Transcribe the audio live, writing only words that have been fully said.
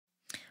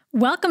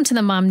Welcome to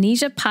the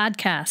Momnesia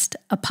Podcast,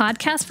 a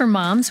podcast for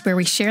moms where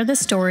we share the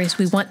stories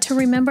we want to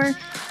remember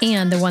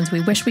and the ones we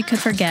wish we could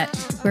forget.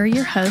 We're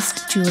your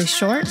hosts, Julie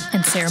Short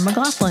and Sarah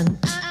McLaughlin.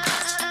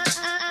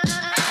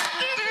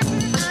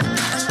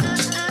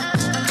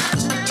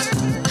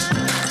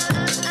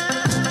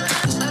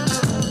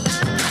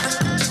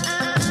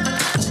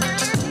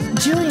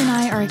 Julie and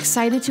I are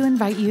excited to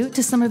invite you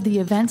to some of the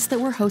events that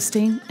we're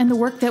hosting and the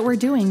work that we're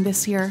doing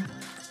this year.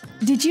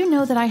 Did you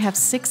know that I have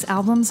 6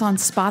 albums on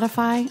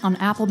Spotify, on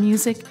Apple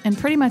Music, and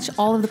pretty much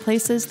all of the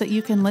places that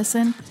you can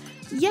listen?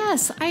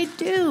 Yes, I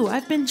do.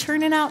 I've been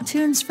churning out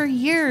tunes for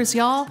years,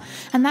 y'all.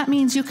 And that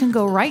means you can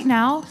go right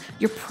now.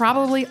 You're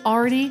probably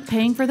already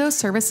paying for those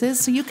services,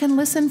 so you can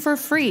listen for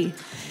free.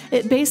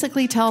 It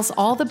basically tells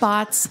all the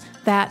bots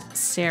that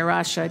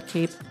Sarah should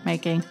keep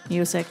making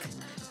music.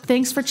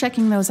 Thanks for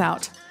checking those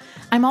out.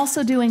 I'm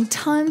also doing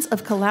tons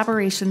of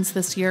collaborations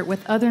this year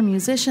with other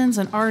musicians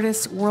and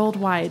artists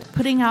worldwide,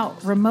 putting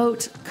out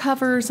remote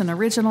covers and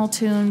original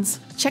tunes.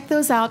 Check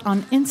those out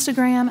on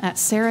Instagram at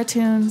Sarah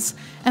Tunes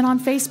and on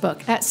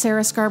Facebook at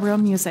Sarah Scarborough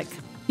Music.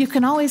 You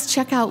can always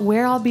check out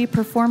where I'll be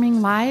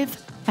performing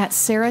live at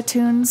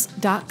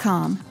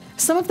sarahtunes.com.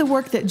 Some of the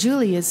work that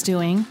Julie is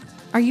doing.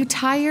 Are you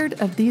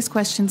tired of these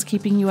questions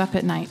keeping you up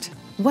at night?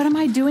 What am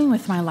I doing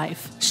with my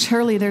life?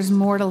 Surely there's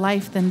more to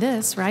life than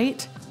this,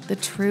 right? The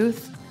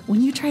truth. When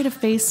you try to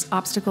face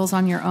obstacles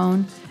on your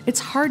own,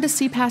 it's hard to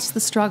see past the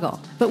struggle.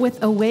 But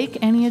with Awake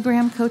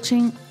Enneagram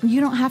coaching,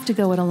 you don't have to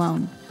go it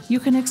alone. You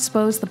can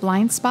expose the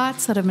blind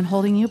spots that have been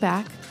holding you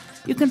back.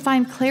 You can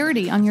find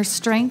clarity on your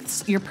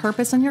strengths, your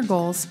purpose, and your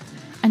goals.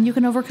 And you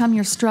can overcome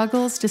your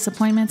struggles,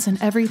 disappointments,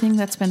 and everything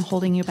that's been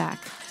holding you back.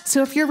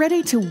 So if you're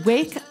ready to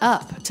wake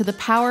up to the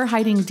power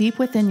hiding deep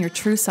within your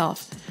true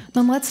self,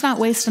 then let's not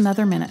waste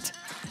another minute.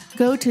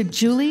 Go to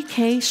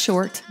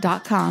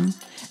juliekshort.com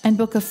and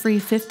book a free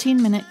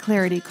 15-minute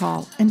clarity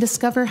call and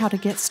discover how to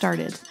get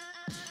started.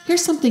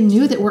 Here's something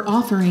new that we're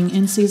offering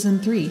in Season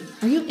 3.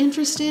 Are you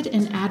interested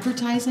in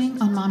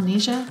advertising on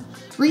Momnesia?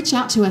 Reach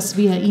out to us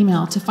via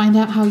email to find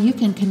out how you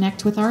can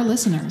connect with our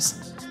listeners.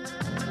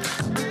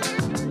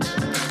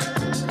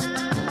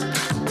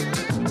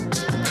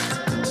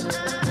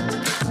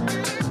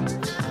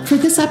 For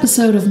this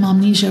episode of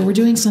Momnesia, we're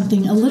doing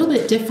something a little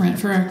bit different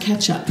for our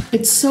catch-up.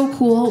 It's so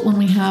cool when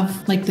we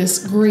have like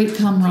this great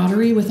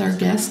camaraderie with our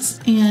guests,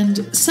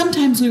 and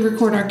sometimes we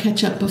record our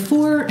catch-up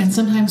before, and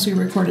sometimes we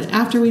record it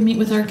after we meet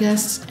with our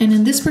guests. And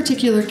in this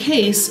particular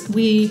case,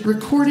 we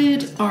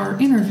recorded our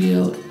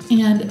interview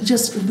and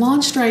just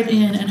launched right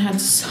in and had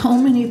so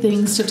many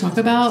things to talk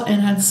about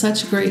and had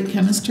such great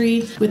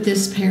chemistry with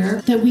this pair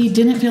that we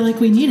didn't feel like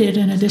we needed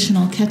an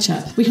additional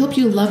catch-up. We hope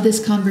you love this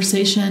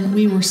conversation.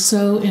 We were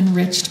so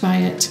enriched by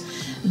it.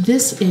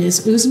 This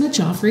is Uzma,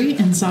 Jafri,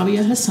 and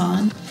Zaiba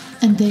Hasan,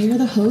 and they are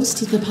the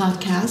hosts of the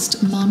podcast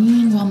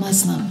Mommying While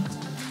Muslim.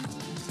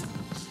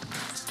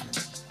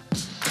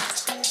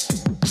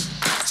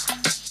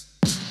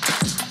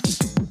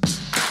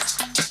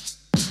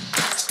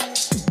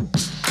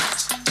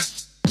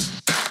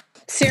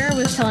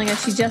 Telling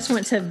us she just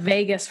went to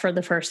Vegas for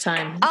the first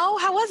time. Oh,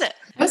 how was it?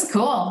 It was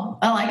cool.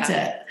 I liked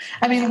it.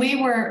 I mean, we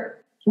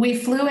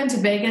flew into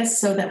Vegas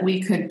so that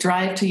we could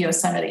drive to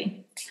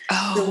Yosemite.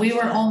 Oh, so we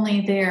were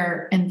only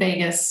there in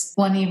Vegas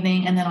one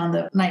evening, and then on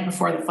the night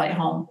before the flight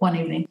home, one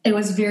evening. It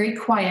was very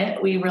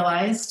quiet, we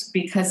realized,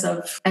 because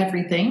of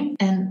everything.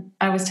 And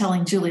I was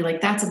telling Julie,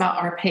 like, that's about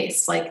our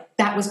pace. Like,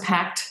 that was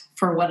packed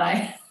for what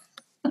I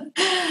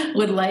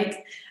would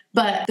like.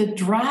 But the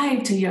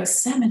drive to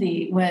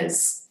Yosemite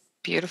was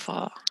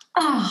beautiful.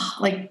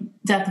 Like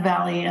Death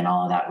Valley and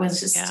all of that was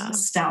just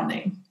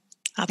astounding.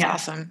 That's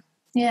awesome.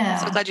 Yeah.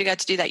 So glad you got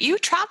to do that. You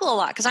travel a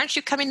lot because aren't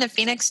you coming to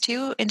Phoenix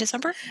too in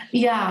December?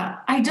 Yeah.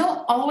 I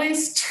don't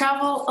always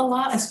travel a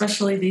lot,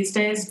 especially these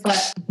days,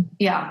 but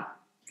yeah,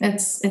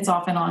 it's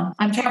off and on.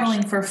 I'm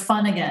traveling for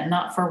fun again,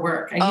 not for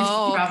work. I used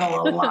to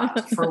travel a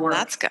lot for work.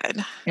 That's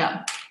good.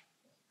 Yeah.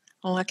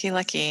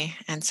 Lucky.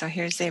 And so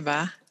here's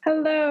Zaiba.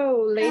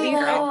 Hello, lady.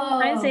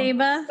 Hi,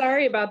 Zaiba.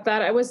 Sorry about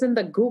that. I was in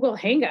the Google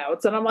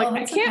Hangouts, and I'm like,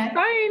 I can't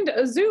find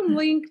a Zoom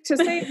link to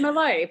save my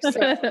life. So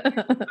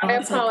I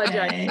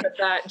apologize for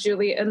that,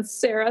 Julie and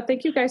Sarah.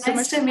 Thank you guys so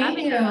much for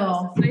meeting you.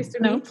 Nice to meet you.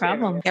 No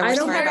problem. Yeah, we're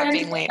sorry about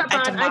being late. I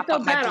had to mop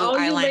up my blue all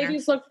eyeliner. you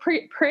ladies look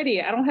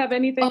pretty. I don't have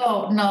anything.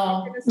 Oh,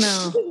 no. This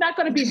is not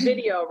going to be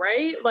video,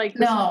 right? Like,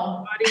 no.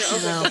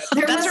 Audio.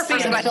 Okay, That's our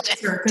first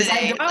question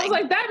today. I was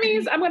like, that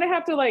means I'm going to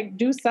have to like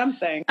do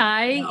something.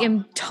 I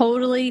am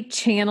totally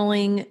channeling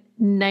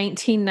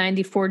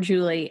 1994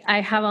 Julie.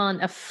 I have on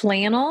a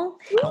flannel.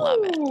 I love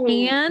it.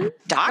 And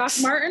Doc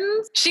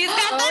Martens. She's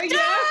got the Doc.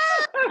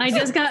 I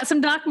just got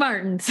some Doc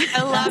Martens.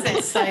 I love it.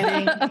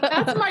 Exciting.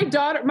 That's my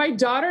daughter. My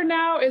daughter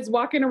now is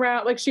walking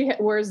around like she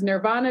wears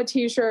Nirvana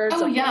t-shirts.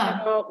 Oh,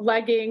 yeah.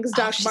 Leggings,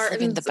 Doc She's Martens.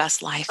 living the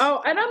best life.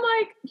 Oh, and I'm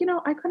like,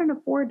 I couldn't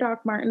afford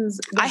Doc Martens.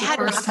 I had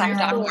nothing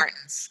Doc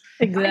Martens.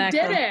 I Exactly.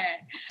 didn't.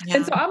 Yeah.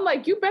 And so I'm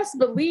like, you best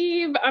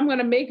believe I'm going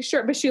to make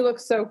sure. But she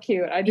looks so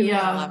cute. I do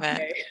love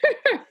it.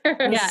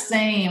 Yeah.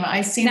 Same.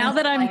 I see. Now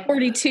that I'm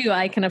 42,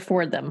 I can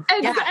afford them.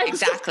 Yeah,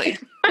 exactly.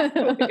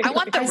 I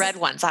want the red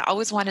ones. I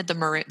always wanted the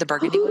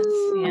burgundy ones.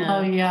 Yeah.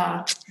 Oh,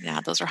 yeah. Yeah,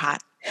 those are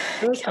hot.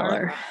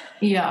 Killer.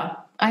 Yeah.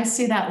 I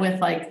see that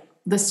with like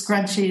the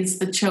scrunchies,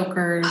 the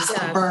chokers,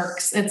 the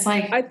Birks. It's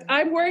like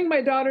I'm wearing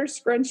my daughter's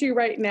scrunchie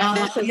right now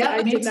because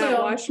I did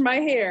not wash my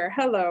hair.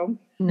 Hello.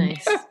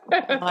 Nice.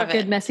 Love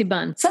Good it. messy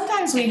bun.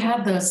 sometimes we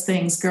had those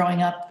things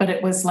growing up, but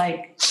it was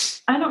like,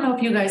 I don't know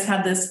if you guys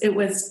had this. It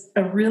was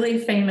a really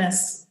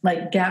famous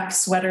like Gap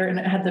sweater, and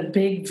it had the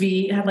big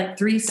V. It had like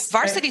three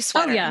Varsity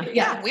sweater. Oh, yeah.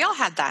 Yeah, we all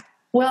had that.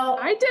 Well,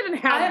 I didn't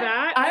have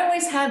that. I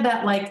always had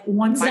that like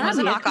once. Mine was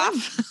a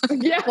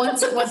knockoff. Yeah.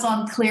 Once it was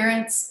on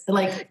clearance,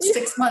 like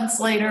 6 months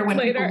later when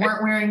people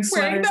weren't wearing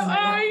sweaters and they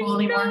weren't cool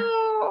anymore.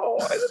 No,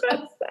 isn't that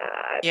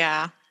sad?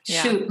 Yeah.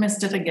 Shoot,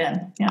 missed it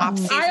again. Yeah.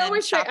 Off-season I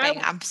always say,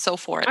 shopping. I'm so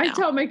for it now. I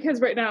tell my kids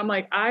right now, I'm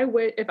like,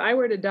 if I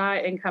were to die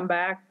and come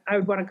back, I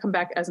would want to come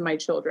back as my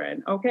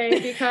children,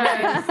 okay?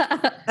 Because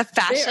the they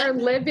fashion. are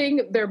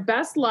living their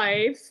best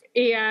life.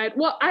 And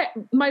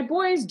my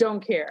boys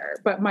don't care,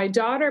 but my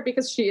daughter,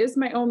 because she is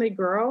my only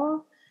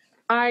girl,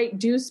 I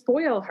do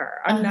spoil her.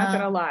 I'm not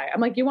going to lie.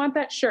 I'm like, you want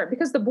that shirt?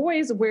 Because the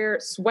boys wear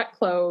sweat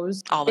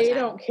clothes. All the they time.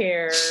 don't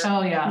care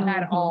Oh, yeah.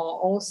 at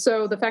all.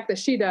 So the fact that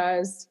she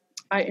does,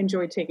 I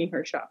enjoy taking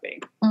her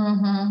shopping.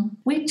 Mm-hmm.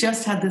 We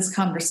just had this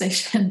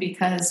conversation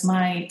because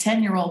my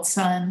 10-year-old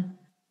son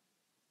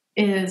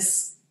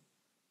is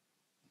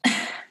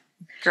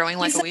Growing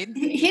like a weed.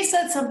 He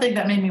said something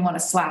that made me want to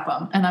slap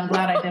him, and I'm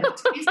glad I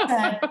didn't. He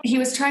said he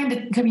was trying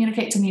to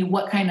communicate to me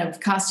what kind of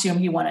costume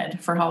he wanted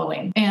for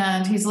Halloween.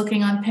 And he's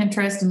looking on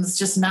Pinterest, and it's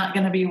just not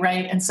going to be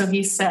right. And so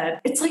he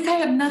said, it's like I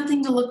have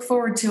nothing to look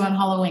forward to on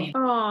Halloween.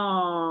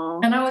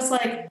 Oh, And I was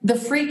like, the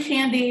free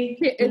candy.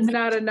 it's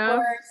not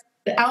enough.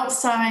 The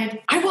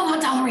outside, I will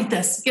not tolerate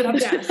this.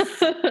 Yes.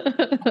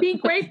 Be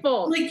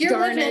grateful. Like you're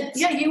living,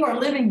 you are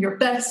living your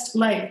best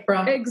life,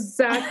 bro.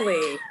 Exactly.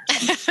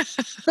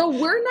 So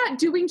we're not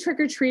doing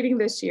trick-or-treating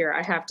this year,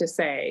 I have to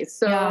say.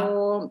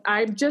 So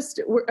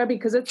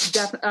because it's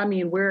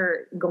definitely,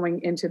 we're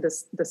going into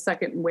the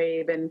second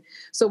wave. And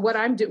so what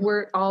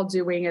we're all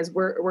doing is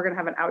we're going to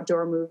have an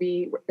outdoor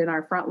movie in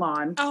our front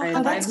lawn. I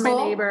invite my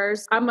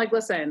neighbors. I'm like,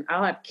 listen,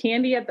 I'll have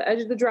candy at the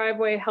edge of the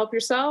driveway. Help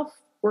yourself.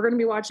 We're going to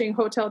be watching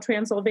Hotel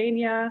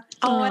Transylvania.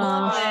 Oh, I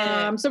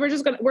love it. So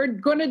we're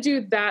going to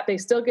do that. They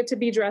still get to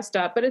be dressed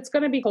up, but it's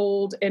going to be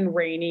cold and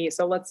rainy.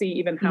 So let's see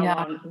even how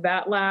long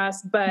that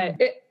lasts. But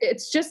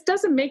it just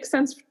doesn't make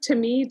sense to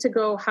me to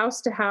go house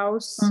to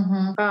house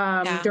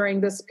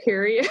during this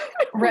period.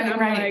 Right.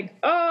 Like,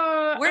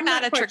 we're I'm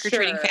not a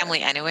trick-or-treating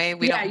family anyway.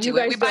 We don't do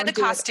it. We buy the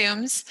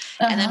costumes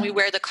and then we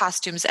wear the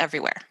costumes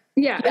everywhere.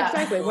 Yeah,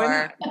 exactly.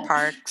 Or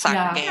park,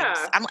 soccer games.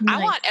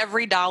 I want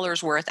every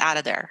dollar's worth out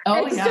of there.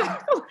 Oh,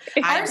 yeah.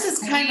 Ours is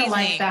kind of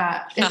like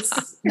that.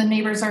 It's the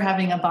neighbors are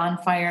having a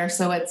bonfire,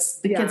 so it's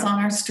the kids on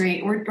our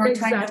street. We're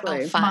trying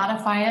to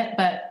modify it,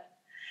 but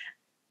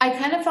I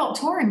kind of felt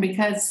torn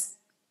because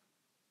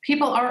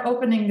people are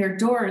opening their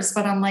doors,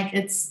 but I'm like,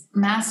 it's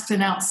masked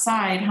and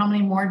outside. How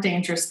many more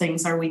dangerous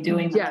things are we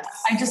doing? Yes.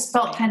 I just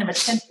felt kind of a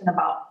tension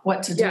about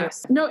what to do.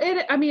 Yes. No,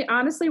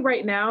 honestly,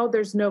 right now,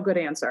 there's no good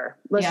answer.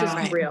 Let's just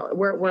be real.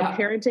 We're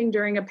parenting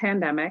during a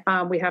pandemic.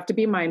 We have to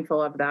be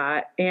mindful of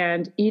that.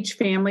 And each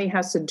family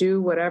has to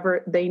do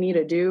whatever they need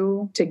to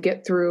do to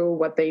get through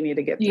what they need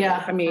to get through.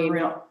 Yeah, for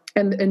real.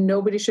 And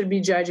nobody should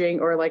be judging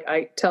or like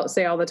I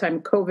say all the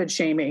time, COVID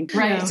shaming.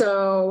 Right.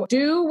 So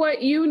do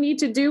what you need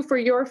to do for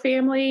your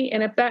family.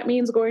 And if that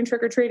means going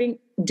trick-or-treating,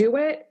 do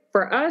it.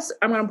 For us,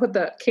 I'm going to put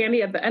the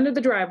candy at the end of the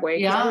driveway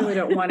because I really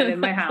don't want it in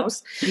my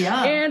house.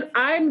 And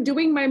I'm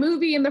doing my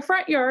movie in the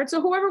front yard.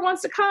 So whoever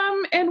wants to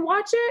come and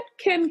watch it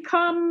can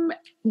come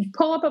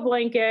pull up a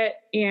blanket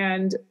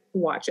and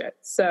watch it.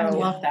 So I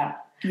love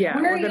that. Yeah.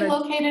 Where are you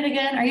located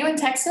again? Are you in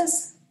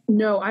Texas?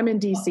 No, I'm in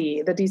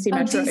DC, the DC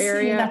metro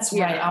area. That's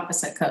right,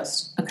 opposite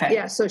coast. Okay.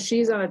 Yeah, so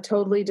she's on a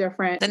totally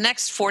different. The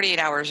next 48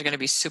 hours are going to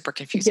be super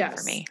confusing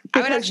for me.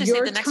 I would actually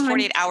say the next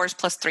 48 hours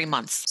plus 3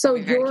 months. So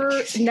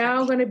you're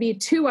now going to be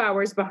 2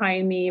 hours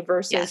behind me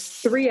versus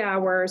 3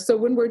 hours. So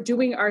when we're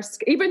doing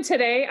even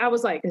today, I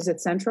was like, is it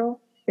Central?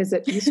 Is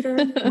it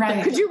Eastern?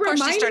 Right. Could you remind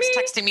me? She starts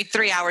texting me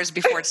 3 hours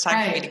before it's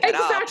time for me to get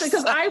up. Exactly,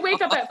 because I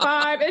wake up at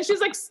 5 and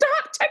she's like,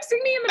 stop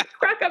texting me in the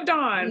crack of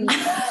dawn.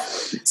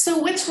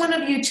 So which one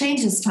of you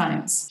changes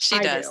times? She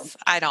does.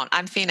 I don't.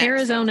 I'm Phoenix.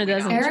 Arizona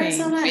doesn't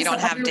change. We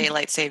don't have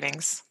daylight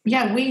savings.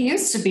 Yeah, we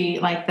used to be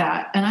like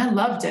that, and I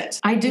loved it.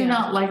 I do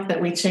not like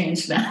that we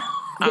changed now.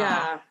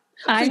 Yeah.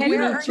 I had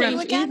moved from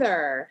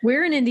either.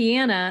 We're in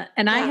Indiana,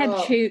 and I had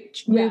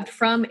moved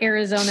from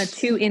Arizona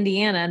to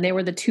Indiana, and they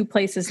were the two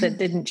places that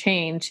didn't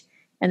change.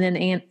 And then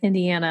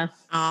Indiana.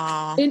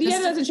 Oh,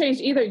 Indiana doesn't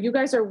change either. You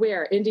guys are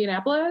where?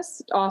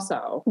 Indianapolis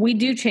also. We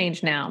do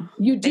change now.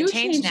 You do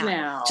change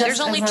now.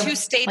 There's only 2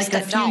 states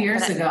that don't. A few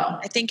years ago.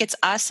 I think it's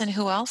us and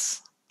who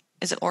else?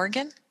 Is it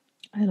Oregon?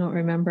 I don't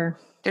remember.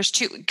 There's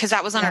 2, because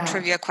that was on our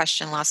trivia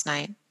question last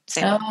night.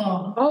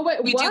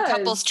 Wait, we do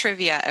couples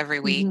trivia every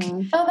week.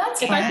 Mm-hmm. Oh, that's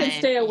fun. If I can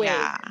stay awake.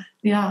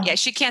 Yeah,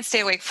 she can't stay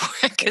awake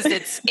for it because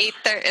it's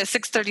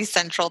 6:30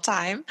 Central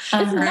Time.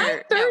 It's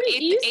 9:30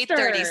 Eastern.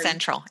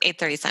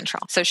 8:30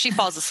 Central. So she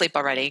falls asleep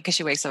already because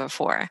she wakes up at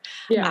 4.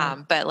 Yeah.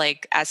 But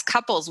like as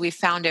couples, we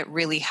found it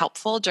really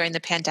helpful during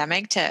the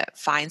pandemic to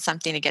find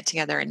something to get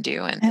together and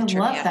do. And I trivia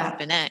love that. has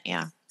been it.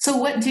 Yeah. So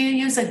what, do you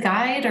use a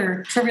guide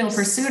or Trivial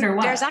Pursuit or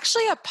what? There's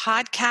actually a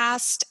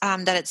podcast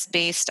that it's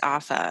based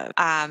off of,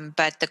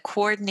 but the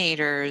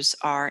coordinators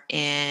are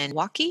in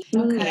Milwaukee,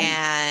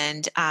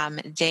 and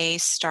they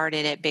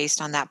started it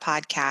based on that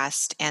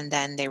podcast, and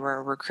then they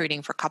were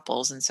recruiting for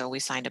couples, and so we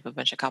signed up a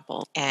bunch of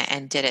couples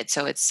and did it.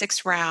 So it's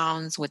 6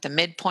 rounds with a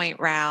midpoint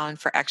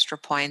round for extra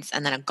points,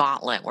 and then a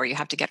gauntlet where you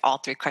have to get all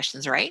 3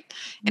 questions right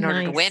in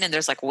order to win, and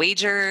there's like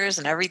wagers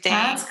and everything.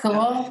 That's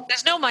cool.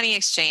 There's no money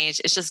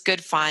exchange. It's just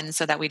good fun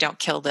so that we don't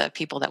kill the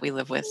people that we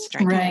live with.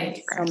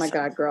 Right. Oh my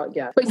God, girl.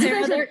 Yeah. But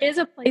Sarah, there is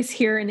a place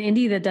here in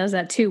Indy that does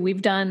that too.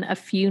 We've done a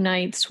few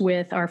nights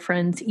with our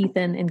friends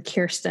Ethan and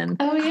Kirsten.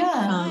 Oh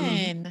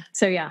yeah.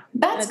 So yeah,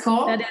 that's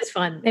cool. That is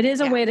fun. It is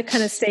a way to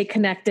kind of stay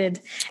connected.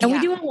 And we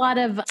do a lot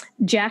of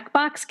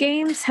Jackbox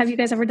games. Have you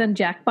guys ever done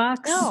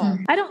Jackbox? No.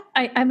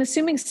 I'm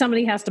assuming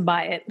somebody has to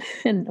buy it,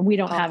 and we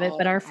don't have it,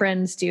 but our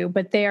friends do.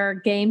 But they are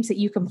games that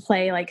you can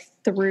play like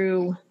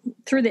through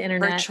the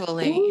internet.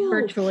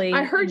 Virtually.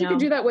 I heard you could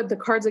do that with the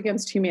Cards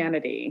Against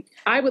Humanity.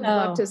 I would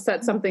love to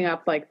set something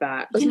up like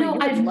that.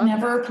 I've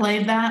never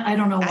played that. I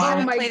don't know why. I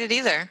haven't played it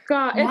either.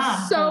 God,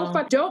 it's so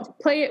fun. Don't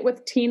play it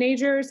with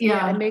teenagers.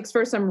 Yeah, it makes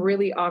for some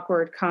really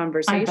awkward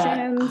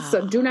conversations.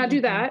 So do not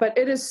do that. But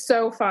it is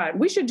so fun.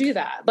 We should do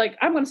that. Like,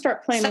 I'm going to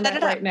start playing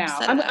that right now.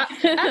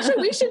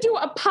 Actually, we should do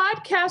a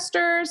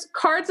podcasters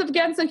Cards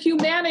Against the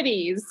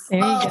Humanities.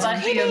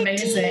 That'd be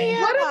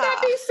amazing. Wouldn't that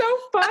be so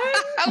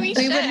fun?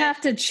 We would have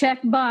to check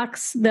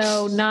box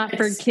though, not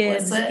for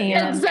kids.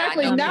 And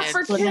exactly, not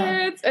for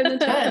kids. And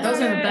those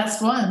are the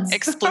best ones.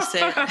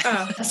 Explicit.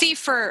 See,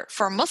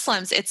 for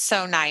Muslims, it's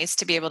so nice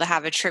to be able to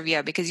have a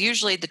trivia because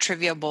usually the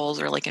trivia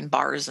bowls are like in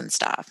bars and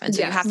stuff, and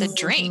so you have to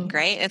drink,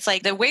 right? It's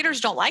like the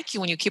waiters don't like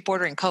you when you keep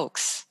ordering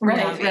Cokes,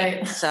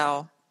 right?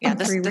 So. Yeah,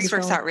 this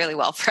works out really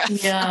well for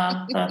us.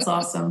 Yeah, that's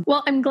awesome.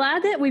 Well, I'm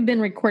glad that we've been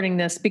recording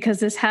this because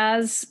this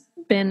has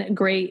been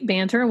great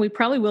banter and we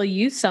probably will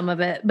use some of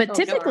it. But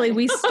typically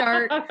we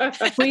start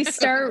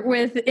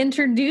with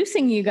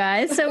introducing you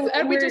guys. So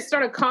and we just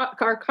start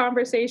our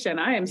conversation.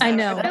 I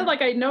feel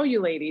like I know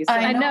you ladies.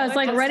 I know. It's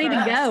like ready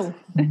to go.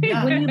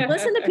 Yeah. When you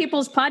listen to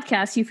people's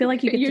podcasts, you feel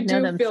like you get to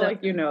know them. You do feel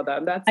like you know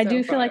them. I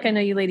do feel like I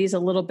know you ladies a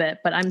little bit,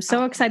 but I'm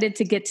so excited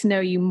to get to know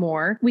you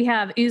more. We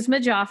have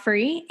Uzma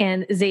Jafri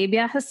and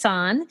Zaiba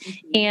Hasan,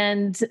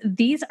 and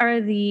these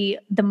are the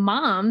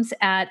moms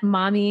at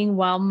Mommying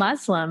While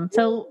Muslim.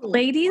 So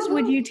ladies,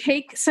 would you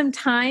take some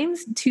time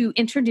to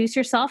introduce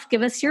yourself?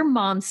 Give us your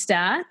mom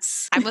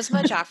stats. I'm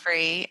Uzma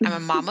Jafri. I'm a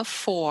mom of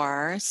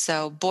 4.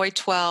 So boy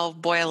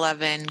 12, boy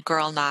 11,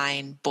 girl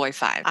 9, boy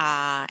 5.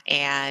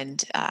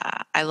 And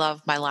I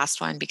love my last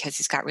one because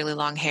he's got really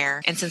long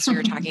hair. And since we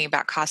were talking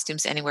about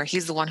costumes anywhere,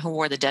 he's the one who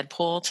wore the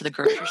Deadpool to the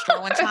grocery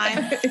store one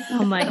time.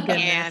 Oh my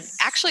goodness. And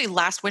actually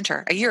last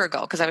winter, a year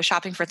ago, because I was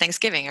shopping for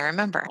Thanksgiving, I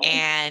remember.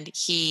 And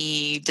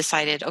he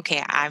decided,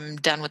 okay, I'm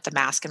done with the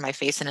mask in my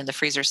face, and in the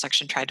freezer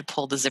section tried to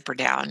pull the zipper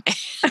down.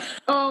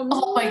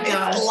 Oh my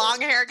God. His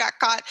long hair got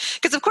caught.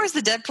 Because of course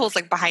the Deadpool's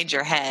like behind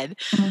your head.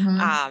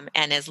 Mm-hmm.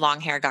 And his long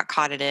hair got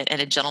caught in it,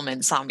 and a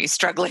gentleman saw me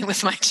struggling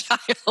with my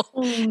child.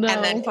 Oh, no.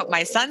 And then put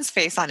my son's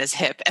face on his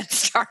hip and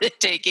started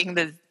taking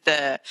the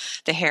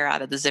hair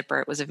out of the zipper.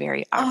 It was a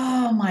very awkward.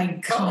 Oh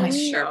my gosh.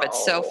 Sure, but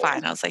so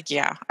fun. I was like,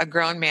 yeah, a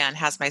grown man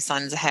has my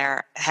son's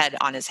head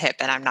on his hip,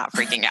 and I'm not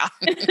freaking out.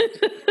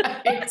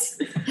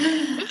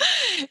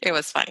 It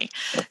was funny.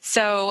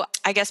 So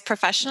I guess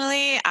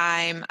professionally,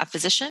 I'm a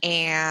physician,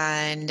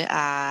 and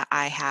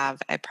I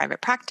have a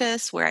private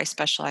practice where I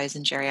specialize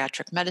in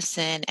geriatric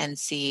medicine and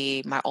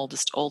see my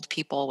old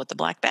people with the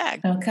black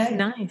bag. Okay.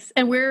 Nice.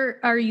 And where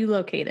are you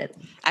located?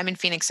 I'm in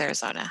Phoenix,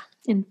 Arizona.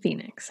 In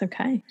Phoenix.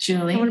 Okay.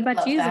 Julie. And what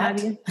about you,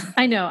 Zabby?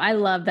 I know. I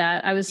love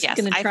that. I was going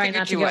to try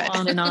not to go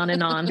on and on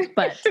and on,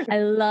 but I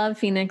love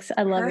Phoenix.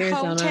 I love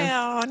Arizona.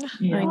 Hometown.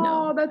 Yeah. I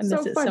know. Oh, that's I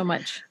miss so it fun. so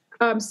much.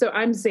 So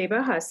I'm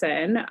Zaiba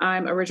Hasan.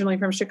 I'm originally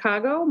from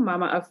Chicago,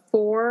 mama of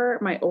 4.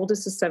 My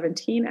oldest is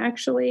 17,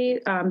 actually.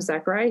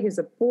 Zachariah, he's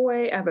a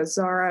boy. I have a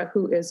Zara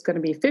who is going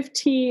to be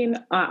 15,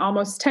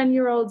 almost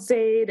 10-year-old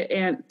Zaid,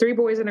 and 3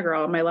 boys and a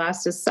girl. My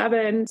last is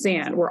 7,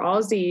 Zan. We're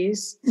all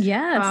Z's.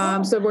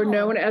 Yes. So we're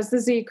known as the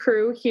Z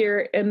crew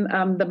here in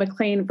the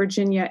McLean,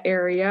 Virginia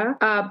area.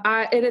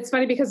 And it's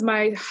funny because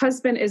my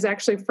husband is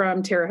actually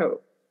from Terre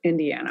Haute.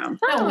 Indiana.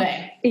 No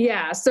way.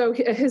 Yeah. So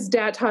his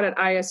dad taught at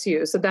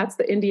ISU. So that's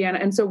the Indiana.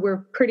 And so we're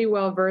pretty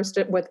well versed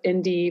with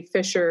Indy,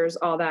 Fishers,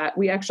 all that.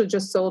 We actually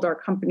just sold our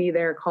company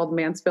there called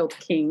Mansfield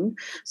King.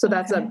 So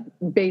that's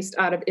based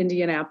out of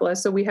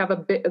Indianapolis. So we have a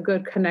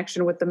good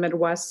connection with the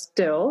Midwest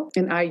still,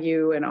 and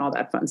IU and all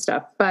that fun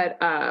stuff. But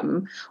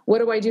what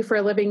do I do for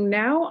a living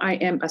now? I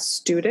am a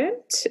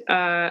student.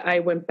 I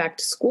went back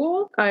to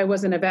school. I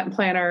was an event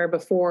planner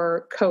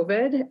before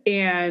COVID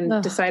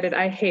and decided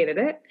I hated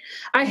it.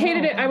 I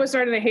hated it. I was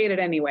starting to hate it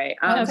anyway.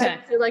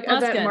 Like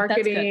event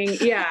marketing.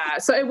 Yeah.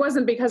 So it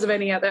wasn't because of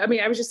any other, I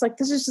mean, I was just like,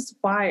 this is just,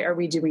 why are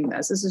we doing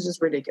this? This is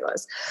just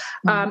ridiculous.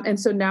 And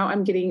so now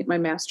I'm getting my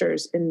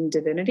master's in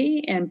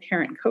divinity and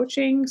parent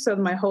coaching. So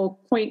my whole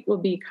point will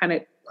be kind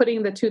of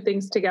putting the two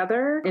things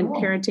together and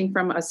parenting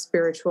from a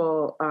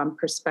spiritual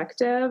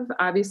perspective,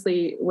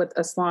 obviously with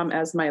Islam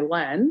as my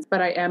lens,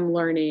 but I am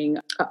learning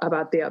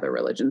about the other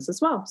religions as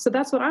well. So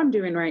that's what I'm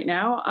doing right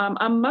now,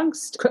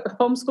 amongst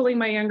homeschooling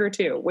my younger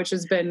two, which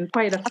has been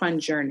quite a fun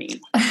journey.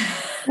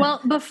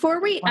 Well,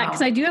 before we,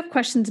 because I do have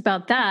questions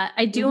about that,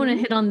 I do want to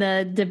hit on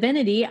the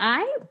divinity.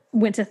 I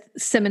went to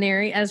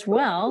seminary as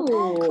well.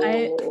 Ooh.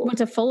 I went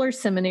to Fuller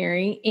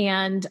Seminary,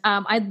 and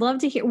I'd love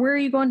to hear, where are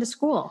you going to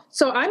school?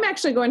 So I'm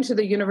actually going to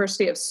the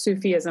University of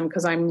Sufism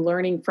because I'm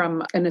learning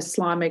from an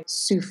Islamic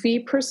Sufi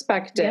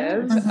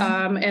perspective.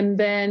 Yeah. And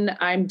then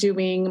I'm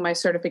doing my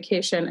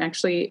certification,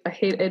 actually, I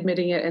hate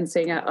admitting it and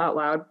saying it out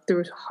loud,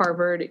 through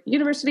Harvard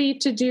University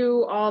to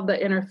do all the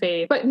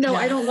interfaith. But no,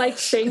 I don't like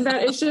saying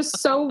that. It's just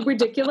so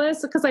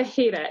ridiculous because I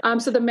hate it.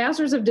 So the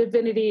Master's of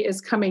Divinity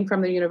is coming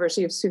from the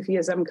University of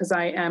Sufism because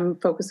I am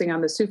focusing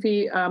on the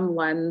Sufi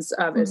lens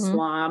of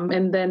Islam.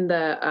 And then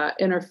the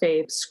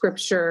interfaith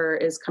scripture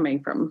is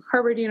coming from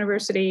Harvard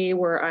University,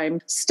 where I'm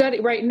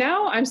studying right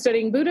now. I'm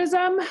studying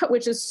Buddhism,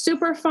 which is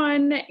super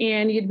fun.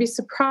 And you'd be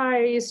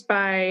surprised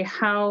by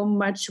how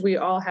much we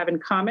all have in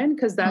common,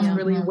 because that's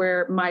really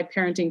where my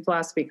parenting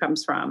philosophy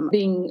comes from,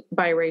 being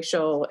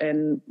biracial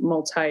and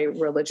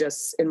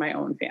multi-religious in my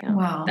own family.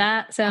 Wow.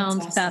 That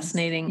sounds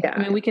fascinating. Yeah. I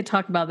mean, we could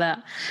talk about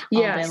that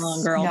all day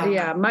long, girl.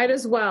 Yeah, might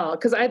as well.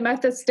 Because I'm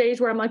at the stage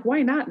where I'm like,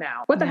 why not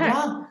now? What the heck?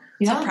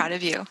 So proud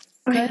of you.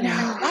 I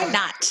know. Why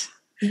not?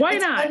 Why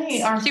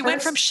not? She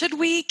went from should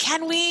we,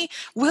 can we,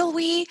 will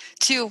we,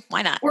 to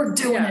why not? We're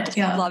doing it.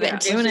 Yeah. Love it.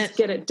 Doing it.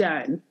 Get it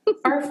done.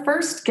 Our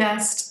first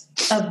guest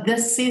of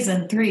this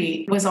season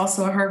 3 was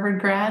also a Harvard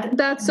grad.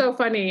 That's so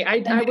funny.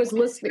 I was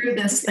listening to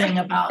this thing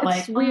about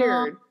it's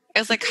weird. It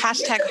was like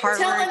hashtag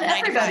Harvard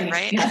 95,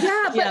 right?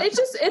 Yeah, but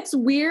it's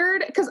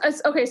weird because,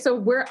 so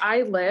where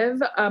I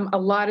live, a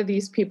lot of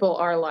these people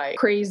are like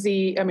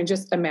crazy. I mean,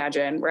 just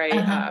imagine,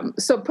 right?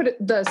 So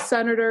the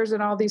senators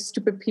and all these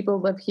stupid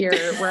people live here,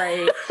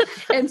 right?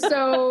 And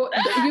so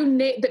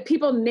that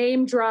people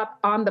name drop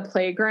on the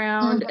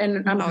playground,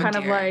 and I'm kind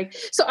of like,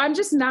 so I'm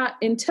just not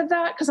into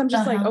that because I'm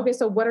just like, okay,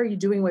 so what are you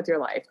doing with your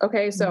life?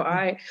 Okay, so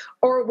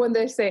or when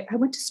they say, I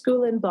went to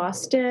school in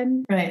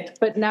Boston, right,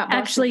 but not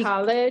Boston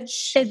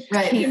College.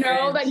 Right. You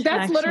know, like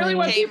that's literally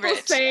what people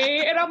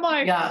say. And I'm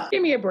like,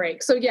 give me a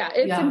break. So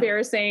it's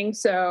embarrassing.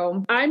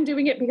 So I'm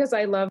doing it because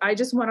I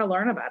just want to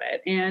learn about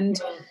it.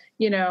 And,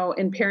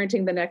 in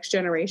parenting the next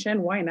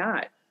generation, why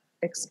not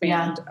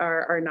expand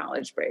our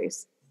knowledge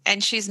base?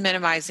 And she's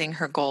minimizing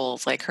her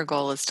goals. Like her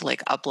goal is to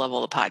up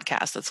level the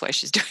podcast. That's why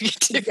she's doing it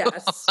too.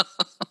 Yes.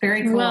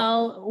 Very cool.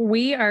 Well,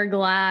 we are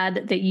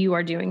glad that you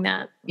are doing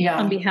that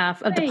on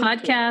behalf of the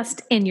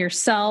podcast and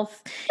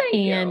yourself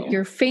and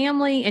your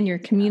family and your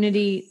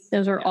community.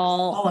 Those are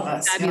all of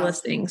us,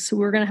 fabulous things. So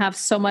we're going to have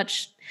so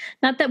much,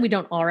 not that we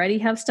don't already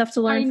have stuff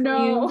to learn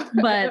from you,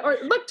 but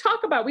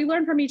we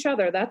learn from each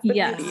other. That's the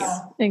beauty.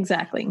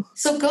 Exactly.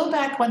 So go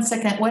back one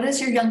second. What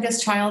is your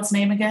youngest child's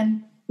name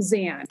again?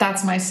 Zan.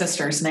 That's my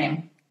sister's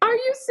name. Are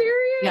you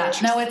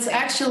serious? Yeah. No, it's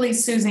actually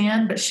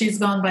Suzanne, but she's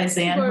gone by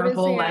Zan her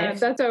whole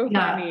life. That's so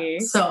funny.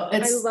 So I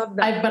love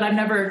that. But I've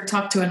never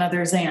talked to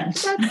another Zan.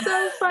 That's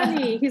so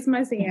funny. He's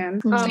my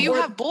Zan. So you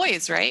have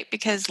boys, right?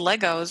 Because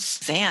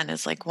Legos, Zan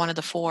is like one of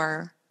the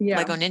 4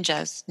 Lego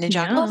ninjas.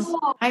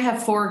 I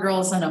have 4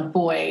 girls and a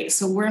boy.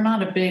 So we're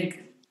not a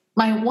big...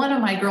 one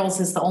of my girls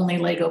is the only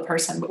Lego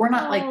person, but we're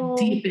not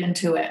deep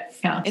into it.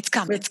 Yeah. It's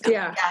coming. It's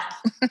coming.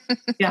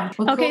 Yeah.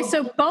 Well, okay. Cool.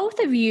 So both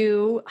of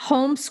you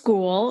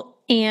homeschool,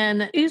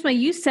 and Uzma,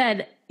 you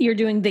said you're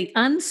doing the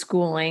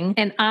unschooling,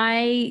 and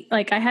I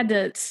had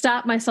to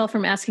stop myself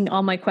from asking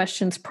all my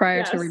questions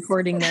prior to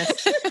recording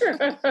this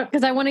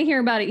because I want to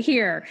hear about it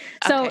here.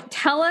 So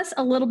tell us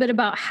a little bit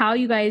about how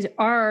you guys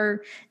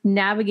are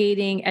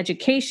navigating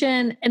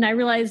education. And I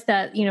realize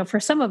that, for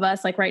some of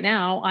us, like right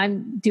now,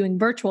 I'm doing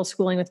virtual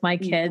schooling with my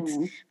kids,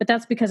 but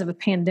that's because of a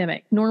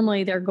pandemic.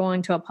 Normally they're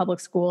going to a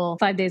public school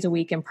 5 days a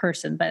week in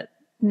person, but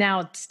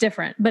now it's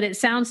different. But it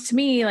sounds to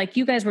me like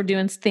you guys were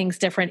doing things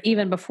different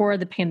even before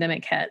the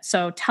pandemic hit.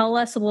 So tell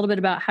us a little bit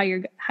about how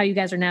you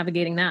guys are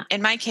navigating that.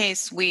 In my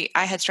case,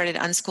 I had started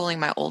unschooling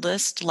my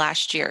oldest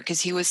last year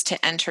because he was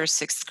to enter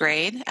 6th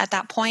grade at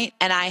that point.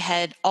 And I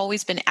had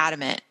always been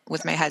adamant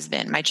with my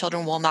husband. My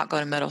children will not go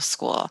to middle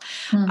school.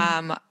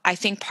 I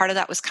think part of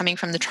that was coming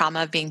from the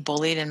trauma of being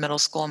bullied in middle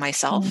school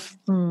myself.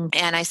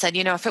 And I said,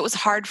 if it was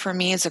hard for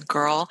me as a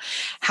girl,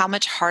 how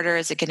much harder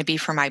is it going to be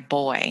for my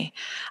boy?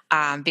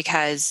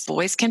 Because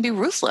boys can be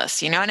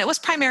ruthless, and it was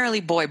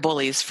primarily boy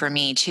bullies for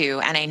me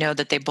too. And I know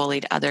that they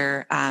bullied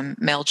other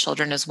male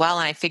children as well.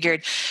 And I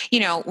figured,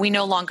 we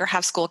no longer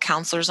have school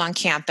counselors on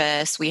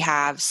campus. We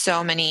have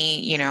so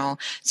many,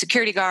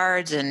 security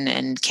guards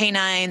and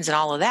canines and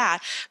all of that,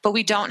 but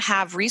we don't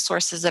have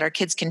resources that our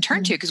kids can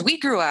turn to, because we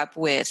grew up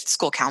with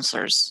school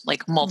counselors,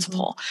 like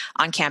multiple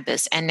on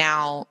campus. And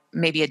now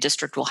maybe a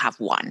district will have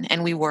one.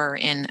 And we were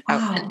in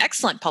an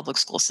excellent public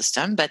school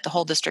system, but the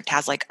whole district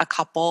has like a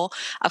couple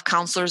of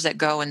counselors that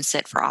go and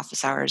sit for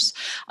office hours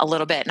a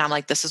little bit. And I'm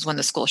like, this is when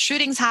the school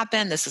shootings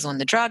happen. This is when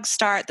the drugs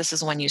start. This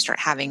is when you start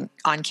having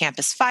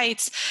on-campus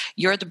fights.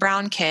 You're the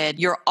brown kid.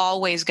 You're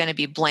always going to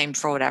be blamed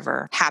for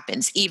whatever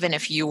happens, even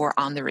if you were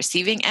on the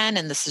receiving end.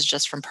 And this is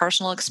just from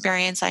personal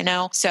experience, I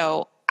know.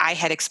 So I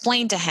had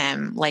explained to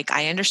him, like,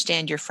 I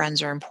understand your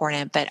friends are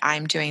important, but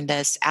I'm doing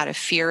this out of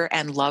fear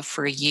and love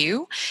for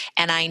you.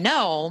 And I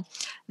know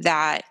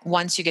that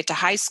once you get to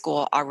high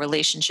school, our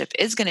relationship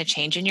is going to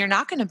change and you're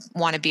not going to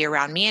want to be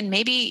around me. And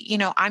maybe,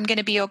 I'm going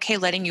to be okay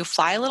letting you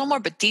fly a little more,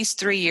 but these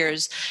 3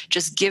 years,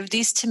 just give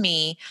these to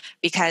me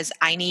because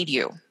I need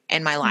you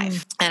in my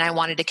life. And I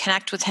wanted to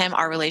connect with him.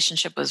 Our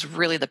relationship was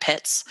really the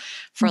pits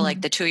for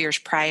like the 2 years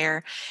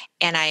prior.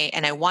 And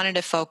I wanted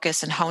to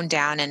focus and hone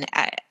down. And,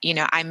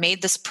 I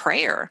made this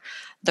prayer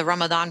the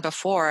Ramadan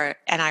before,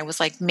 and I was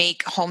like,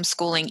 make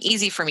homeschooling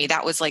easy for me.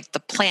 That was like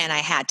the plan I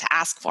had to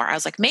ask for. I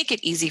was like, make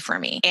it easy for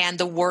me. And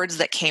the words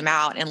that came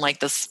out in like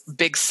this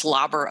big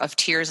slobber of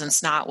tears and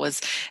snot was,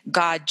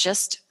 God,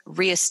 just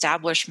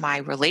reestablish my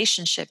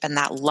relationship and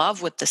that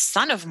love with the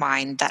son of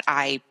mine that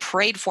I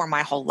prayed for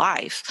my whole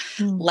life.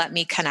 Let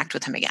me connect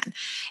with him again.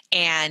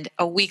 And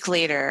a week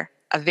later,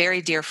 a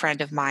very dear friend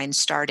of mine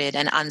started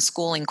an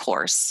unschooling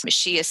course.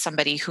 She is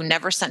somebody who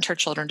never sent her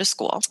children to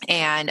school.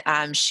 And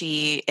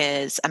she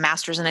is a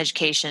master's in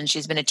education.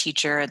 She's been a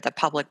teacher at the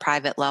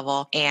public-private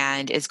level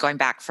and is going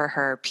back for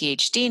her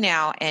PhD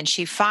now. And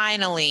she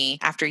finally,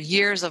 after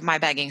years of my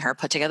begging her,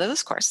 put together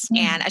this course.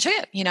 And I took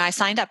it. I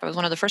signed up. I was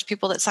one of the first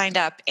people that signed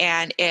up.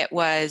 And it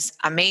was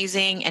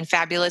amazing and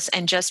fabulous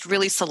and just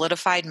really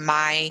solidified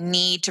my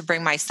need to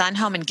bring my son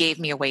home and gave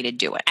me a way to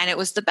do it. And it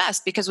was the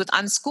best because with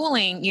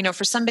unschooling,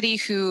 for somebody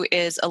who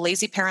is a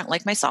lazy parent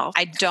like myself,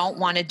 I don't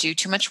want to do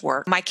too much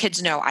work. My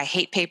kids know I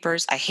hate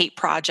papers. I hate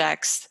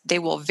projects. They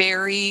will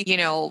very,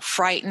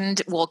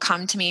 frightened, will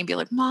come to me and be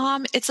like,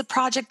 Mom, it's a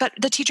project, but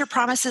the teacher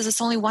promises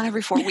it's only one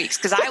every 4 weeks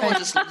because I will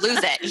just lose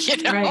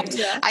it. Right.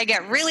 Yeah. I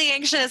get really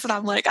anxious and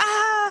I'm like,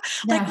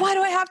 like, why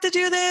do I have to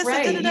do this?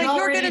 Right.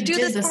 You're going to do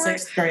this the part.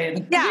 6th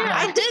grade. Yeah,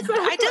 I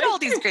did all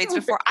these grades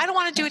before. I don't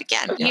want to do it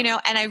again,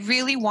 and I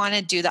really want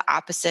to do the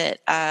opposite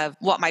of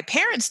what my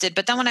parents did.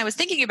 But then when I was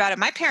thinking about it,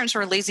 my parents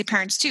were lazy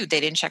parents too. They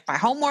didn't check my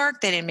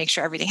homework. They didn't make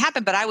sure everything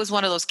happened. But I was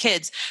one of those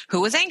kids who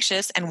was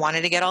anxious and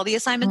wanted to get all the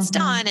assignments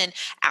done and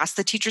asked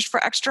the teachers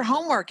for extra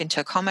homework and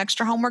took home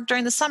extra homework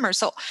during the summer.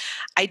 So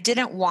I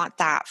didn't want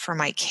that for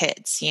my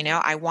kids.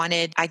 I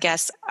wanted, I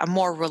guess, a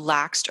more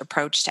relaxed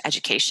approach to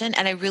education.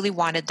 And I really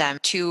wanted them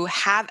to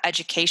have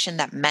education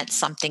that meant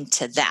something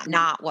to them,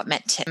 not what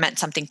meant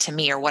something to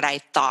me or what I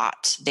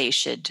thought they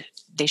should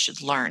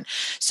learn.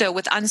 So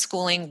with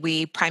unschooling,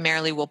 we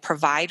primarily will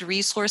provide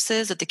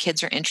resources that the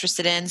kids are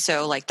interested in.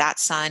 So like that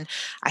son,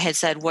 I had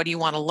said, what do you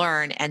want to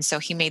learn? And so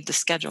he made the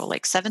schedule,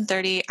 like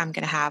 7:30, I'm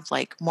going to have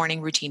like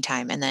morning routine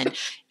time. And then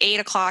 8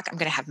 o'clock, I'm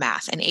going to have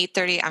math. And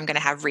 8:30, I'm going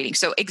to have reading.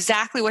 So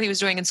exactly what he was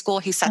doing in school,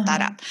 he set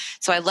that up.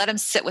 So I let him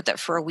sit with it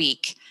for a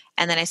week.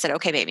 And then I said,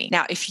 okay, baby,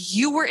 now if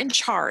you were in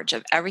charge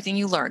of everything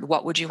you learned,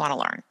 what would you want to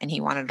learn? And he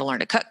wanted to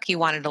learn to cook. He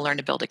wanted to learn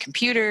to build a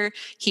computer.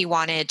 He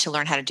wanted to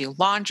learn how to do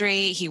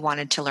laundry. He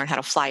wanted to learn how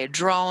to fly a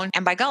drone.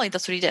 And by golly,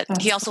 that's what he did.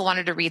 He also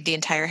wanted to read the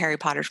entire Harry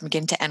Potter from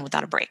beginning to end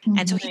without a break.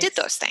 And so he did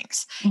those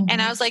things.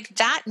 And I was like,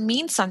 that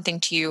means something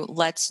to you.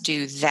 Let's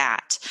do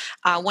that.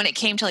 When it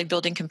came to like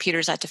building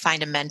computers, I had to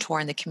find a mentor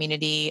in the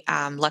community.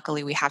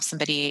 Luckily, we have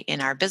somebody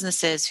in our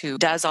businesses who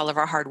does all of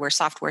our hardware,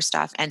 software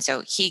stuff. And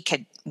so he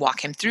could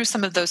walk him through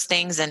some of those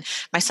things. And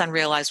my son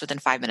realized within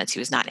 5 minutes he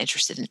was not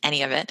interested in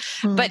any of it.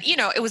 But,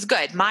 it was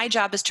good. My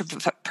job is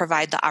to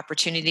provide the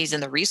opportunities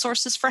and the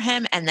resources for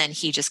him. And then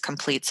he just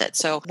completes it.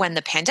 So when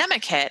the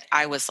pandemic hit,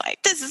 I was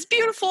like, this is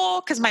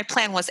beautiful. Because my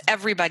plan was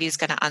everybody's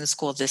going to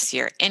unschool this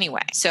year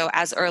anyway. So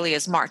as early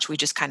as March, we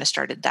just kind of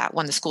started that.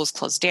 When the schools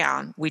closed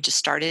down, we just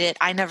started it.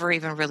 I never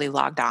even really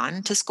logged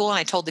on to school. And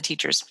I told the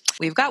teachers,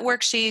 we've got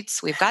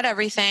worksheets. We've got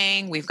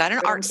everything. We've got an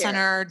art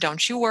center.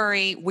 Don't you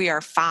worry. We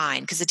are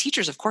fine. Because the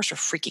teachers, of course, are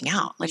freaking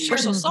out. Like, we're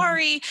so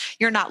sorry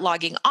you're not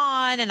logging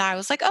on. And I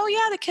was like, oh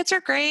yeah, the kids are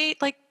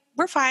great. Like,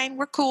 we're fine.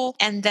 We're cool.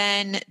 And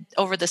then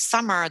over the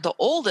summer, the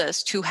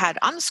oldest who had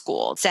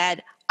unschooled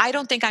said, I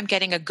don't think I'm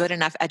getting a good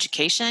enough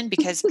education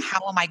because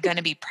how am I going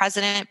to be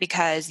president?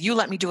 Because you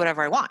let me do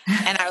whatever I want.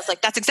 And I was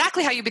like, that's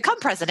exactly how you become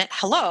president.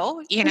 Hello,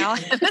 in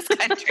this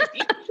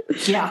country.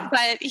 Yeah.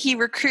 But he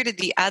recruited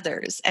the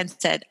others and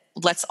said,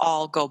 let's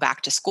all go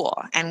back to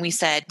school. And we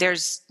said,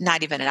 there's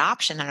not even an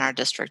option in our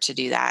district to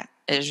do that.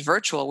 It is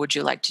virtual. Would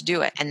you like to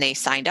do it? And they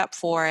signed up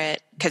for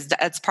it because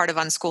that's part of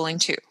unschooling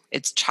too.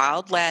 It's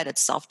child-led,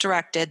 it's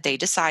self-directed. They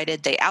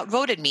decided, they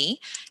outvoted me.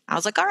 I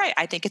was like, all right,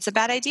 I think it's a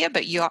bad idea,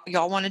 but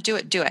y'all want to do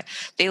it, do it.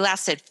 They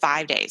lasted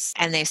 5 days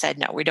and they said,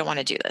 no, we don't want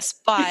to do this.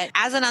 But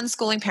as an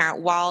unschooling parent,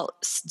 while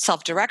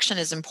self-direction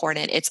is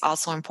important, it's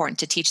also important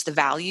to teach the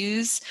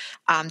values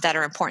that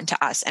are important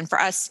to us. And for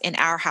us in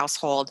our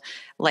household,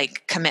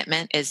 like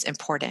commitment is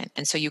important.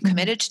 And so you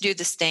committed to do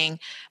this thing,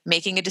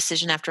 making a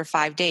decision after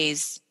 5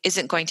 days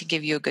isn't going to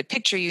give you a good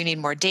picture. You need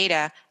more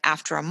data.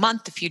 After a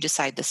month, if you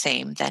decide the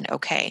same, then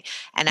okay.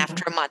 And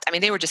after a month, I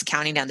mean, they were just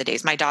counting down the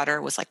days. My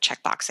daughter was like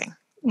checkboxing.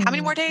 How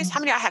many more days? How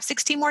many? I have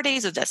 16 more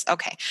days of this.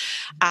 Okay.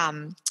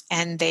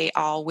 And they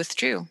all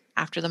withdrew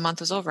after the month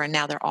was over, and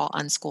now they're all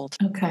unschooled.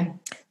 Okay.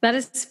 That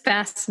is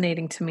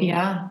fascinating to me.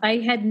 Yeah. I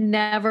had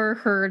never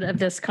heard of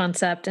this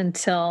concept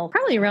until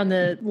probably around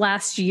the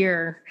last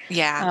year.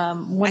 Yeah.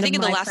 I think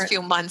in the last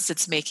few months,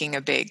 it's making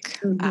a big,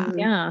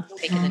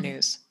 making the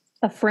news.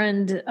 A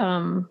friend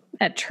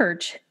at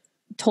church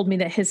told me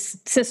that his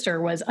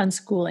sister was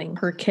unschooling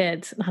her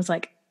kids. And I was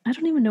like, I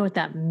don't even know what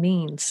that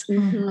means.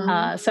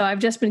 So I've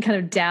just been kind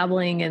of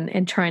dabbling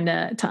and trying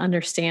to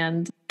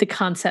understand the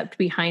concept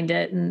behind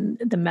it and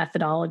the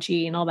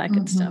methodology and all that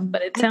good stuff.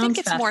 But it sounds I think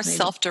it's more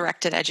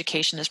self-directed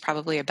education is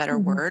probably a better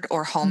word,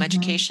 or home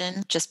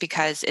education, just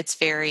because it's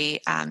very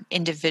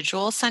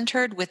individual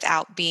centered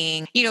without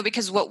being,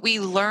 because what we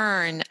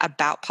learn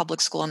about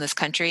public school in this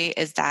country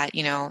is that,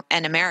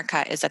 and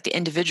America, is that the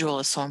individual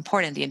is so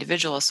important. The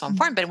individual is so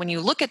important. But when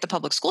you look at the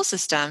public school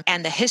system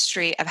and the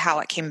history of how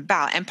it came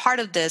about, and part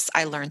of this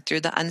I learned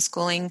through the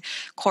unschooling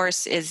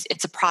course is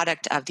it's a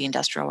product of the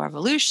Industrial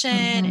Revolution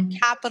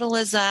and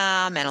capitalism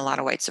and a lot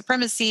of white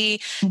supremacy.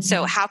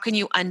 So how can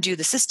you undo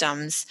the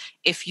systems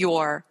if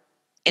you're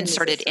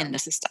inserted in the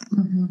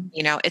system?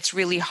 It's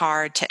really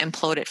hard to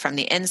implode it from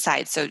the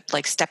inside. So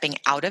like stepping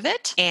out of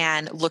it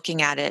and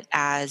looking at it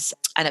as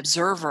an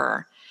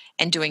observer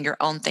and doing your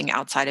own thing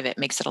outside of it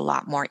makes it a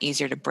lot more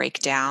easier to break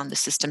down the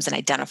systems and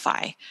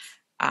identify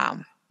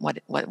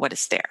what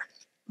is there.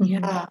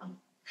 Yeah.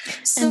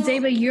 So, and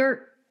Zaiba,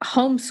 you're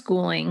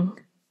homeschooling.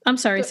 I'm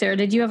sorry, Sarah,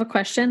 did you have a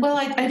question? Well,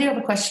 I do have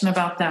a question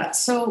about that.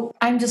 So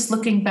I'm just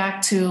looking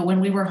back to when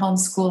we were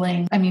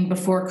homeschooling. I mean,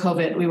 before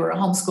COVID, we were a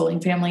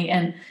homeschooling family,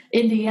 and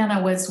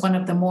Indiana was one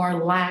of the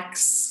more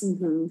lax.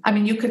 I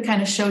mean, you could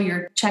kind of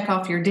check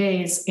off your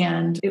days,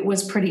 and it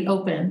was pretty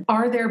open.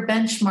 Are there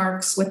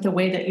benchmarks with the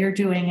way that you're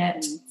doing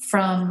it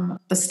from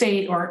the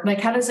state, or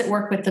like, how does it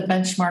work with the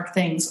benchmark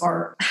things,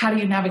 or how do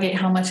you navigate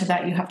how much of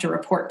that you have to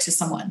report to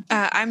someone?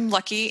 I'm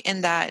lucky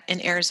in that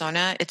in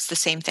Arizona, it's the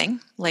same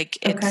thing. Like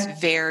it's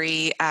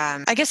very,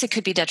 I guess it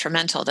could be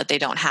detrimental that they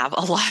don't have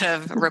a lot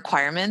of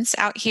requirements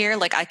out here.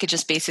 Like I could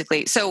just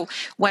basically, so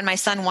when my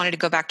son wanted to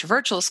go back to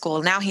virtual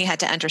school, now he had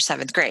to enter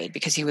 7th grade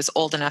because he was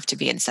old enough to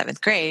be in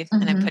 7th grade.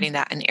 And I'm putting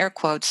that in air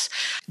quotes.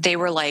 They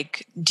were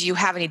like, do you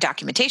have any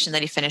documentation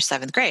that he finished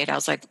 7th grade? I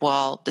was like,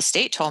 well, the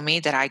state told me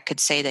that I could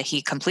say that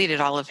he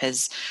completed all of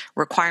his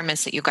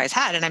requirements that you guys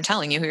had. And I'm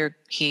telling you,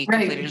 he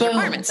completed his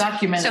requirements.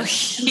 Documented. So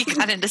he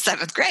got into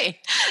 7th grade.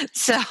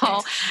 So,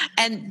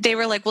 and they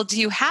were like, well, do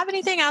you have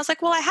anything? I was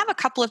like, well, I have a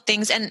couple of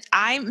things. And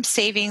I'm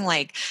saving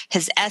like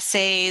his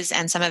essays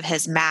and some of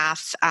his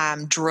math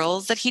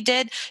drills that he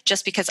did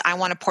just because I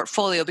want a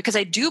portfolio, because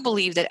I do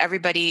believe that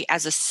everybody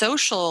as a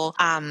social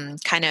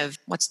kind of,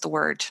 what's the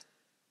word?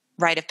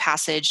 Rite of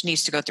passage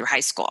needs to go through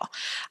high school.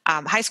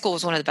 High school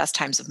was one of the best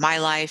times of my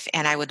life,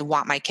 and I would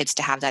want my kids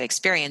to have that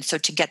experience. So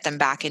to get them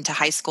back into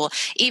high school,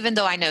 even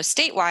though I know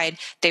statewide,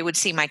 they would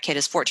see my kid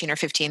as 14 or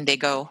 15, they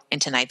go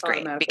into 9th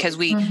grade because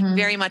we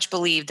very much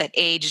believe that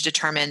age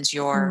determines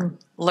your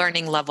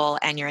learning level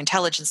and your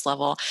intelligence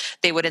level.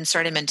 They would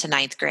insert him into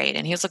 9th grade.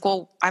 And he was like,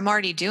 well, I'm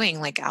already doing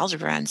like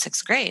algebra in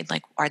 6th grade.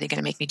 Like, are they going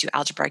to make me do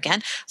algebra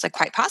again? It's like,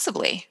 quite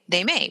possibly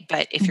they may,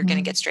 but if you're going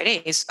to get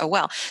straight A's, oh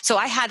well. So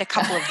I had a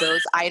couple of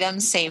those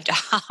items saved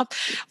up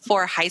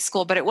for high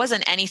school, but it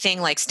wasn't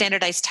anything like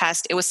standardized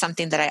test. It was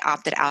something that I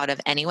opted out of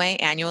anyway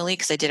annually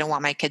because I didn't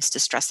want my kids to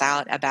stress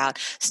out about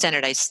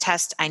standardized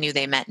tests. I knew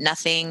they meant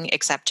nothing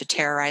except to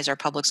terrorize our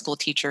public school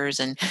teachers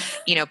and,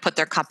 put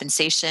their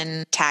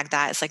compensation, tag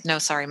that. It's like, no,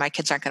 sorry, my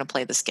kids aren't going to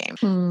play this game.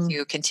 So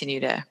you continue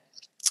to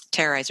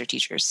terrorize your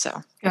teachers.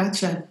 So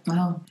Gotcha.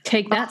 Wow.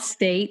 Take that,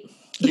 state.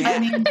 I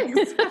mean,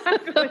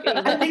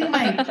 I think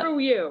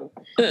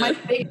my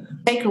big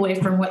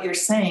takeaway from what you're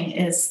saying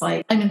is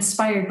like, I'm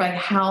inspired by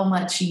how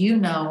much you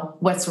know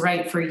what's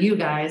right for you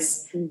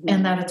guys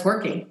and that it's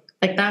working.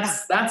 Like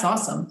that's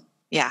awesome.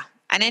 Yeah.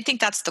 And I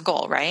think that's the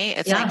goal, right?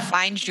 It's like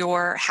find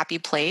your happy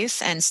place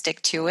and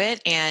stick to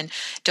it, and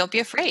don't be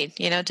afraid,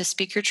 to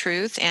speak your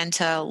truth and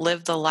to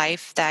live the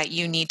life that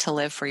you need to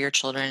live for your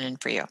children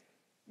and for you.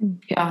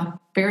 Yeah,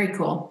 very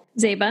cool.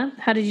 Zaiba,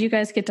 how did you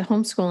guys get to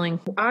homeschooling?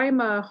 I'm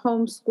a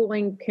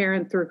homeschooling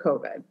parent through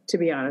COVID, to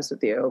be honest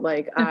with you.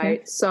 Like,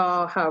 I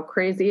saw how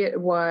crazy it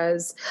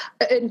was.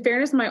 In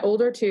fairness, my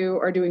older two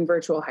are doing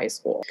virtual high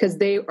school because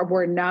they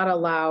were not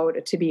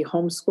allowed to be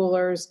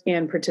homeschoolers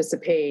and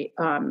participate.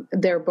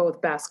 They're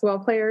both basketball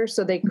players,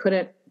 so they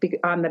couldn't be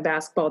on the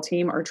basketball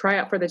team or try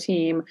out for the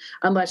team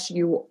unless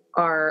you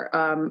are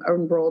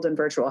enrolled in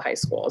virtual high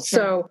school.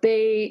 Sure. So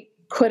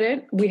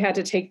we had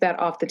to take that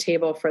off the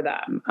table for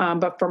them.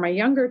 But for my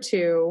younger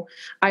two,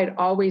 I'd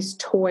always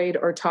toyed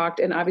or talked.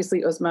 And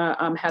obviously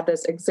Uzma had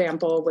this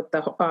example with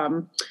the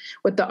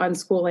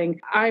unschooling.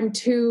 I'm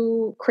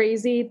too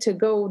crazy to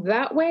go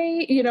that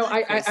way. You know,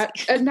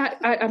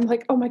 I'm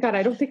like, oh my God,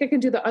 I don't think I can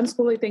do the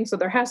unschooling thing. So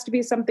there has to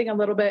be something a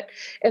little bit.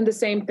 And the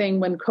same thing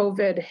when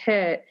COVID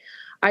hit,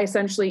 I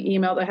essentially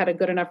emailed. I had a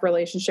good enough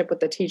relationship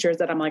with the teachers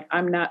that I'm like,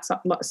 I'm not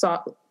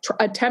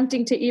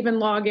attempting to even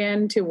log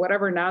in to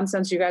whatever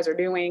nonsense you guys are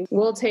doing.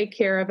 We'll take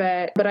care of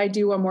it. But I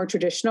do a more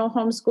traditional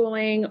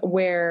homeschooling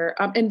where,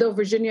 and though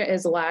Virginia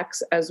is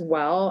lax as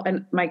well,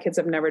 and my kids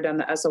have never done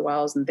the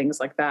SOLs and things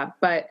like that,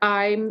 but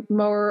I'm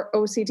more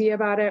OCD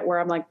about it where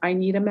I'm like, I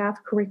need a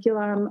math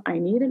curriculum. I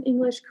need an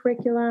English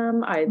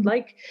curriculum. I'd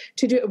like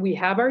to do, we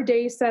have our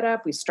day set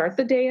up. We start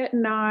the day at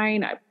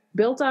 9. I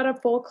built out a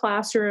full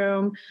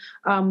classroom.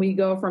 We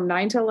go from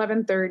 9 to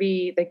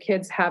 11:30. The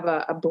kids have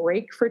a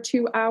break for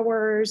 2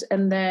 hours.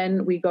 And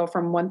then we go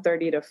from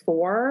 1:30 to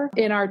 4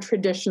 in our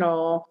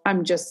traditional,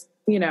 I'm just,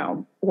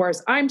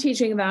 whereas I'm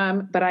teaching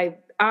them, but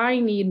I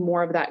need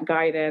more of that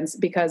guidance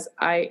because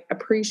I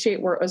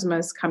appreciate where Uzma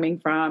is coming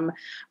from,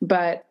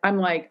 but I'm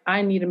like,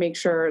 I need to make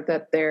sure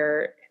that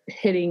they're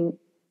hitting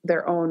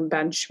their own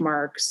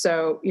benchmark.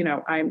 So,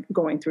 I'm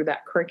going through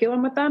that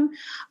curriculum with them.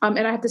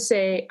 And I have to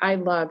say, I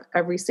love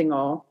every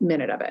single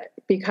minute of it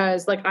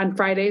because like on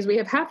Fridays we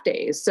have half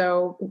days.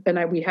 So,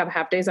 we have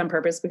half days on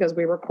purpose because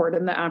we record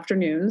in the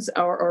afternoons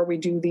or we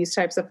do these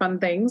types of fun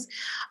things.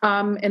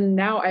 And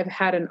now I've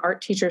had an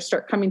art teacher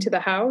start coming to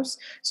the house.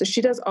 So she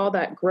does all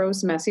that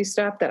gross, messy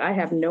stuff that I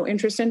have no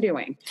interest in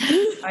doing.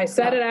 I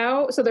set it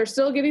out. So they're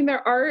still getting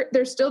their art.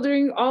 They're still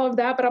doing all of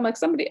that, but I'm like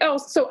somebody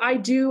else. So I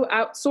do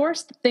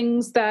outsource the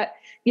things that,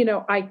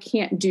 I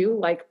can't do,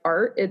 like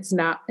art. It's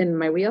not in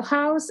my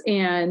wheelhouse.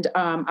 And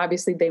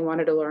obviously they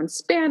wanted to learn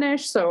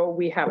Spanish. So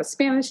we have a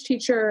Spanish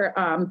teacher.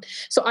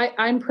 So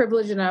I'm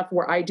privileged enough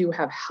where I do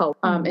have help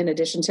in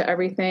addition to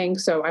everything.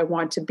 So I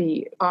want to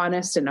be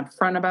honest and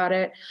upfront about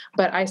it.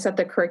 But I set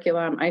the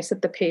curriculum. I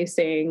set the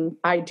pacing.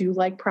 I do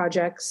like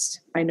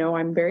projects. I know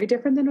I'm very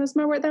different than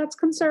Uzma where that's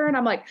concerned.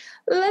 I'm like,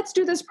 let's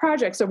do this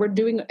project. So we're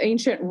doing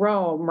ancient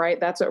Rome,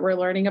 right? That's what we're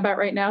learning about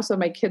right now. So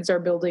my kids are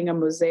building a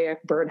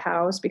mosaic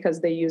birdhouse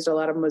because they used a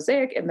lot of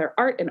mosaic in their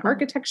art and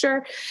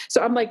architecture.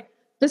 So I'm like,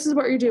 this is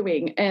what you're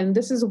doing. And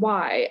this is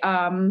why.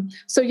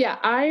 So yeah,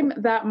 I'm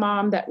that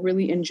mom that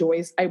really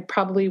enjoys, I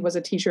probably was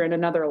a teacher in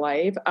another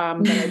life,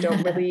 but I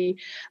don't really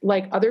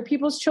like other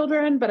people's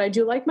children, but I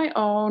do like my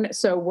own.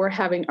 So we're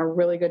having a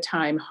really good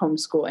time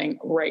homeschooling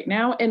right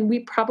now. And we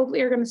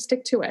probably are going to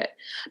stick to it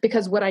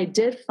because what I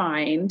did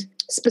find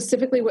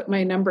specifically with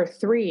my number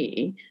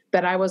 3,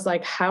 that I was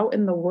like, how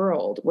in the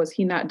world was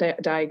he not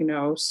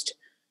diagnosed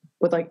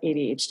with like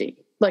ADHD?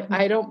 Like,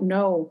 I don't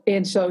know.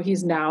 And so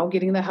he's now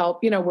getting the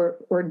help,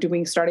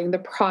 we're starting the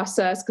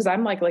process. Cause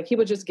I'm like he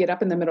would just get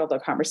up in the middle of the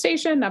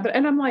conversation.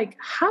 And I'm like,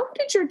 how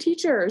did your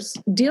teachers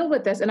deal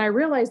with this? And I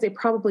realized they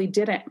probably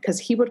didn't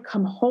because he would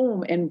come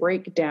home and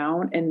break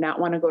down and not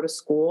want to go to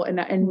school. And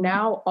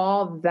now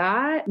all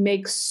that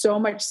makes so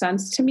much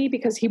sense to me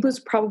because he was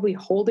probably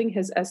holding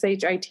his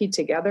SHIT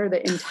together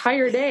the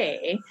entire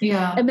day.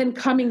 Yeah. And then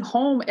coming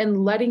home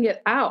and letting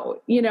it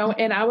out,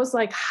 and I was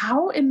like,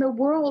 how in the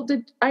world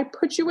did I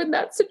put you in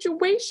that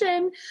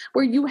situation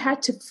where you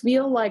had to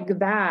feel like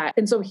that?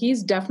 And so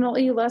he's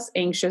definitely less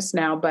anxious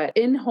now, but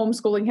in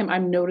homeschooling him,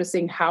 I'm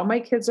noticing how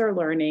my kids are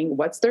learning,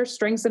 what's their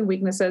strengths and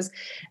weaknesses,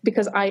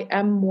 because I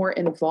am more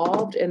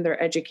involved in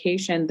their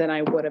education than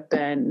I would have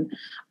been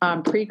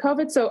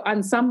pre-COVID. So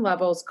on some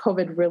levels,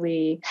 COVID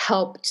really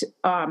helped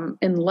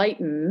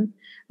enlighten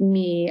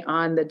me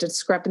on the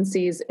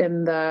discrepancies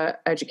in the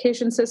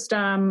education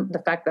system, the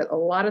fact that a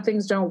lot of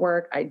things don't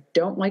work. I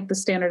don't like the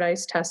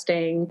standardized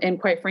testing. And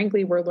quite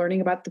frankly, we're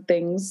learning about the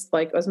things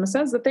like Uzma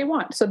says that they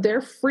want. So they're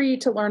free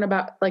to learn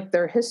about like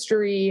their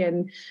history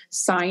and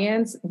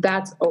science.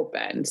 That's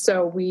open.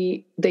 So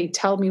they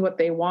tell me what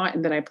they want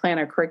and then I plan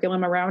a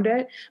curriculum around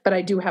it. But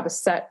I do have a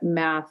set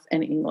math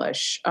and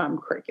English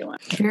curriculum.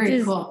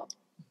 Very cool.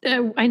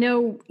 I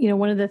know,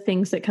 one of the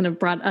things that kind of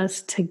brought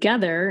us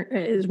together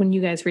is when you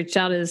guys reached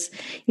out is,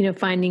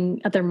 finding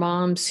other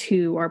moms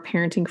who are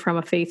parenting from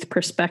a faith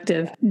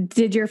perspective.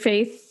 Did your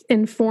faith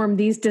inform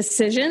these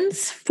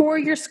decisions for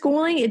your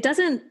schooling? It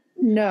doesn't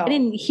No. I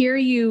didn't hear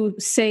you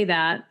say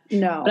that.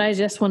 No. But I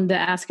just wanted to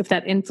ask if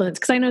that influenced,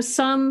 because I know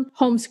some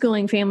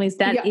homeschooling families,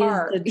 that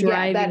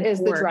is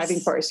the driving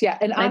force. Yeah.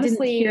 And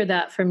honestly, I didn't hear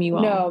that from you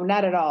all. No,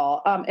 not at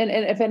all. And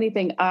if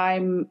anything,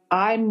 I'm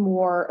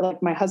more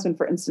like my husband,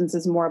 for instance,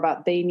 is more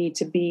about they need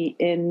to be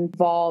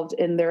involved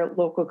in their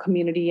local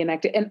community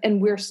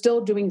and we're still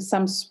doing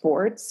some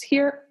sports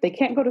here. They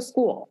can't go to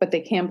school, but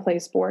they can play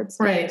sports.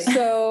 Right.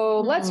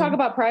 So let's talk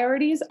about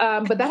priorities.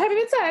 But that having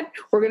been said,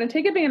 we're going to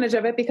take advantage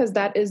of it because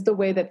that is the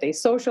way that they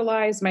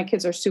socialize. My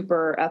kids are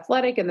super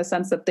athletic in the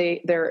sense that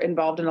they're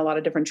involved in a lot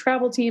of different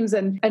travel teams.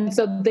 And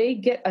so they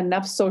get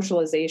enough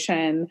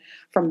socialization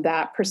from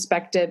that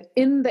perspective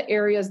in the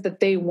areas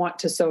that they want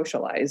to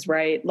socialize,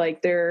 right?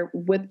 Like they're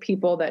with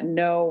people that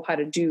know how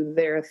to do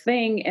their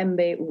thing and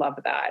they love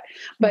that.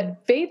 But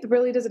faith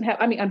really doesn't have,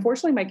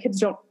 unfortunately, my kids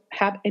don't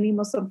have any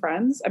Muslim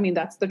friends.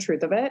 That's the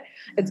truth of it.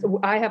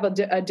 I have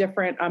a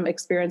different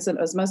experience than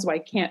Uzma, so I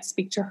can't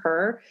speak to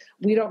her.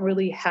 We don't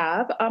really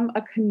have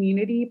a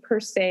community per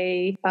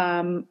se.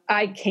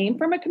 I came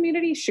from a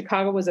community.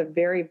 Chicago was a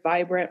very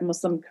vibrant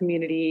Muslim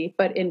community,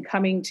 but in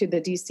coming to the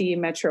DC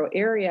metro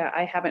area,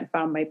 I haven't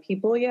found my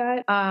people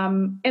yet.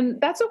 And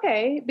that's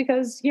okay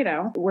because,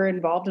 we're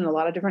involved in a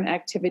lot of different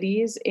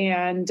activities,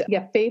 and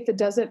faith, it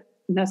doesn't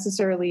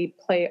necessarily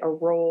play a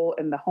role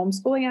in the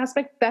homeschooling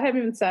aspect. That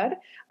having been said,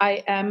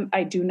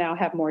 I do now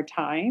have more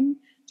time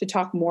to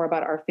talk more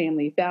about our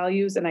family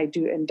values, and I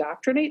do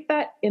indoctrinate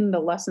that in the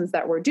lessons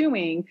that we're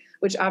doing,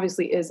 which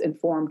obviously is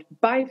informed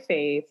by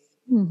faith.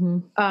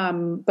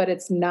 But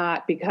it's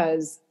not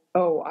because,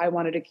 I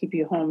wanted to keep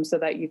you home so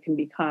that you can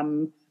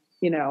become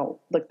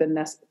like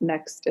the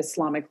next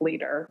Islamic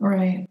leader.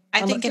 Right.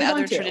 I think in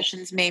other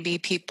traditions, maybe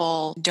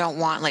people don't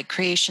want like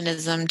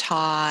creationism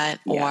taught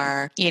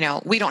or,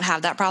 we don't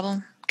have that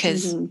problem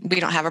because we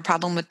don't have a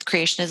problem with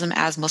creationism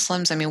as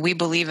Muslims. We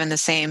believe in the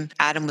same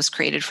Adam was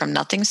created from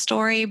nothing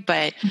story,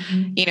 but,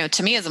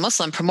 to me as a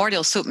Muslim,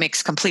 primordial soup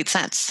makes complete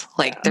sense.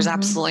 Like there's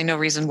absolutely no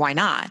reason why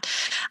not.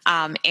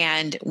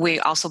 And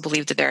we also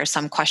believe that there are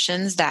some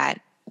questions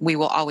that we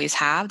will always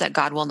have that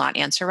God will not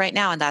answer right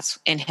now. And that's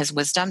in his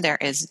wisdom. There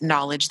is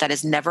knowledge that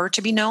is never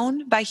to be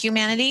known by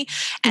humanity.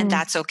 And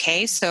that's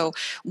okay. So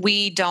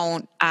we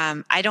don't,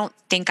 I don't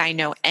think I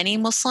know any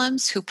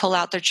Muslims who pull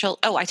out their children.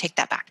 Oh, I take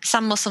that back.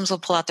 Some Muslims will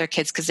pull out their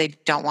kids because they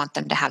don't want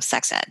them to have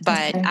sex ed.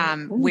 But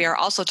we are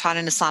also taught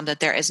in Islam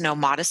that there is no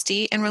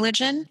modesty in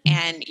religion.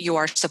 And you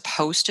are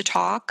supposed to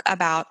talk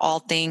about all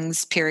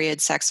things, period,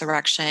 sex,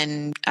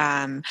 erection,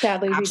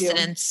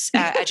 abstinence.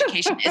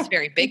 Education is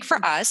very big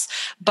for us.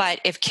 But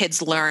if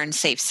kids learn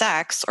safe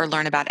sex or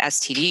learn about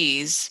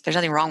STDs, there's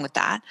nothing wrong with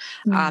that.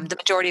 The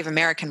majority of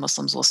American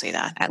Muslims will say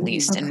that, at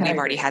least. And we've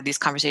already had these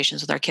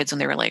conversations with our kids when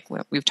they were like,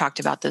 we've talked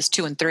about this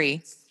 2 and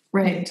 3.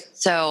 Right.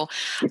 So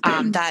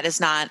that is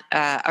not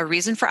a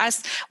reason for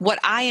us. What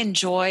I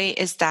enjoy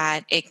is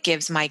that it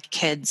gives my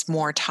kids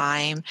more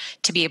time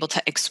to be able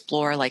to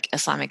explore like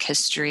Islamic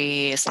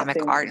history,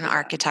 Islamic art and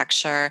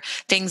architecture,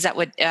 things that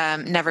would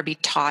never be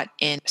taught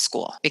in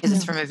school because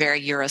it's from a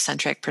very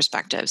Eurocentric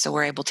perspective. So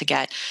we're able to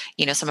get,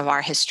 some of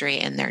our history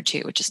in there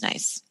too, which is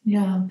nice.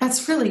 Yeah,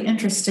 that's really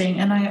interesting.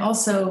 And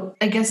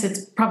I guess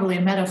it's probably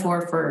a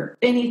metaphor for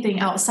anything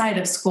outside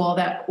of school,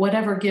 that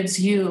whatever gives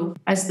you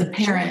as the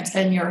parent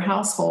and your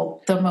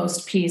household the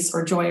most peace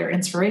or joy or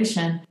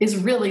inspiration is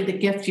really the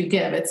gift you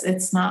give.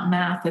 It's not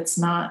math. It's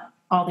not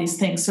all these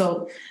things.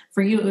 So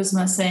for you,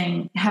 Uzma,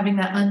 saying having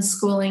that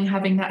unschooling,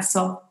 having that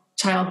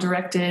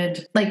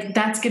child-directed, like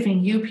that's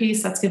giving you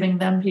peace, that's giving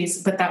them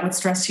peace, but that would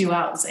stress you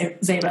out,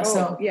 Zaiba.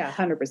 So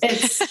 100%.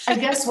 It's, I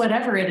guess,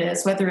 whatever it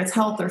is, whether it's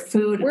health or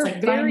food, we're it's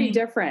like very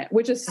different,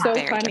 which is so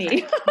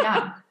funny.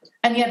 Yeah.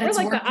 And yet we're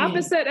like working. The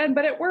opposite end,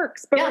 but it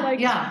works. But we're like,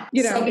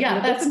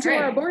 listen to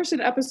our abortion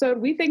episode,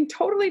 we think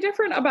totally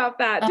different about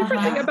that,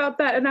 different thing about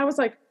that. And I was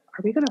like,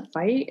 are we going to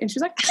fight? And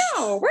she's like,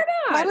 no, we're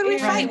not. Why would we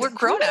fight? We're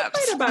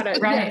grown-ups. Fight about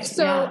it. Right. Yeah.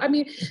 So,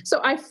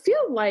 so I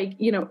feel like,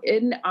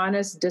 in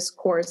honest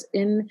discourse,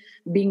 in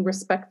being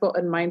respectful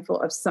and mindful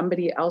of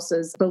somebody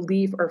else's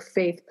belief or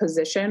faith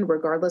position,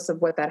 regardless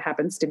of what that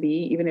happens to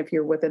be, even if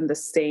you're within the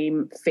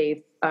same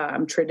faith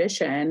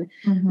tradition,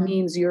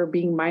 means you're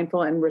being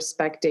mindful and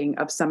respecting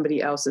of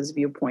somebody else's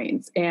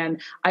viewpoints.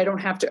 And I don't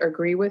have to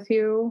agree with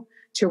you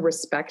to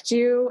respect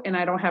you. And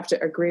I don't have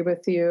to agree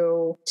with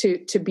you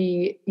to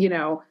be,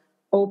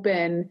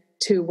 open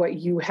to what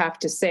you have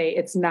to say.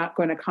 It's not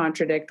going to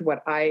contradict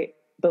what I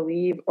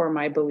believe or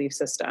my belief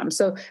system.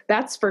 So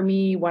that's for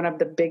me one of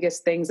the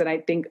biggest things. And I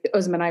think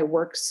Uzma and I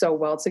work so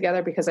well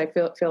together because I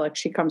feel like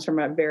she comes from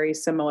a very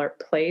similar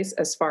place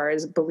as far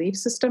as belief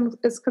system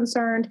is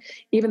concerned,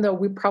 even though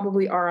we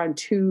probably are on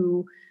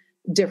two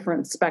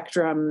different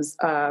spectrums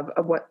of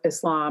what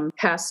Islam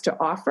has to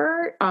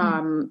offer.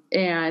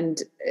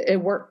 And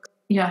it works.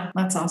 Yeah,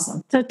 that's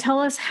awesome. So tell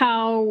us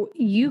how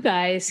you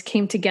guys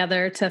came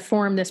together to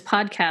form this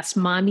podcast,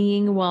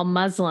 Mommying While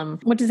Muslim.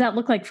 What does that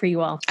look like for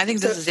you all? I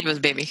think this is Zaiba's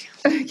baby.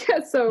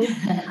 Yeah. So,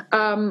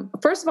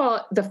 first of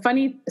all, the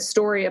funny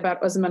story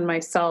about Uzma and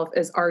myself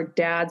is our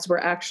dads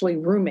were actually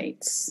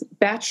roommates,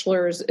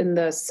 bachelors in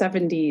the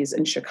 70s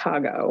in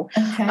Chicago.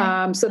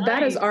 Okay. So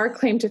that is our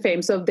claim to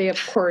fame. So they,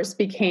 of course,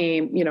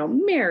 became,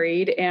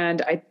 married.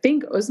 And I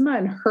think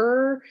Uzma's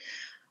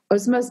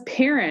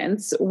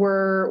parents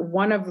were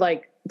one of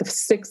the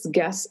 6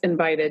 guests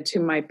invited to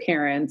my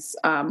parents'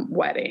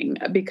 wedding,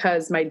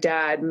 because my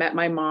dad met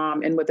my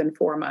mom and within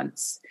 4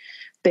 months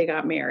they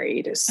got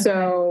married.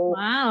 So,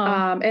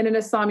 wow. And in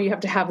Islam, you have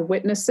to have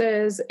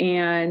witnesses.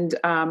 And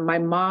my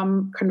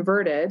mom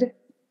converted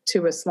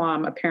to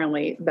Islam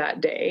apparently that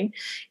day,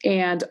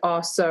 and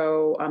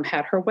also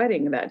had her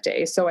wedding that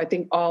day. So I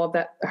think all of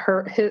that,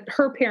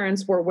 her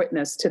parents were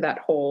witness to that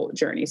whole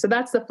journey. So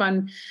that's the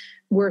fun.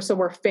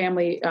 We're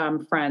family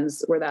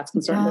friends where that's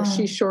concerned. Yeah. But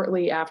she,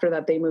 shortly after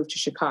that, they moved to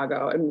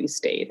Chicago, and we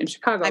stayed in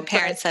Chicago. My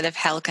parents said if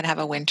hell could have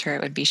a winter,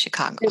 it would be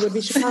Chicago. It would be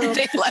Chicago.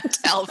 They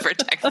left hell for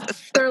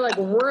Texas. They're like,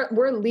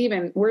 we're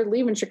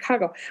leaving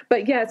Chicago.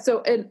 But yeah, so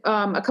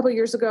a couple of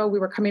years ago, we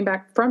were coming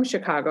back from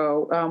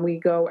Chicago. We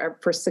go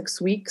for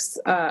 6 weeks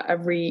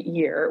every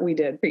year. We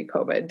did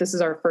pre-COVID. This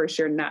is our first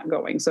year not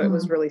going, so it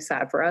was really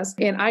sad for us.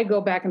 And I go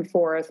back and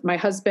forth. My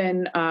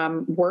husband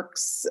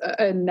works,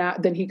 and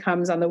then he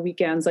comes on the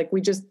weekends.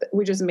 We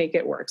just make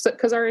it work. So,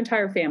 because our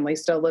entire family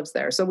still lives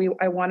there. So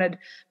I wanted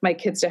my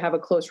kids to have a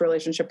close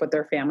relationship with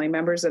their family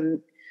members, and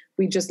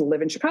we just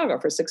live in Chicago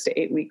for 6 to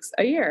 8 weeks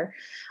a year.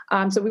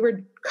 So we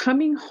were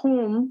coming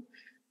home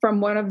from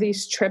one of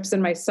these trips,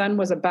 and my son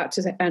was about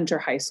to enter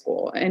high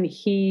school, and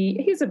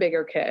he's a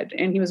bigger kid,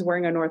 and he was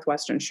wearing a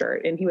Northwestern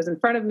shirt, and he was in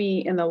front of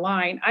me in the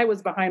line. I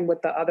was behind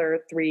with the other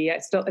 3. I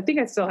think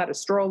I still had a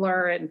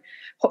stroller, and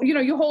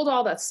you hold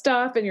all that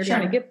stuff, and you're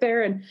trying to get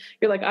there, and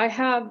you're like,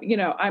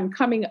 I'm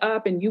coming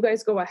up, and you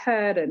guys go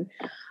ahead.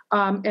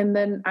 And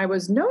then I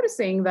was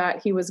noticing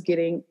that he was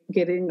given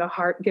a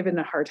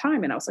hard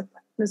time. And I was like,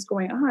 what is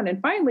going on?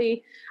 And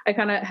finally I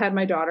kind of had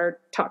my daughter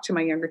talk to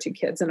my younger 2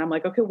 kids, and I'm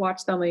like, okay,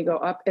 watch them. Let me go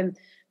up. And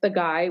the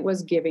guy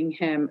was giving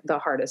him the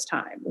hardest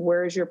time.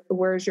 Where's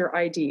your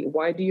ID?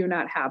 Why do you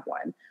not have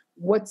one?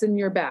 What's in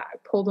your bag?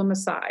 Pulled him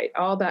aside,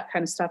 all that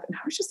kind of stuff. And I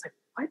was just like,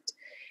 what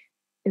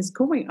is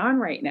going on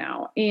right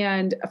now?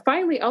 And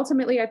finally,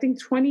 ultimately, I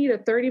think 20 to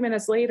 30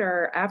 minutes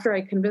later, after I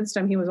convinced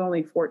him he was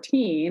only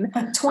 14.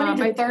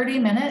 20 to 30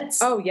 minutes?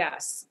 Oh,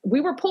 yes. We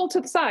were pulled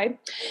to the side,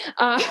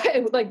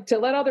 to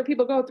let other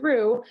people go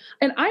through.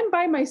 And I'm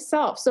by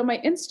myself. So my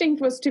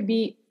instinct was to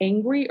be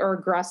angry or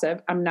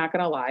aggressive. I'm not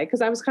going to lie.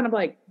 Because I was kind of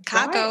like,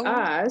 why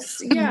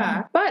us?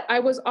 Yeah. But I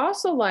was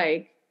also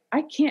like,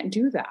 I can't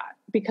do that,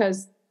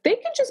 because they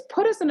can just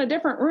put us in a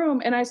different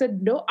room. And I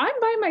said, no, I'm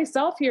by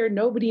myself here.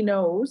 Nobody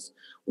knows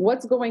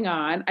what's going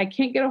on. I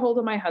can't get a hold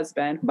of my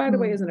husband, who, by the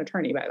way, is an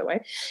attorney, by the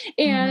way.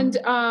 And,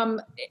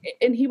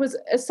 and he was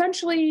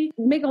essentially,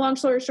 make a long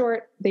story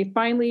short,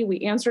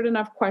 we answered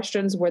enough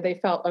questions where they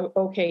felt,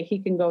 okay, he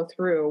can go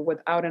through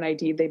without an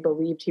ID. They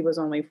believed he was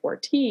only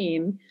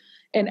 14.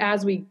 And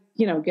as we,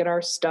 get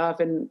our stuff,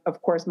 and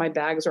of course my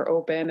bags are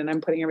open and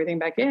I'm putting everything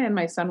back in,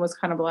 my son was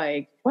kind of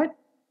like, what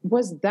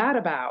was that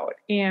about?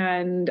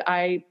 And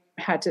I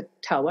had to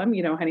tell him,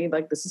 honey,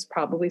 this is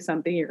probably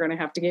something you're going to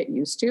have to get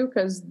used to,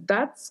 because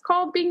that's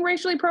called being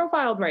racially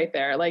profiled right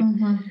there.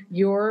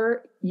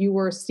 You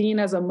were seen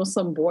as a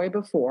Muslim boy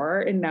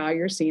before, and now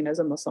you're seen as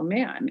a Muslim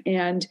man,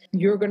 and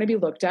you're going to be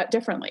looked at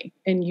differently.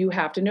 And you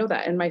have to know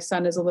that. And my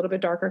son is a little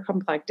bit darker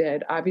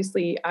complected.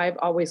 Obviously, I've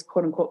always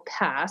quote unquote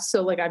passed.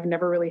 So I've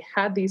never really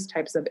had these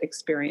types of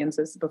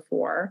experiences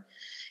before.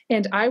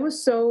 And I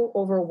was so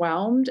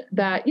overwhelmed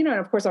that, and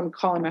of course I'm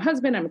calling my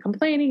husband, I'm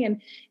complaining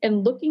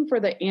and looking for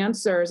the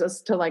answers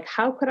as to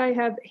how could I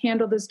have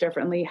handled this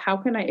differently? How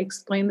can I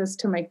explain this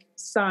to my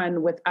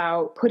son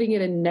without putting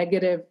it in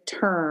negative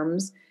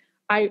terms?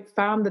 I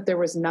found that there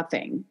was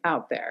nothing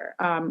out there,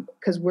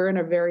 because we're in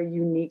a very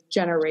unique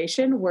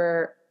generation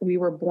where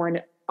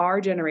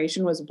our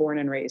generation was born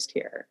and raised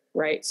here,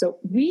 right? So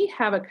we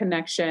have a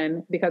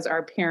connection because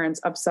our parents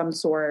of some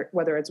sort,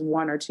 whether it's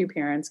 1 or 2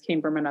 parents,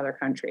 came from another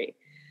country.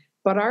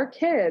 But our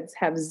kids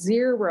have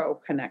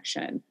 0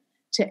 connection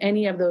to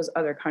any of those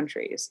other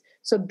countries.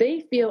 So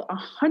they feel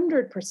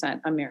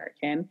 100%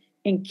 American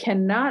and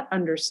cannot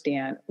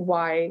understand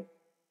why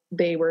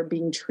they were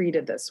being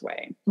treated this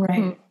way.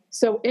 Right.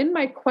 So in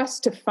my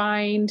quest to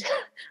find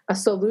a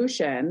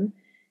solution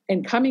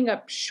and coming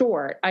up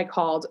short, I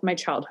called my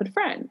childhood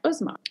friend,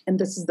 Uzma. And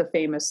this is the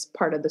famous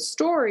part of the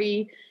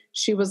story.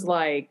 She was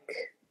like,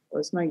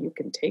 Uzma, you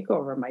can take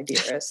over, my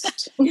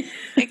dearest.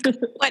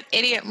 What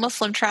idiot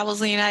Muslim travels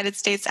in the United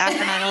States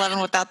after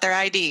 9/11 without their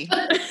ID?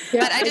 Yeah,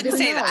 but I didn't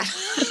say that.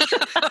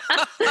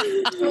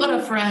 What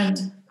a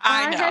friend.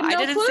 I know. I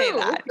didn't clue. say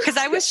that because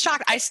I was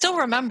shocked. I still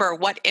remember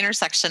what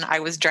intersection I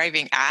was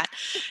driving at.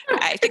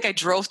 I think I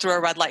drove through a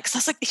red light because I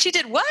was like, she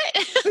did what?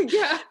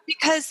 Yeah.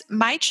 Because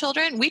my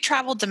children, we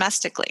traveled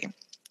domestically.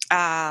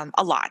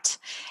 A lot.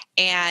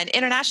 and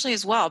internationally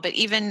as well. But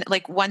even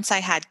like once I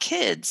had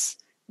kids,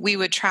 we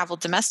would travel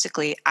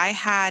domestically. I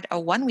had a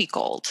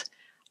 1-week-old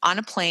on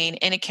a plane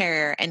in a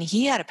carrier, and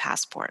he had a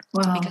passport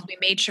because we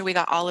made sure we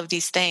got all of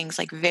these things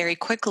like very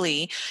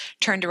quickly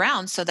turned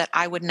around so that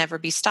I would never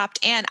be stopped.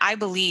 And I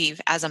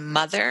believe as a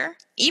mother,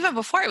 even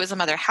before I was a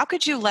mother, how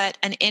could you let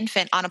an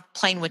infant on a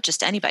plane with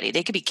just anybody?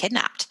 They could be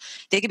kidnapped.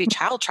 They could be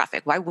child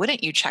trafficked. Why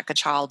wouldn't you check a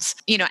child's,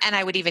 and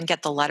I would even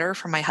get the letter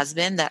from my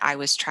husband that I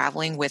was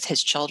traveling with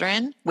his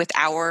children, with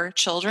our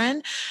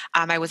children.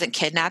 I wasn't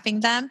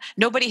kidnapping them.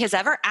 Nobody has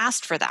ever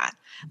asked for that.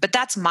 But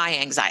that's my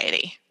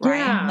anxiety, right?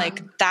 Yeah.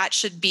 Like that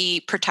should be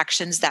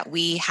protections that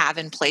we have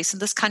in place in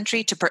this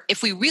country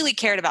if we really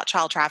cared about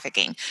child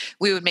trafficking,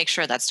 we would make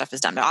sure that stuff is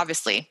done. But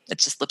obviously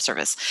it's just lip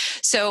service.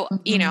 So,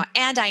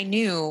 and I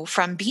knew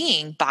from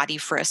being body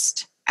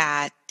frisked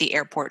at the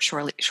airport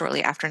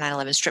shortly after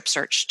 9/11, strip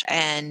searched,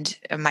 and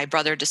my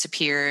brother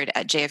disappeared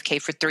at JFK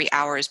for 3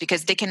 hours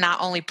because they can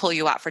not only pull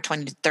you out for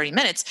 20 to 30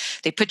 minutes,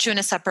 they put you in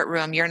a separate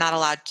room. You're not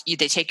allowed,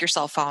 they take your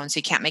cell phone, so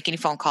you can't make any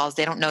phone calls.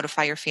 They don't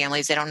notify your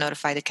families. They don't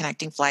notify the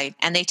connecting flight,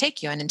 and they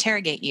take you and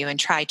interrogate you and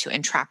try to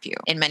entrap you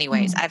in many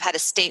ways. I've had a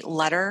state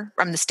letter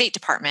from the State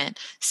Department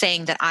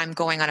saying that I'm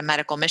going on a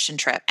medical mission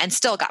trip and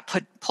still got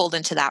pulled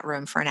into that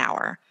room for an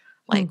hour.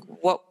 Like,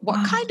 what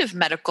kind of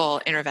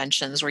medical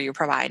interventions were you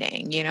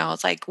providing?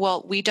 It's like,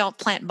 well, we don't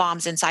plant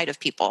bombs inside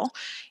of people.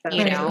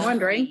 I'm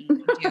wondering.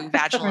 We do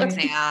vaginal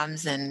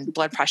exams and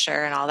blood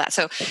pressure and all that.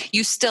 So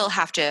you still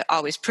have to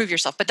always prove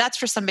yourself. But that's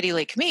for somebody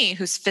like me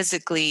who's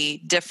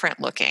physically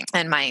different looking.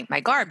 And my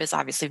garb is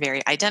obviously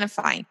very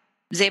identifying.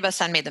 Zaiba's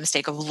son made the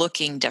mistake of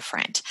looking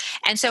different.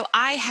 And so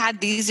I had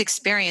these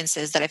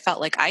experiences that I felt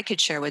like I could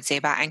share with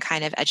Zaiba and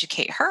kind of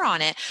educate her on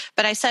it.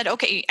 But I said,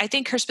 okay, I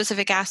think her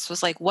specific ask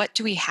was like, what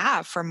do we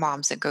have for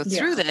moms that go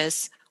through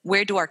this?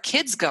 Where do our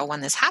kids go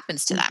when this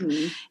happens to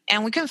them?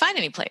 And we couldn't find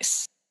any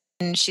place.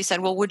 And she said,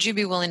 well, would you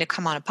be willing to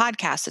come on a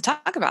podcast to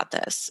talk about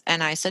this?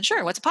 And I said,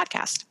 sure, what's a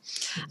podcast?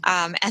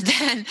 And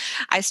then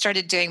I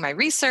started doing my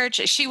research.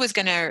 She was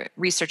going to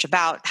research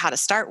about how to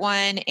start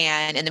one.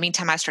 And in the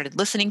meantime, I started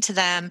listening to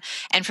them.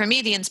 And for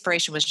me, the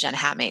inspiration was Jen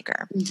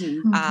Hatmaker,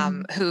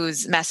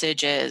 whose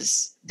message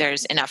is,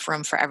 there's enough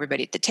room for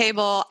everybody at the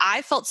table.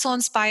 I felt so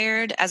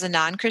inspired as a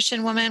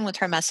non-Christian woman with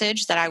her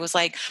message that I was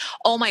like,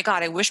 oh my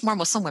God, I wish more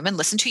Muslim women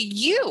listen to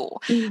you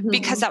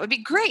because that would be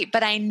great.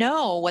 But I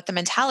know what the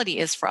mentality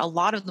is for a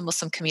lot of the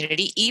Muslim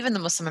community, even the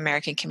Muslim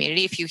American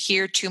community. If you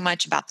hear too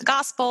much about the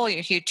gospel,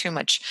 you hear too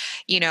much,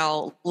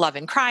 love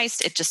in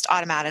Christ, it just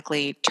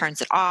automatically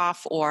turns it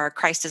off, or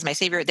Christ is my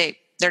savior.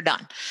 They're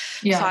done.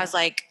 Yeah. So I was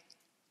like,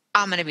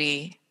 I'm going to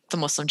be the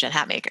Muslim Jen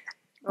Hatmaker.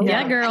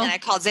 Yeah, girl. And then I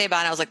called Zaiba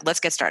and I was like, let's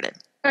get started.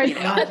 And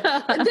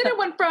then it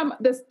went from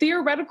this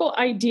theoretical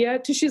idea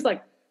to she's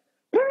like,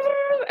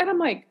 and I'm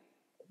like,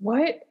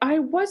 what? I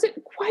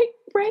wasn't quite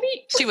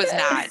ready. She was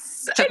not.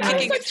 So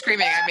kicking and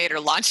screaming, I made her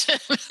launch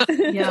it.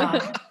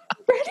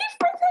 Ready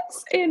for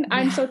this? And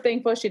I'm so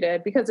thankful she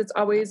did, because it's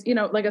always,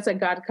 like I said,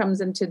 God comes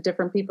into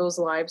different people's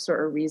lives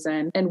for a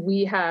reason. And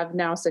we have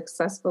now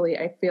successfully,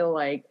 I feel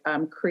like,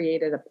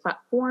 created a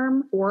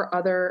platform for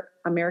other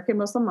American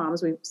Muslim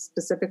moms. We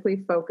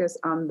specifically focus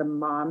on the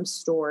mom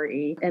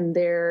story and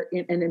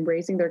and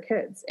raising their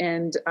kids.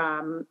 And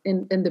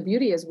the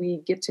beauty is we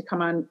get to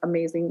come on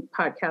amazing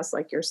podcasts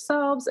like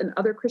yourselves and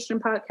other Christian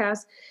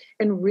podcasts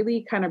and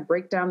really kind of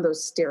break down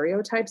those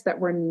stereotypes that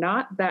were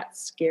not that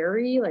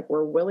scary. Like,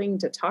 we're willing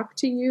to talk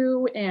to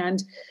you,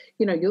 and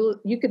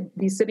you could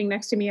be sitting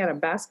next to me at a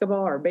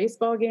basketball or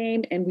baseball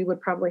game, and we would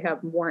probably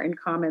have more in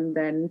common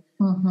than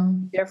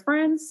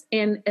difference.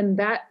 And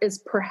that is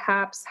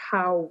perhaps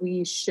how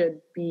we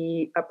should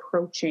be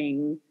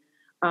approaching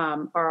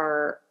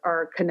our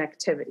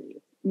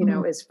connectivity.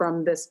 Is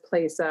from this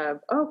place of,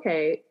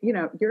 okay,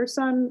 your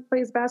son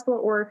plays basketball,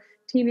 or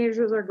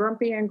teenagers are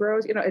grumpy and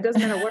gross. It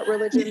doesn't matter what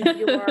religion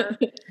you are,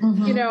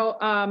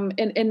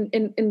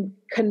 and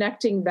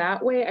connecting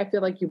that way, I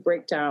feel like you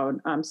break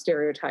down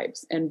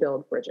stereotypes and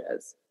build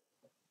bridges.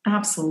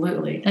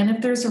 Absolutely. And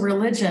if there's a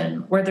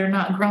religion where they're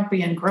not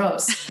grumpy and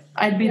gross,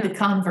 I'd be the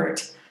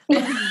convert.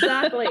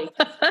 Exactly.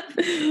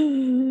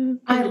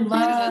 I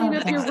love clean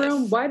up your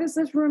room. Why does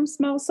this room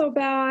smell so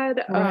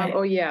bad? Right.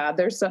 Oh yeah,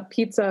 there's some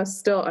pizza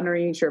still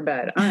underneath your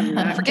bed. I'm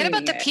not Forget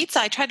about the it. pizza.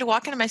 I tried to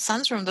walk into my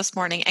son's room this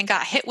morning and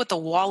got hit with a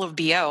wall of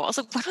BO. I was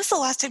like, when was the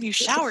last time you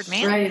showered,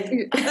 man? Right.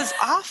 It was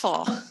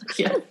awful.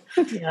 Yeah.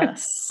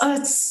 Yes.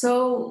 It's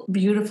so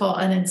beautiful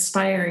and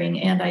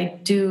inspiring. And I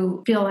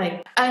do feel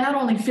like, I not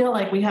only feel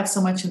like we have so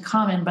much in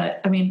common,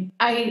 but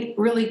I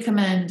really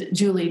commend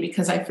Julie,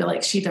 because I feel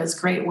like she does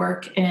great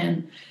work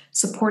in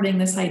supporting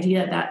this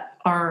idea that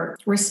are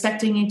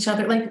respecting each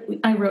other. Like,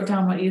 I wrote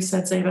down what you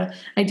said, Zaiba.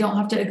 I don't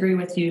have to agree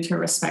with you to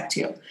respect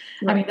you.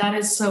 Right. That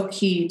is so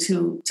key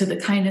to the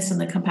kindness and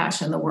the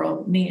compassion the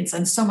world needs,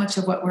 and so much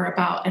of what we're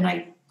about. And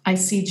I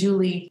see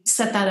Julie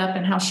set that up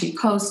in how she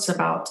posts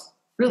about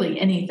really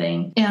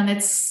anything. And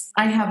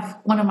I have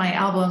one of my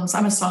albums,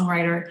 I'm a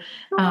songwriter.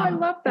 I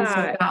love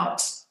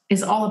that.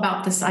 is all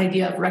about this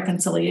idea of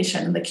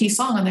reconciliation. And the key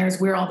song on there is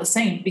We're All the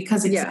Same,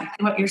 because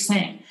exactly what you're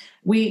saying.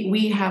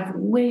 We have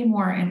way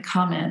more in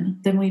common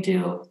than we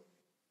do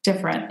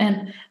different.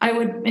 And I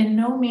would in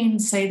no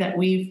means say that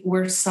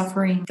we're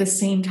suffering the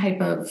same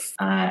type of,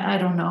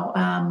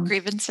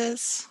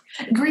 grievances,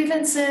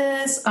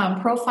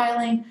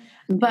 profiling,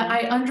 but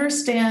I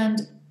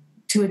understand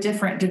to a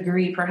different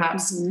degree,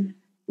 perhaps,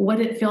 what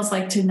it feels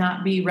like to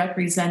not be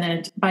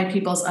represented by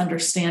people's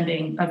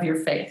understanding of your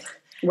faith.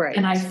 Right.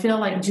 And I feel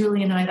like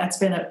Julie and I, that's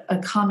been a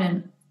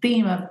common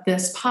theme of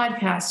this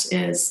podcast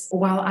is,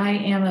 while I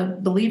am a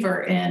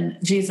believer in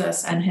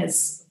Jesus and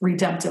his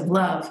redemptive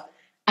love,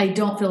 I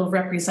don't feel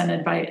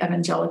represented by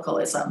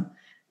evangelicalism.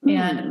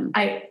 And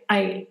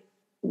I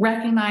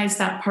recognize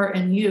that part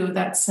in you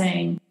that's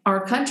saying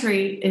our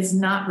country is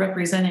not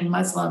representing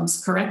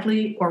Muslims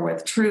correctly or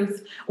with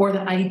truth, or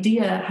the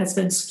idea has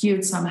been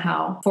skewed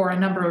somehow for a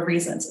number of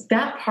reasons.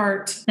 That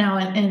part now,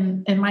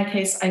 in my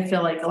case, I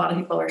feel like a lot of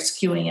people are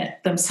skewing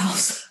it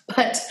themselves.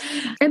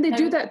 And they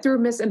do that through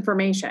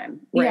misinformation,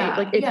 right? Yeah,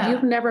 like if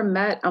you've never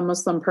met a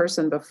Muslim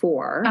person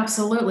before.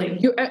 Absolutely.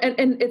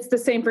 And it's the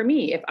same for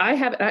me. If I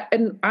have,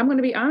 and I'm going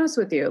to be honest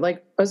with you,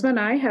 like Uzma and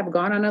I have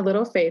gone on a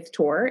little faith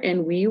tour,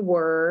 and we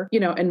were,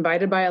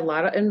 invited by a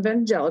lot of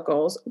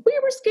evangelicals. We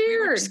were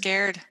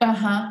scared.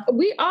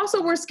 We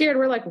also were scared.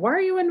 We're like, why are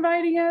you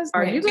inviting us?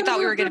 We thought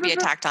we were going to be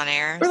attacked on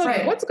air. We're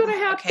like, what's going to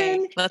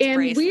happen? Okay, and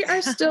we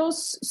are still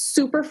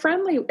super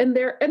friendly. And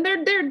they're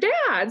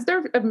dads.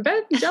 They're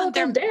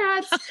evangelical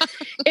dads.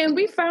 And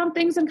we found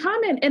things in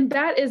common. And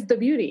that is the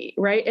beauty,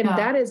 right? And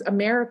that is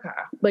America.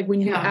 Like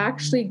when you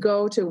actually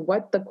go to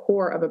what the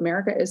core of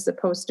America is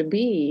supposed to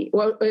be,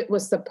 well, it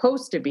was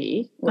supposed to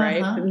be,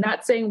 right? I'm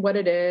not saying what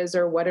it is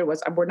or what it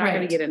was. We're not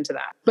going to get into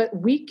that. But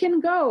we can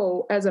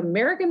go as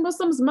American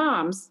Muslims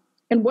moms.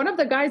 And one of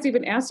the guys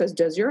even asked us,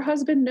 does your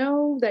husband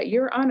know that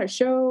you're on a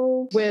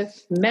show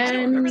with men? I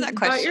don't remember that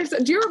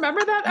question. Do you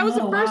remember that? That was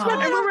the first one.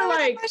 And we were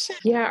like,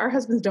 yeah, our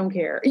husbands don't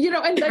care.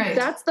 And like,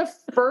 that's the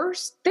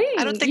first thing.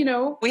 I don't think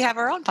we have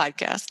our own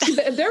podcast.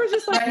 They were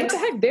just like, what the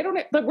heck? They don't,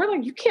 like, we're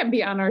like, you can't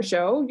be on our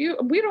show.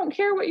 We don't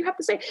care what you have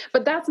to say.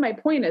 But that's my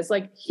point is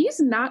like, he's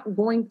not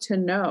going to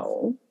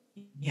know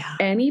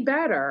any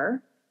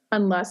better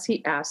unless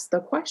he asks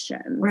the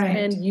questions. Right.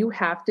 And you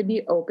have to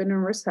be open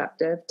and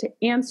receptive to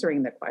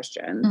answering the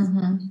questions,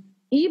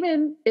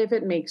 even if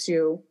it makes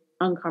you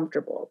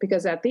uncomfortable.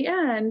 Because at the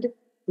end,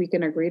 we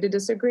can agree to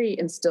disagree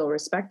and still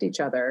respect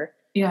each other.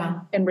 Yeah.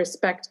 And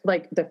respect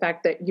like the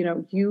fact that,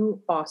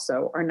 you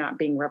also are not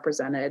being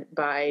represented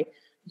by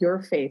your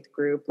faith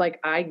group. Like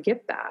I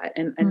get that.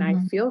 And I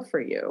feel for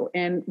you.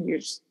 And you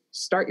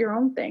start your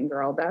own thing,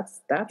 girl.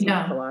 That's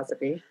my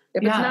philosophy.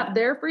 If it's not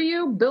there for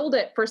you, build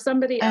it for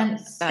somebody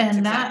else.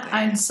 That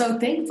I'm so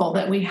thankful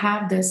that we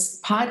have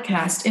this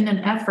podcast in an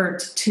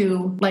effort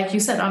to, like you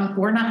said,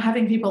 we're not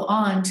having people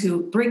on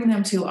to bring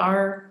them to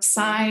our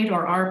side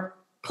or our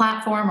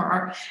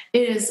platform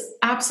it is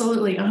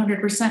absolutely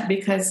 100%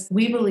 because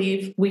we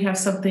believe we have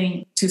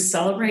something to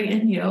celebrate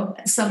in you,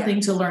 something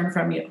to learn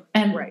from you.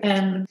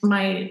 And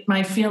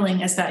my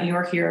feeling is that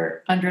you're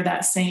here under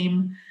that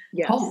same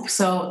hope.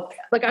 So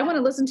like, I want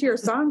to listen to your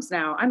songs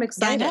now. I'm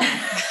excited.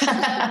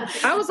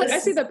 I was like, I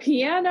see the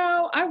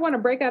piano. I want to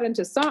break out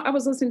into song. I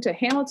was listening to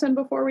Hamilton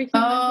before we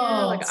came in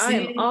here. Like I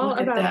am all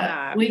about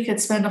that. We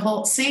could spend a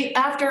whole,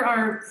 after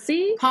our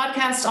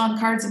podcast on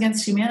Cards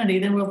Against Humanity,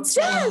 then we'll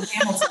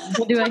Hamilton.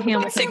 We'll do a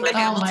Hamilton. Sing the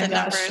Hamilton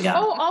numbers. Yeah.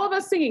 Oh, all of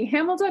us singing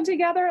Hamilton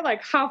together.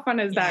 Like how fun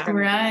is that?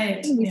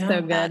 Right.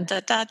 So good. Da,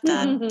 da,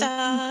 da,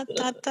 da,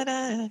 da, da,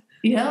 da.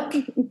 Yep.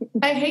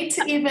 I hate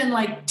to even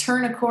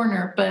turn a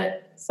corner,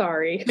 but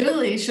sorry.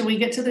 Julie, should we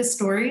get to the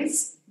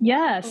stories?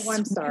 Yes. Oh,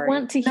 I'm sorry. We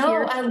want to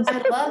hear. I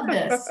love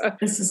this.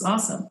 This is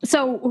awesome.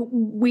 So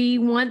we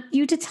want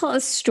you to tell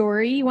a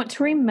story you want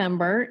to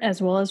remember,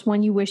 as well as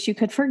one you wish you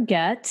could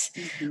forget.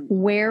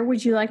 Where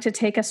would you like to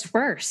take us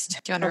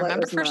first? Do you want to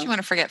remember first or you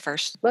want to forget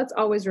first? Let's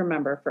always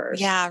remember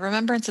first. Yeah,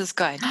 remembrance is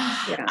good.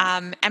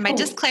 And my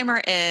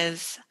disclaimer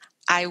is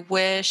I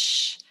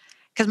wish...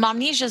 Because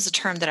momnesia is a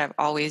term that I've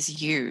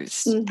always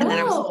used. And then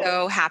I was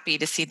so happy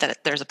to see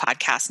that there's a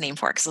podcast name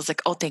for it. Because I was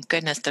like, oh, thank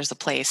goodness there's a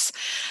place.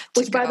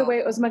 Which, by the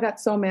way, Uzma got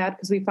so mad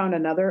because we found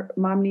another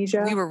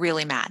momnesia. We were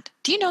really mad.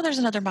 Do you know there's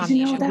another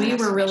momnesia? We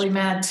were really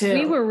mad, too.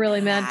 We were really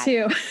mad,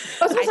 too.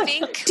 I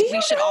think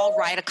we should all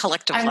write a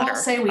collective letter. I won't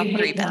say we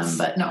hate them,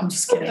 but no, I'm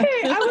just kidding.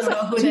 Okay, I was like,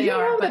 who they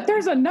are. But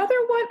there's another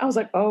one? I was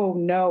like, oh,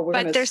 no.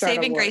 But their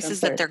saving grace is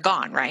that they're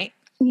gone, right?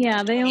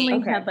 Yeah, they only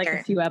had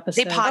a few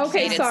episodes. They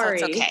podcast sorry.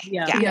 So it's okay.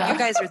 Yeah. You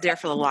guys are there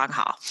for the long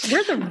haul.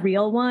 We're the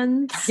real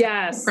ones.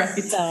 Yes. Right.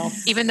 So.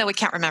 Even though we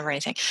can't remember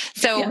anything.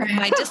 So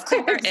my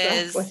disclaimer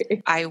is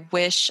I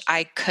wish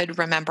I could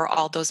remember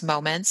all those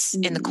moments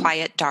in the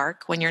quiet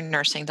dark when you're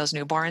nursing those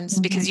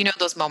newborns, because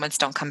those moments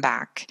don't come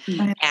back.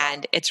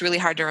 And it's really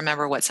hard to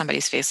remember what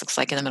somebody's face looks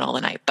like in the middle of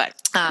the night. But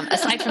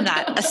aside from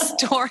that, a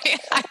story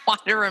I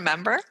want to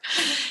remember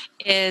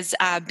is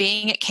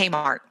being at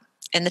Kmart.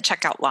 in the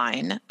checkout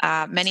line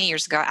many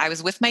years ago. I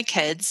was with my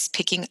kids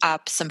picking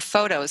up some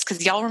photos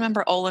because y'all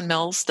remember Olin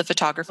Mills, the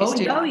photography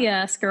studio? Oh,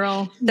 yes,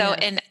 girl. So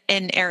yes.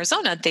 in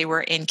Arizona, they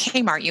were in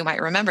Kmart. You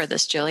might remember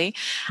this, Julie.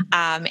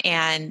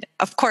 And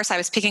of course, I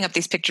was picking up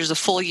these pictures a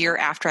full year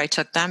after I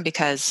took them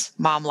because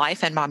mom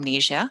life and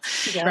momnesia.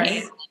 Yeah.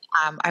 Right.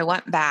 I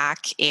went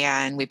back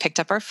and we picked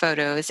up our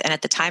photos. And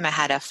at the time I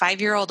had a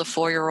 5-year-old, a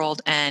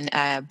 4-year-old, and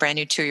a brand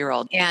new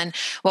 2-year-old. And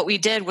what we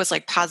did was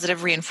like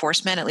positive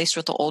reinforcement, at least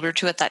with the older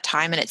two at that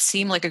time. And it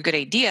seemed like a good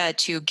idea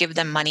to give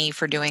them money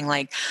for doing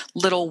like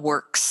little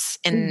works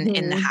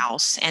in the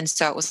house. And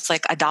so it was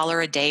like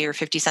 $1 a day or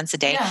 50 cents a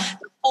day. Yeah.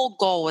 The whole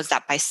goal was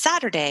that by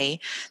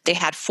Saturday they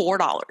had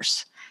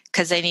 $4.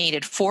 Because they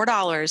needed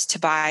 $4 to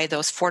buy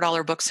those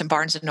 $4 books in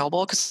Barnes and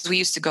Noble, because we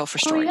used to go for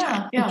story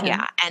time.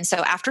 Yeah. And so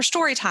after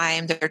story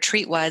time, their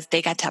treat was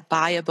they got to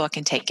buy a book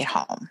and take it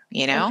home,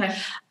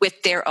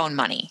 with their own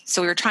money.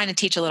 So we were trying to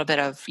teach a little bit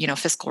of,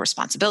 fiscal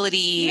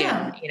responsibility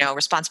and,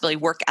 responsibility,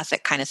 work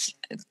ethic kind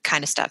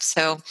of stuff.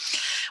 So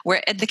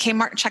we're at the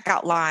Kmart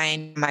checkout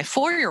line. My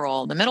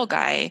 4-year-old, the middle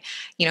guy,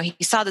 he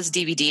saw this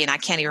DVD, and I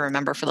can't even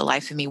remember for the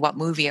life of me what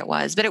movie it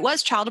was, but it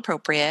was child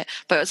appropriate,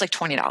 but it was like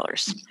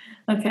 $20.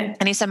 Okay.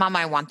 And he said, Mama,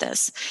 I want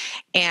this.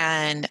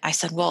 And I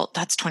said, well,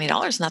 that's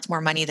 $20 and that's more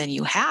money than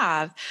you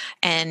have.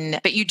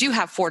 But you do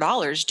have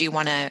 $4. Do you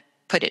want to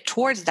put it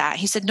towards that?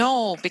 He said,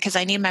 no, because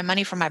I need my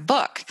money for my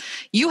book.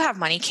 You have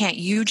money. Can't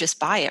you just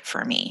buy it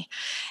for me?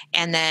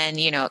 And then,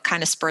 it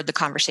kind of spurred the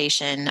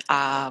conversation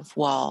of,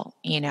 well,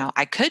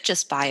 I could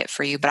just buy it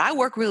for you, but I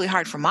work really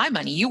hard for my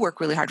money. You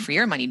work really hard for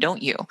your money,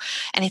 don't you?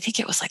 And I think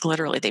it was like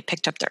literally they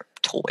picked up their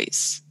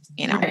toys.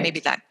 Maybe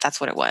that's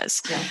what it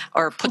was,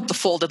 or put the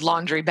folded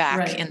laundry back.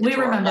 Right. We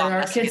remember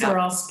our kids are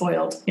all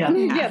spoiled. Yeah.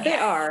 Yeah, they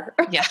are.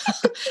 Yeah.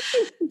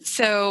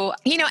 So,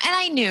 and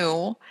I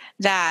knew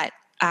that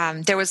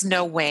there was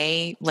no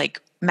way, like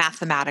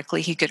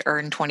mathematically, he could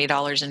earn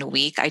 $20 in a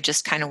week. I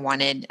just kind of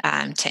wanted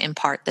to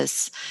impart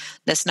this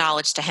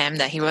knowledge to him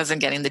that he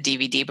wasn't getting the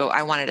DVD, but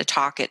I wanted to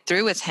talk it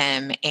through with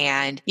him.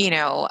 And,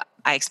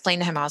 I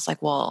explained to him, I was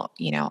like, well,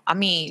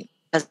 Ami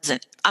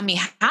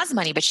has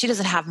money, but she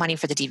doesn't have money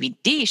for the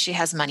DVD. She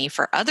has money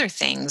for other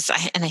things.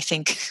 And I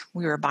think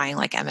we were buying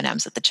like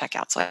M&Ms at the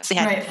checkout. So I actually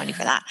had money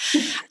for that.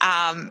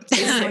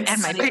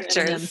 And my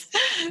pictures.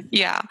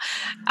 Yeah.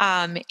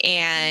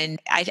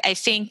 And I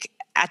think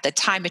at the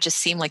time, it just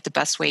seemed like the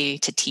best way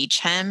to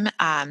teach him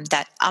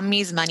that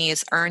Ammi's money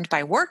is earned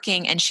by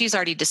working, and she's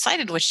already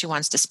decided what she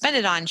wants to spend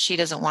it on. She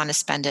doesn't want to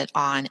spend it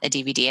on a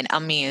DVD. And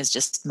Ammi is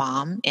just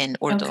mom in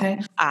Urdu,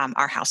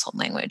 our household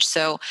language.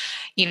 So,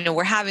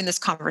 we're having this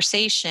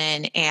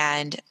conversation,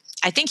 and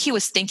I think he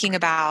was thinking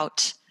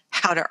about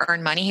how to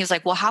earn money. He was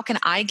like, well, how can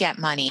I get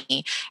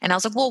money? And I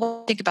was like,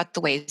 well, think about the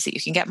ways that you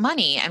can get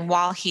money. And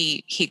while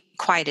he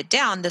quieted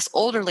down, this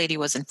older lady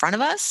was in front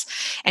of us,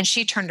 and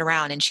she turned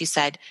around and she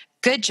said,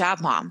 good job,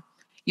 Mom.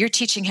 You're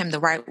teaching him the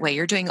right way.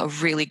 You're doing a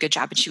really good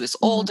job. And she was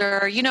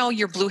older,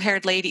 your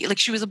blue-haired lady, like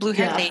she was a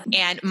blue-haired lady.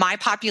 And my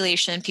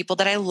population, people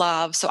that I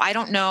love. So I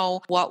don't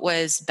know what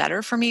was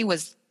better for me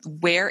was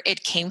where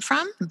it came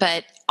from,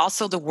 but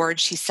also the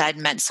words she said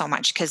meant so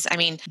much. Because,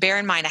 bear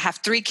in mind, I have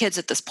 3 kids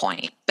at this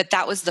point, but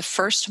that was the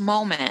first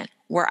moment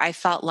where I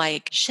felt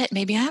like, shit,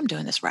 maybe I am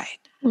doing this right.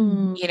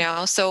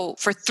 So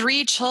for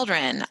 3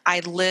 children, I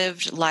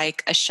lived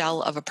like a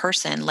shell of a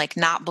person, like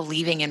not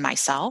believing in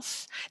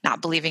myself,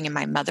 not believing in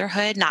my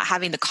motherhood, not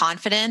having the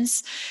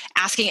confidence,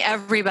 asking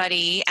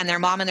everybody and their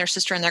mom and their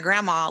sister and their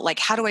grandma, like,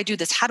 how do I do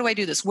this? How do I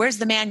do this? Where's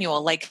the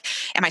manual? Like,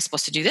 am I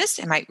supposed to do this?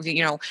 Am I,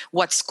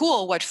 what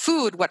school, what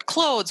food, what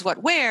clothes,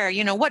 what wear,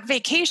 what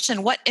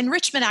vacation, what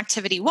enrichment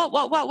activity, what?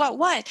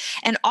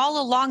 And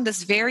all along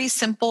this very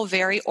simple,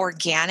 very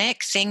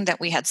organic thing that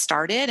we had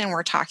started and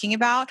we're talking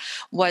about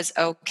was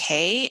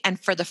okay. And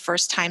for the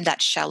first time,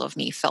 that shell of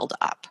me filled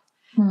up.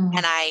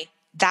 And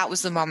that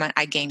was the moment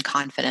I gained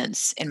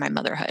confidence in my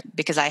motherhood,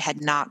 because I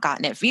had not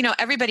gotten it.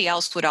 Everybody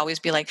else would always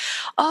be like,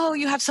 oh,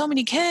 you have so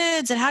many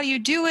kids and how do you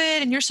do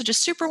it? And you're such a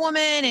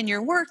superwoman and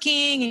you're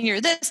working and you're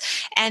this.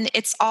 And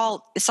it's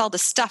all the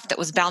stuff that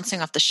was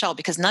bouncing off the shell,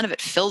 because none of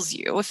it fills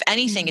you. If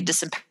anything, it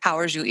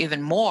disempowers you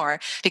even more,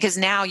 because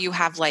now you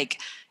have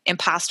like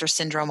imposter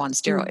syndrome on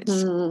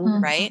steroids,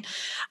 right?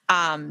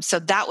 So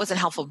that wasn't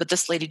helpful. But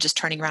this lady just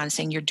turning around and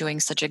saying, you're doing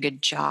such a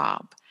good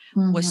job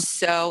was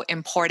so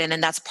important.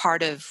 And that's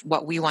part of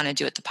what we want to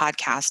do at the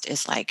podcast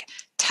is like,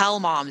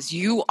 tell moms,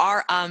 you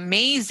are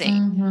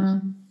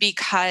amazing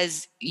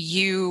because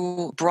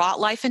you brought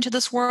life into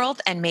this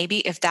world. And maybe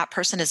if that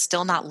person is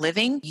still not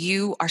living,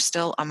 you are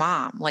still a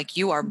mom. Like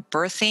you are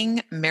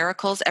birthing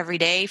miracles every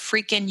day.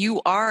 Freaking,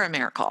 you are a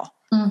miracle.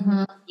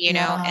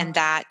 And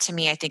that to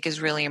me, I think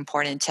is really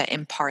important to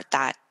impart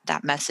that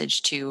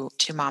message to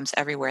moms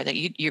everywhere, that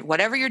you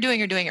whatever you're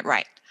doing it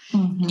right.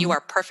 You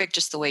are perfect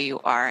just the way you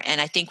are. And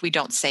I think we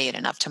don't say it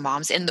enough to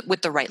moms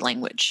with the right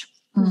language.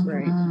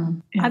 Right.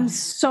 Yeah. I'm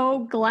so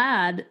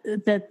glad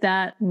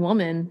that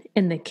woman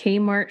in the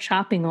Kmart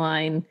shopping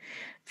line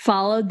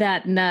followed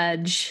that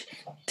nudge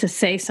to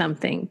say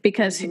something,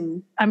 because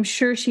I'm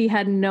sure she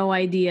had no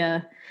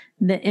idea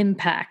the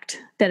impact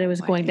that it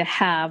was going to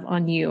have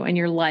on you and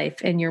your life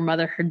and your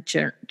motherhood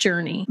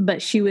journey.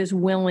 But she was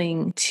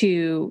willing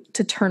to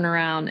turn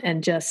around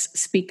and just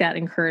speak that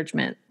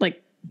encouragement.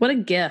 Like, what a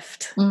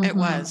gift. It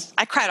was.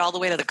 I cried all the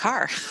way to the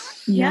car.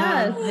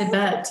 Yes, I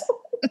bet.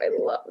 I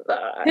love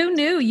that. Who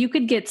knew you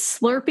could get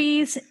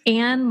Slurpees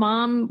and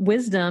mom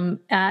wisdom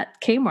at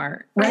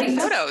Kmart? Right. And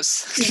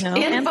photos. You know,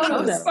 and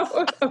photos.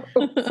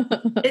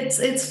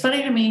 It's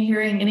funny to me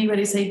hearing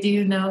anybody say, do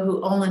you know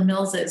who Olin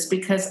Mills is?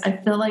 Because I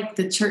feel like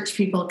the church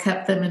people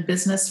kept them in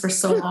business for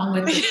so long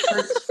with the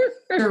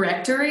church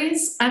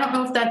directories. I don't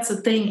know if that's a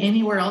thing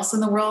anywhere else in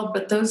the world,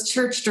 but those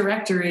church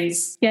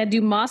directories. Yeah. Do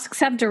mosques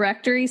have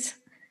directories?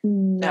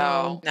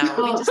 No. We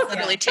just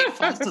literally take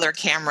phones to their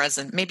cameras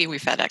and maybe we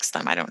FedEx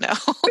them. I don't know.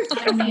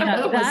 I mean,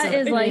 that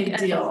is like a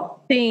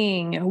deal.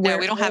 Thing where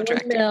we don't have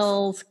directories.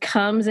 Mills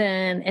comes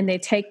in and they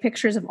take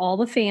pictures of all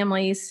the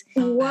families.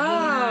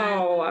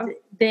 Wow.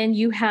 Then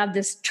you have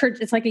this church.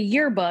 It's like a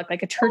yearbook,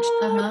 like a church.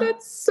 Oh,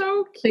 that's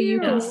so cute. So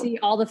you can see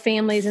all the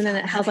families, and then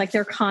it has like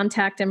their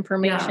contact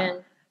information.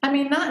 Yeah. I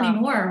mean, not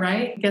anymore,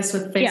 right? I guess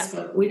with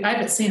Facebook, I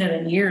haven't seen it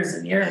in years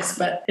and years,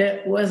 but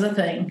it was a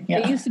thing. Yeah.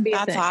 It used to be a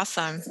thing. That's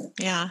awesome.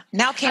 Yeah.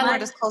 Now Kmart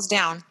is closed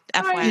down.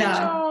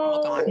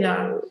 FYI.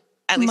 Yeah.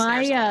 At least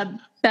my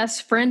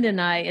best friend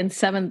and I in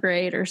 7th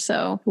grade or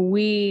so,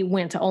 we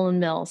went to Olin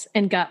Mills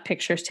and got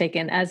pictures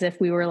taken as if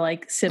we were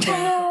like siblings.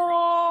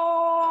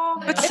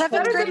 But it's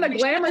better than the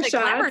glamour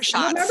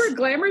shots. Remember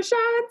glamour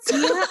shots?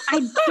 Yeah,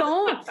 I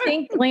don't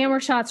think glamour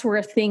shots were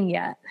a thing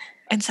yet.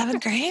 In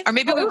 7th grade? Or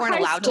maybe we weren't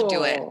allowed to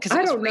do it because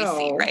it was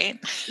racy, right?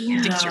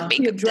 Yeah. Get your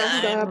makeup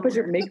dressed up, put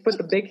your makeup with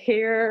the big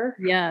hair.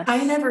 Yeah.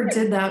 I never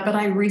did that, but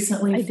I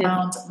recently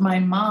found my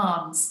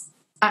mom's.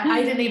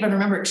 I didn't even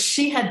remember.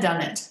 She had done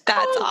it.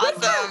 That's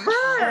awesome. Good for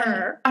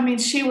her. I mean,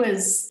 she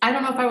was, I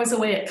don't know if I was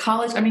away at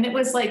college. I mean, it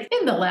was like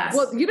in the last.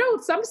 Well, you know,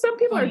 some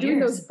people are doing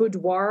those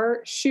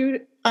boudoir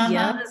shoot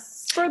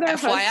for their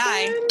FYI,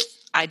 husband.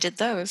 I did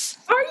those.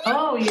 Are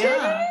you kidding?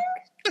 Yeah.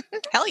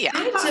 Hell yeah.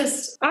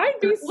 I'd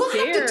be scared.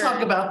 We'll have to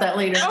talk about that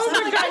later. Oh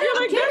my God, you're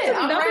like, that's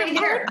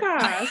another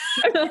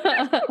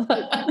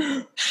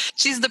podcast.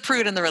 She's the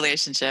prude in the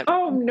relationship.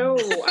 Oh no.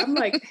 I'm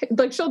like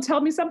she'll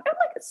tell me something. I'm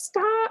like,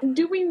 stop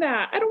doing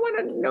that. I don't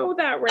want to know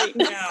that right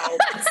now.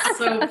 That's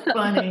so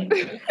funny.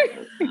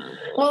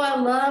 Well, I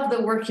love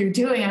the work you're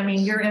doing. I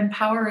mean, you're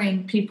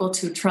empowering people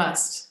to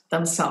trust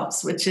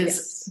themselves, which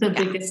is the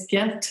biggest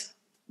gift.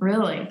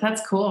 Really?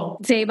 That's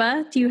cool.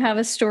 Zaiba, do you have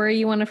a story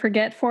you want to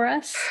forget for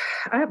us?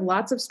 I have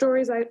lots of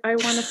stories I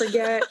want to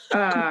forget.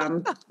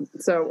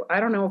 So I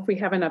don't know if we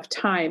have enough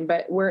time,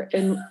 but we're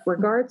in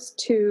regards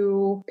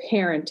to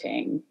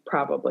parenting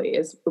probably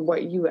is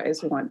what you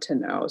guys want to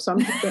know. So I'm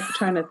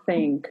trying to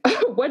think,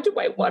 what do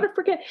I want to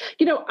forget?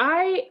 You know,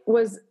 I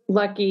was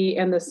lucky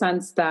in the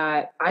sense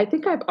that I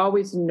think I've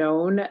always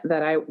known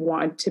that I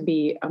want to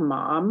be a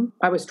mom.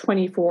 I was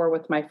 24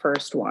 with my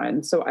first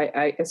one. So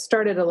I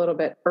started a little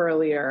bit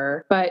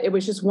earlier, but it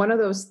was just one of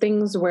those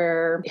things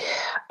where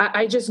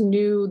I just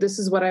knew this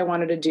is what I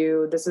wanted to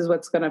do. This is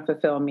what's going to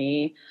fulfill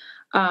me.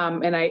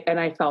 And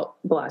I felt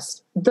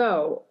blessed.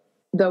 Though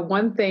the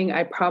one thing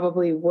I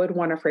probably would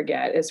want to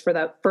forget is for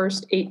that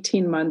first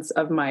 18 months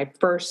of my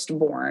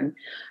firstborn.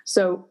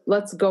 So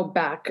let's go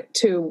back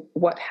to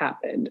what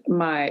happened.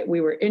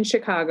 We were in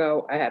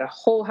Chicago. I had a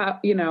whole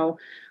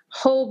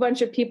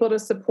bunch of people to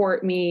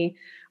support me.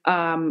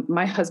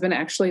 My husband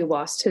actually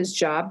lost his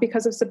job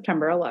because of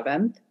September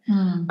 11th.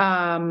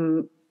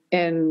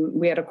 And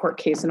we had a court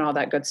case and all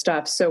that good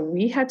stuff. So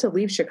we had to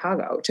leave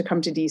Chicago to come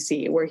to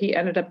DC, where he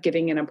ended up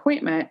getting an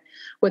appointment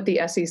with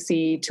the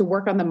SEC to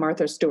work on the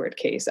Martha Stewart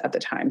case at the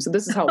time. So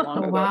this is how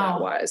long ago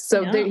that was.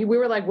 So we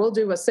were like, we'll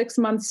do a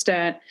 6-month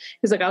stint.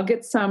 He's like, I'll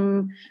get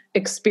some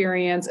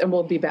experience and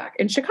we'll be back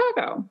in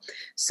Chicago.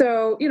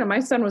 So, you know,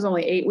 my son was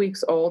only 8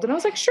 weeks old and I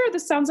was like, sure,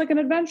 this sounds like an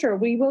adventure.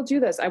 We will do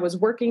this. I was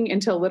working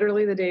until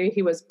literally the day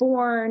he was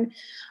born.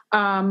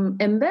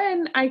 And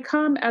then I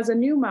come as a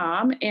new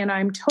mom and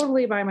I'm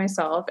totally by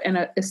myself in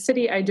a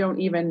city I don't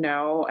even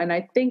know. And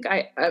I think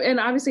and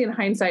obviously in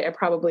hindsight, I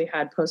probably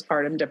had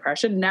postpartum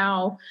depression.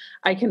 Now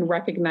I can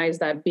recognize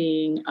that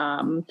being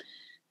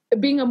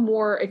a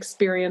more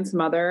experienced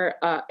mother,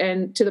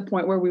 and to the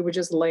point where we would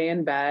just lay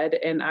in bed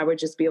and I would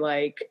just be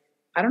like,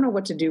 I don't know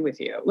what to do with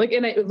you. Like,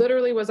 and it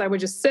literally was, I would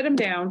just sit him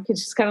down. He'd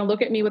just kind of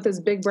look at me with his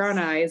big brown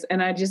eyes.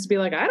 And I'd just be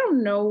like, I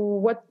don't know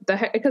what the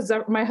heck, because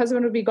my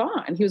husband would be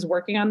gone. He was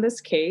working on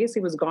this case. He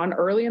was gone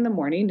early in the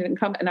morning, didn't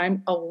come. And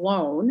I'm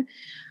alone,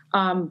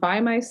 by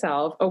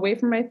myself, away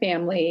from my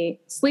family,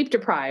 sleep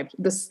deprived.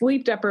 The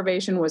sleep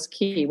deprivation was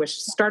key,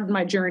 which started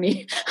my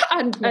journey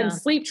on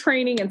sleep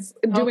training and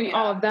doing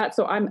all of that.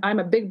 So I'm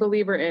a big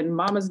believer in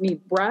mamas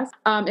need rest.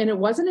 And it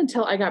wasn't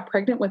until I got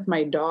pregnant with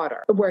my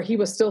daughter, where he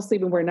was still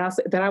sleeping,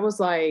 that I was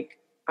like,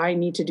 I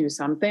need to do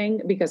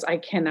something because I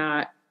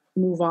cannot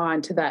move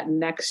on to that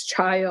next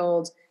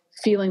child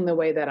feeling the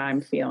way that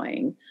I'm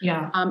feeling.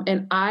 Yeah.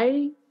 And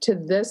I, to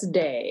this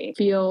day,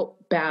 feel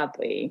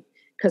badly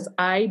because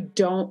I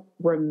don't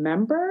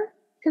remember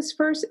his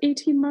first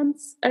 18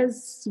 months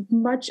as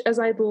much as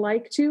I'd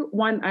like to.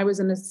 One, I was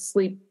in a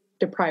sleep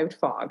deprived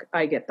fog.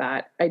 I get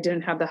that. I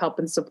didn't have the help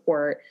and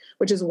support,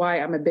 which is why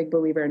I'm a big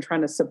believer in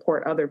trying to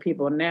support other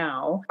people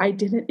now. I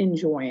didn't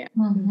enjoy it.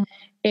 Mm-hmm.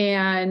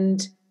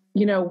 And,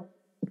 you know,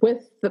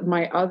 with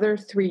my other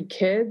 3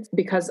 kids,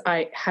 because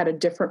I had a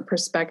different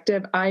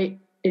perspective, I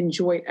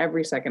enjoyed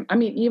every second. I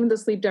mean, even the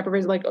sleep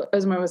deprivation, like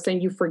Uzma was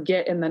saying, you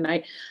forget in the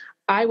night.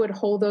 I would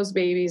hold those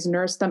babies,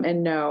 nurse them,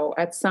 and know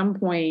at some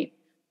point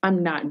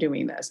I'm not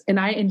doing this. And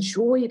I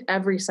enjoyed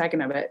every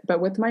second of it.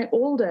 But with my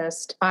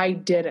oldest, I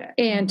didn't.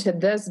 And to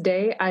this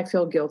day, I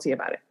feel guilty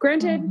about it.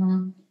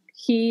 Granted,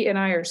 he and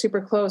I are super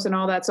close and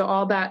all that. So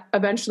all that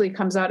eventually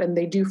comes out and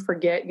they do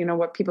forget, you know,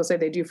 what people say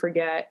they do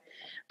forget.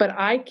 But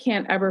I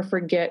can't ever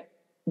forget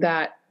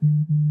that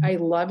I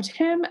loved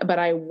him, but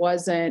I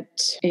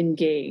wasn't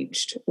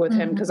engaged with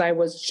him because I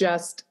was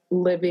just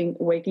living,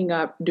 waking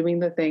up, doing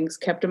the things,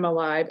 kept him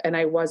alive, and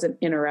I wasn't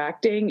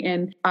interacting.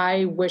 And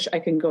I wish I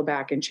can go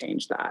back and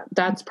change that.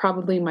 That's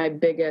probably my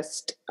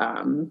biggest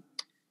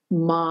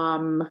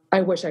mom.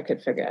 I wish I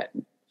could forget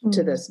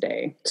to this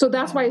day. So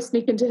that's why I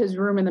sneak into his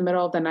room in the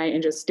middle of the night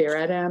and just stare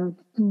at him.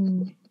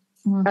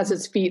 As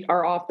his feet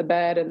are off the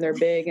bed and they're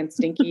big and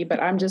stinky, but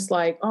I'm just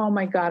like, oh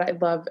my God, I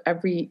love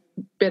every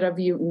bit of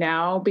you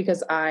now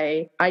because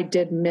I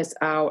did miss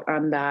out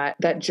on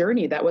that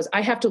journey. That was,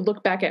 I have to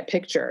look back at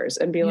pictures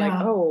and be like,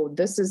 oh,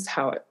 this is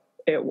how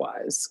it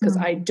was. Cause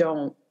I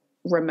don't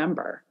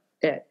remember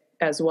it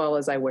as well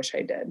as I wish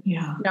I did.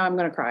 Yeah. Now I'm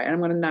going to cry and I'm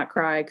going to not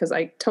cry. Cause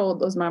I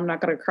told Uzma I'm not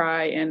going to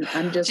cry. And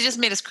she just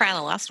made us cry on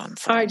the last one.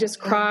 So. I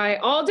just cry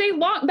all day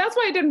long. That's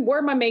why I didn't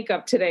wear my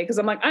makeup today. Cause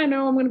I'm like, I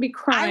know I'm going to be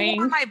crying.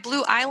 I wore my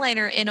blue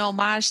eyeliner in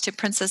homage to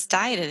Princess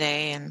Di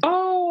today. And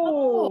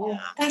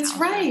that's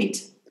right.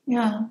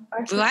 Yeah.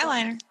 Blue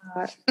eyeliner.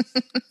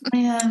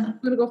 Man, I'm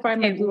going to go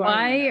find my blue eyeliner.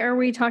 Why are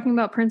we talking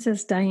about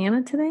Princess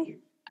Diana today?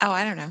 Oh,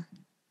 I don't know.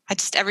 I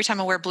just, every time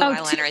I wear blue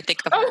eyeliner, I think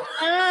of her.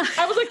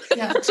 I was like,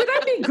 should I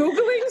be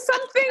Googling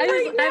something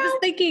I was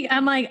thinking,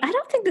 I'm like, I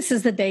don't think this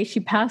is the day she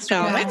passed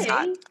away. No, it's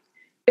not.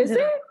 Is it?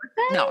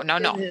 No.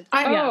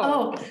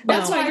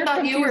 That's what I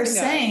thought you were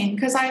saying.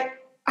 Because I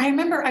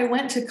remember I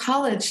went to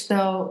college,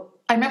 though.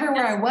 I remember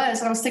where I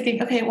was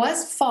thinking, okay, it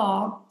was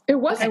fall. It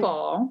was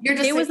fall.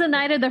 It was the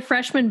night of the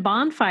freshman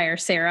bonfire,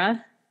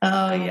 Sarah.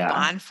 Oh, yeah.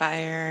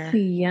 Bonfire.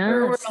 Yeah.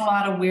 There were a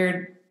lot of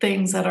weird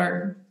things that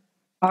are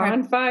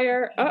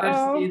bonfire.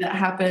 That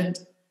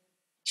happened.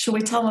 Should we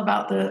tell them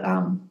about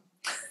the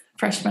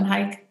freshman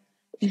hike?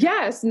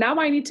 Yes. Now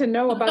I need to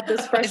know about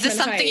this freshman hike. Is this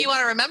something you want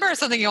to remember or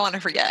something you want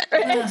to forget?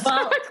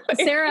 Well,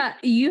 Sarah,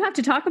 you have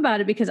to talk about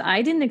it because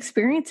I didn't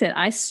experience it.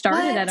 I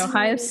started at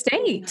Ohio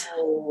State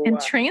and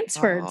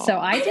transferred. So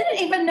I didn't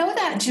even know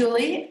that,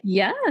 Julie.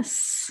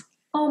 Yes.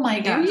 Oh my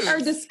gosh. We are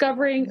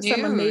discovering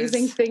some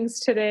amazing things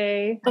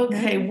today.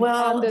 Okay.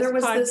 Well, on this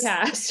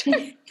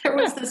podcast. There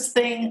was this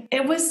thing.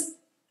 It was,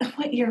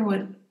 what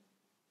year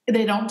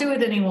they don't do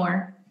it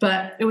anymore,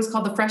 but it was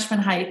called the freshman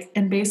hike.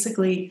 And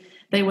basically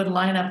they would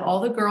line up all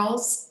the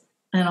girls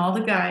and all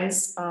the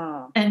guys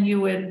and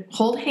you would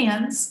hold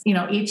hands,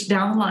 each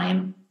down the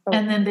line.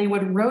 And then they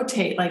would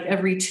rotate like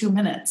every 2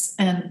 minutes.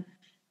 And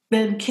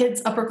then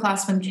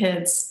upperclassmen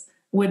kids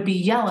would be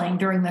yelling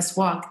during this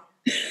walk,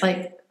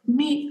 like,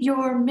 meet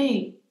your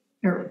mate,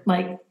 or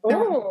like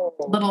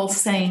little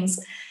sayings.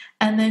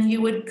 And then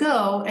you would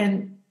go,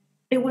 and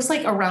it was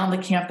like around the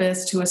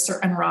campus to a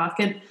certain rock.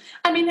 And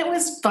I mean, it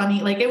was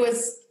funny. Like it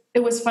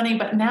was funny,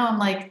 but now I'm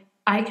like,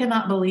 I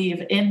cannot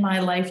believe in my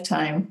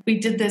lifetime we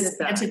did this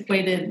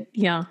antiquated,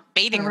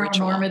 mating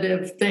ritual,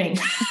 normative thing.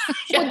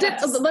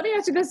 Yes. Well, let me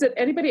ask you this: did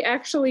anybody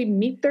actually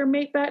meet their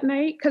mate that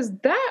night? Because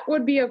that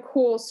would be a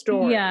cool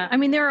story. Yeah, I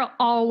mean, there are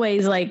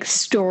always like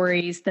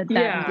stories that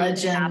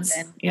legends.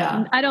 Happen.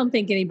 Yeah, I don't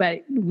think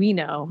anybody we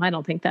know. I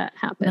don't think that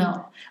happened.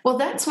 No. Well,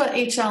 that's what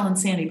HL and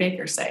Sandy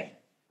Baker say.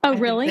 Oh,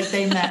 really? That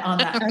they met on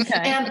that.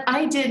 Okay. And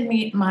I did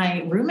meet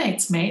my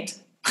roommate's mate.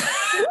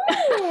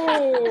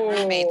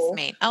 Roommate's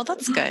mate. Oh,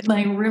 that's good.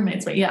 My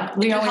roommate's mate. Yeah.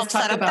 We always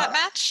talk about that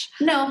match.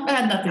 No, it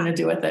had nothing to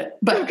do with it.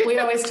 But we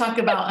always talk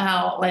about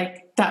how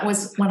like that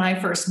was when I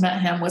first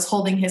met him, was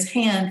holding his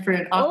hand for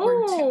an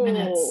awkward 2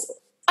 minutes.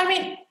 I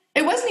mean,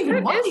 it wasn't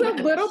even walking. It's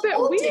a little bit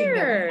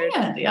weird.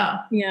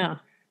 Yeah. Yeah.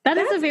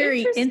 That's a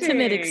very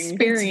intimate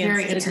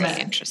experience. It's very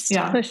interesting.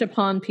 To push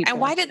upon people.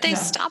 And why did they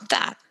stop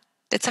that?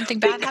 Did something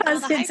bad happen?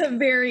 Because it's a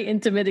very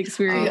intimate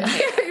experience.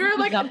 You're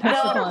like, I'm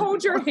going to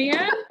hold your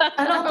hand.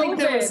 I don't think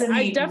there was any.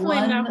 I definitely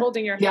am not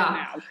holding your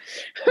hand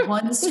now.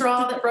 One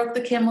straw that broke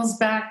the camel's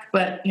back,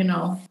 but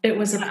it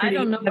was a pretty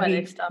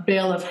heavy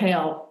bale of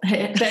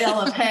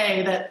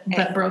hay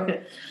that broke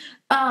it.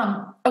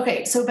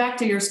 Okay, so back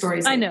to your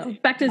stories. I know.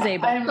 Back to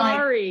Zaiba. I'm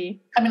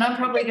sorry. I'm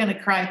probably going to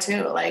cry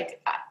too.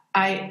 Like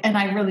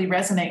I really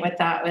resonate with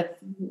that with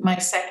my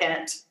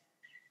second,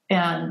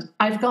 and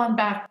I've gone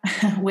back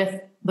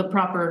with the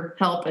proper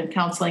help and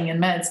counseling and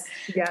meds.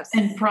 Yes.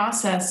 And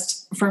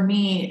processed, for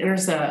me,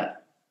 there's a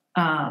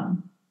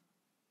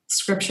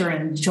scripture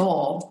in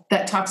Joel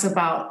that talks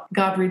about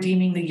God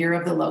redeeming the year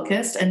of the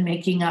locust and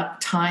making up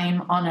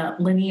time on a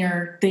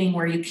linear thing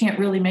where you can't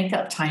really make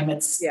up time.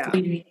 It's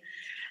fleeting.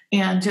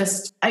 And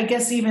just, I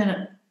guess,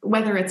 even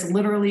whether it's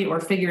literally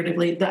or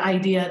figuratively, the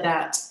idea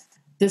that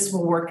this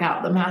will work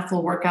out, the math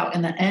will work out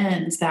in the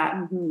end, that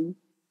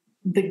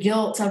the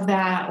guilt of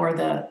that or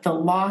the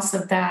loss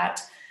of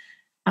that,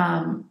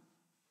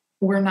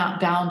 we're not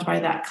bound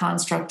by that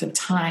construct of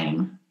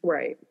time.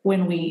 Right.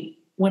 When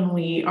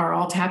we are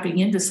all tapping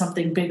into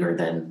something bigger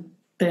than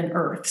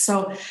Earth.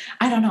 So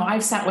I don't know.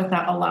 I've sat with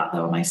that a lot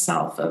though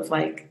myself of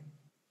like,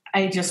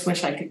 I just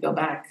wish I could go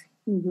back.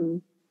 Mm-hmm.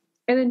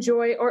 And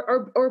enjoy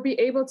or be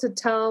able to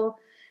tell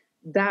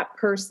that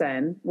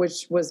person,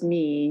 which was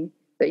me,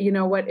 that, you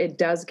know what, it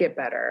does get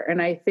better. And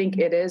I think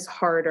it is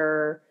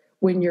harder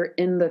when you're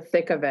in the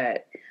thick of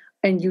it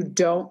and you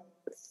don't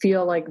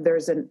feel like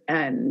there's an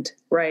end,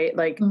 right?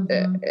 Like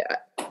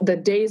the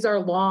days are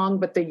long,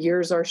 but the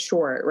years are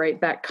short, right?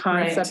 That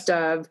concept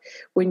of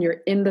when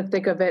you're in the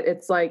thick of it,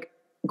 it's like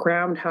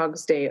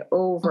Groundhog's Day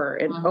over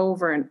and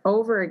over and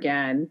over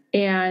again.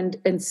 And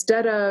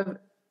instead of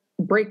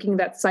breaking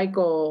that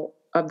cycle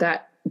of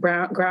that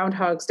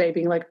Groundhog's Day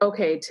being like,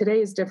 okay,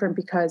 today is different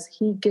because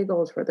he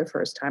giggled for the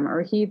first time,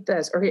 or he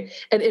this, or he,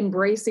 and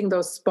embracing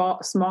those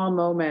small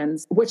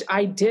moments, which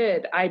I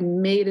did. I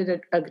made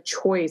it a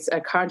choice, a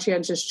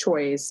conscientious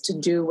choice to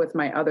do with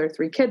my other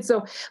 3 kids.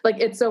 So like,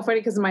 it's so funny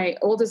because my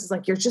oldest is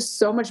like, you're just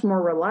so much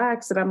more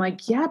relaxed. And I'm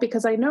like, yeah,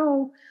 because I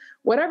know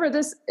whatever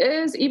this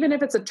is, even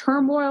if it's a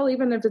turmoil,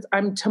 even if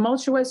I'm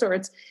tumultuous, or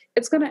it's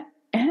going to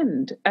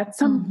end at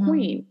some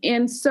point.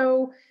 And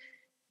so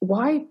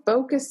why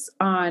focus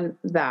on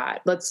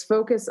that? Let's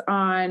focus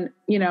on,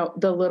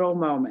 the little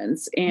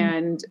moments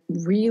and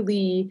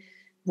really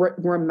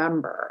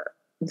remember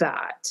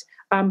that.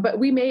 But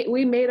we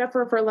made up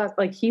for less.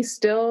 Like he's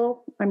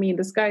still,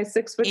 this guy's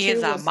 6'2". He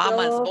is a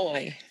mama's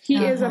boy. He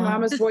is a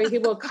mama's boy. He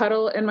will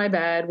cuddle in my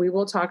bed. We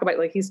will talk about,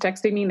 like, he's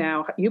texting me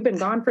now. You've been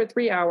gone for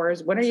 3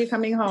 hours. When are you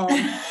coming home?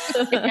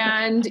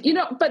 And,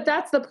 but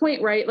that's the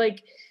point, right?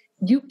 Like,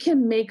 you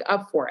can make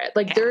up for it.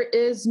 Like there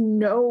is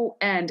no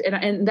end.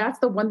 And that's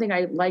the one thing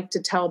I like to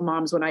tell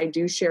moms when I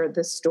do share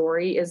this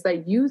story is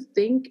that you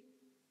think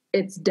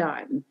it's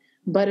done,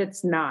 but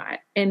it's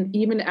not. And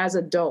even as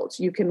adults,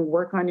 you can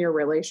work on your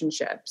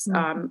relationships.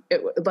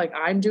 Like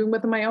I'm doing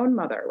with my own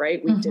mother,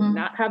 right? We did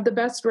not have the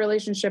best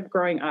relationship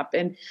growing up.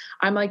 And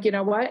I'm like, you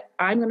know what?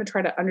 I'm going to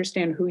try to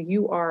understand who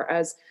you are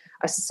as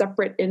a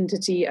separate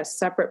entity, a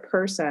separate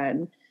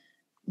person,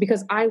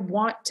 because I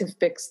want to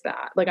fix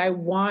that. Like I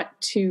want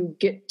to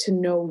get to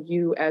know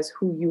you as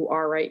who you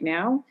are right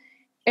now.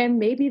 And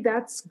maybe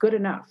that's good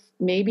enough.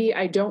 Maybe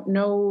I don't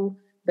know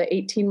the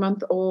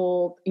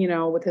 18-month-old,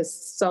 with his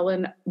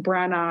sullen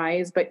brown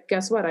eyes, but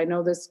guess what? I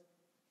know this,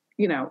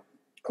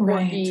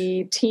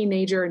 quirky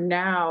teenager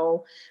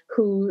now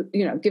who,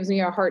 gives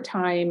me a hard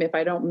time if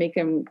I don't make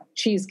him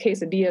cheese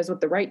quesadillas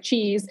with the right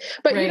cheese.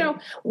 But,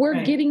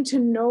 we're getting to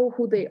know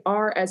who they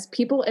are as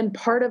people. And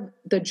part of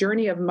the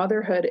journey of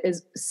motherhood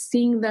is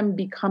seeing them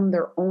become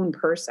their own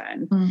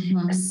person,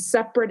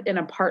 separate and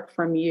apart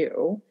from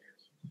you.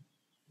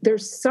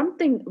 There's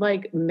something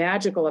like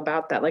magical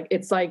about that. Like,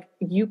 it's like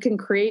you can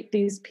create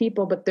these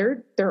people, but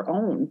they're their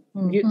own,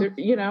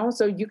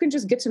 so you can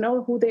just get to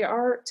know who they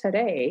are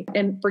today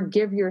and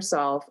forgive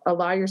yourself,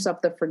 allow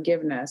yourself the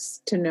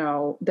forgiveness to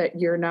know that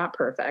you're not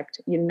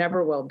perfect. You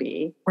never will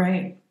be.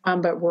 Right.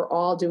 But we're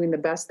all doing the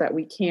best that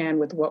we can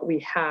with what we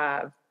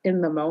have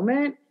in the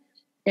moment.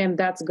 And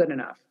that's good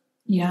enough.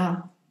 Yeah.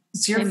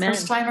 It's your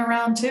first time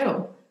around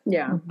too.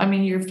 Yeah.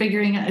 You're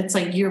figuring out, it's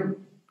like your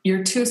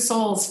 2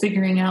 souls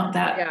figuring out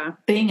that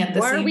thing at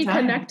the same time. Why are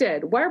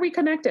we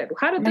connected?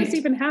 How did this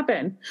even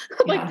happen?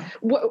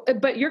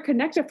 But you're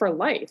connected for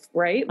life,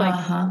 right? Like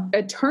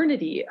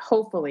eternity,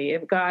 hopefully,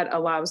 if God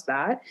allows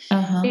that.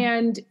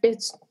 And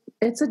it's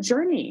a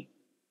journey.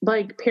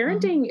 Like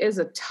parenting is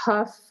a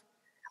tough,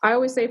 I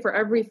always say for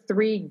every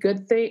 3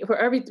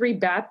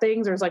 bad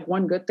things, there's like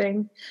 1 good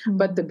thing.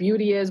 But the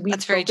beauty is we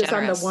focus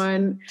on the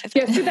one.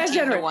 Yes, that's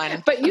generous.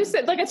 One. But you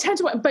said like a 10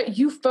 to 1, but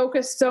you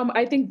focus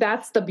I think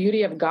that's the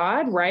beauty of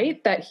God,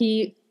 right? That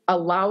he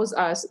allows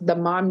us, the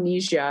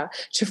momnesia,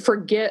 to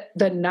forget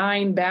the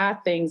 9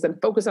 bad things and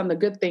focus on the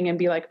good thing and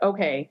be like,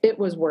 okay, it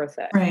was worth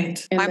it.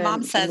 Right. My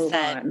mom says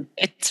that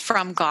it's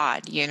from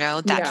God,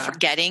 that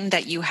forgetting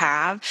that you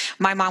have.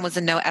 My mom was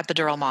a no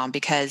epidural mom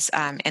because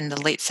in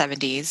the late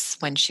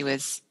 70s when she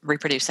was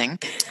reproducing,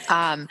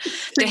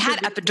 they had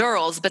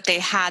epidurals, but they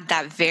had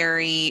that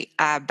very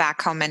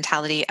back home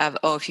mentality of,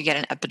 if you get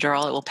an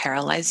epidural, it will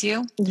paralyze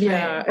you.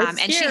 Yeah.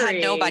 And she had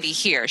nobody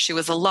here. She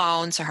was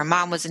alone. So her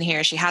mom wasn't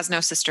here. She has no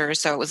sister.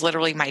 So it was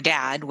literally my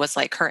dad was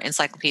like her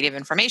encyclopedia of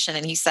information.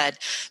 And he said,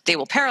 they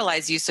will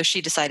paralyze you. So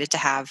she decided to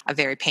have a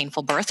very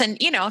painful birth. And,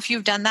 if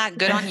you've done that,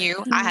 good on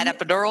you. I had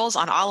epidurals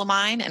on all of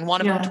mine and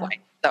one of them twice.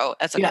 So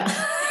that's okay.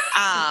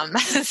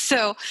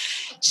 So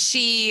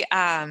she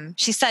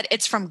said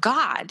it's from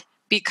God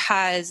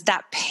because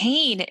that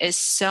pain is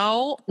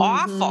so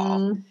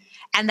awful.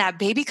 And that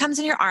baby comes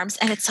in your arms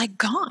and it's like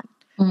gone.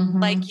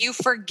 Like you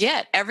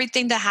forget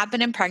everything that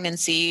happened in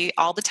pregnancy,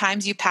 all the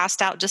times you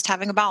passed out just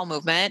having a bowel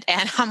movement.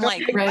 And I'm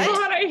like, God, I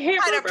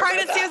what kind of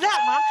pregnancy is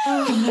that,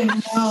 Mom? Oh,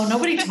 I know.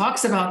 Nobody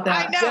talks about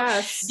that. I know.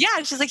 Yes. Yeah.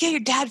 And she's like, yeah, your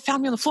dad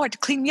found me on the floor to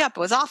clean me up. It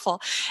was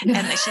awful.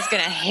 And she's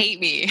going to hate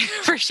me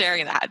for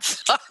sharing that.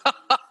 So,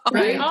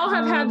 We all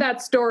have had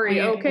that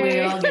story,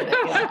 okay? We all get it,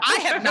 yeah. I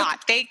have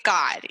not, thank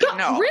God.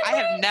 No, Really? I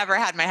have never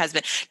had my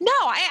husband. No,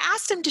 I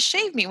asked him to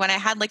shave me when I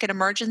had like an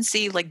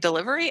emergency like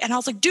delivery. And I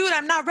was like, dude,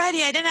 I'm not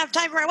ready. I didn't have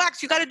time for my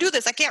wax. You got to do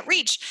this. I can't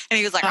reach. And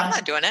he was like, I'm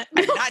not doing it.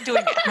 I'm not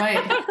doing it. Right.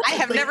 I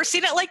have never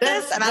seen it like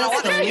this. And I don't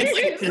want to see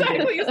it.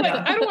 Exactly. He's like,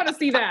 I don't want to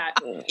see that.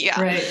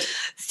 Yeah. Right.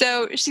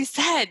 So she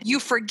said, you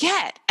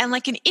forget. And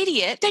like an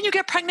idiot, then you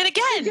get pregnant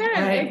again.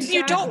 Right. Exactly.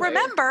 You don't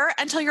remember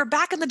until you're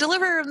back in the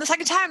delivery room the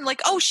second time.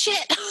 Like, oh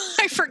shit,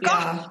 I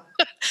forgot.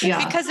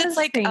 Yeah. Because it's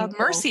like a painful.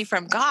 mercy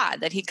from God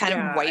that he kind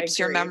of wipes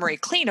your memory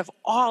clean of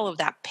all of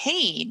that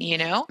pain, you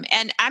know?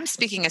 And I'm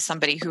speaking as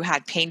somebody who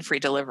had pain-free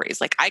deliveries.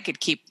 Like I could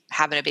keep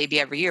having a baby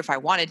every year if I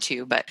wanted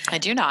to, but I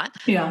do not.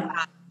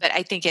 Yeah. But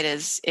I think it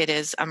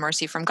is a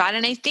mercy from God.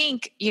 And I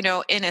think, you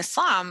know, in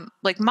Islam,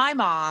 like my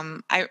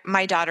mom,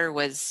 my daughter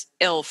was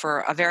ill for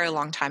a very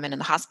long time and in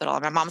the hospital.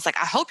 And my mom was like,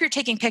 I hope you're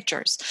taking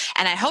pictures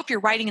and I hope you're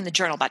writing in the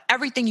journal about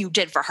everything you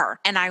did for her.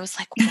 And I was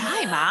like,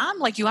 why, Mom?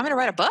 Like, you want me to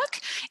write a book?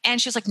 And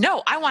she was like,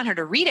 no, I want her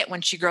to read it when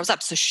she grows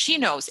up so she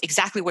knows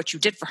exactly what you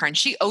did for her and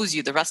she owes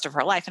you the rest of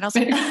her life. And I was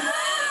like,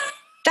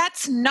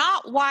 that's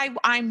not why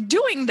I'm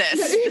doing this.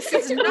 This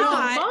is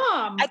not.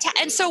 Mom.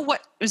 And so what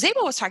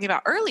Zaiba was talking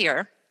about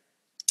earlier,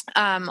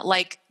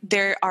 like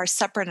they are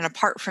separate and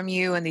apart from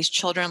you and these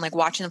children like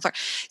watching them.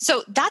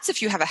 So that's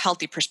if you have a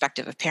healthy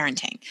perspective of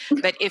parenting.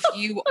 But if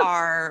you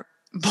are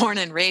born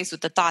and raised with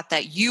the thought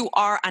that you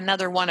are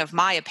another one of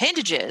my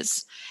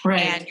appendages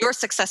and your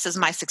success is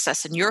my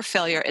success and your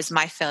failure is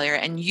my failure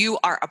and you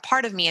are a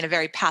part of me in a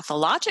very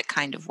pathologic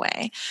kind of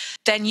way,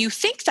 then you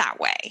think that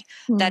way,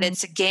 that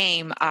it's a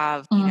game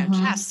of, you know,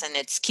 chess and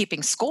it's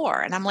keeping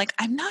score. And I'm like,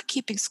 I'm not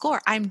keeping score.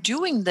 I'm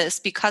doing this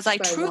because I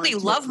truly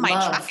love my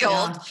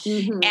child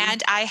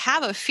and I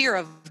have a fear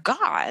of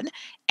God.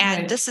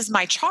 And this is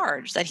my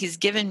charge that he's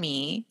given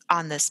me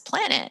on this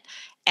planet.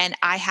 And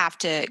I have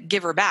to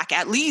give her back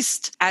at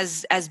least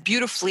as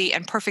beautifully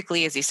and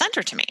perfectly as he sent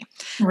her to me.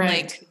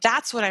 Right. Like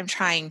that's what I'm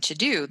trying to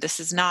do. This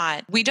is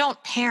not, we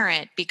don't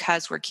parent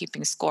because we're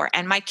keeping score.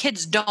 And my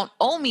kids don't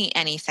owe me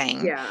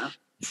anything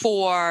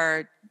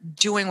for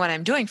doing what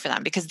I'm doing for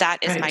them because that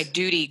is my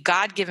duty,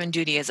 God-given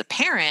duty as a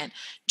parent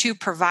to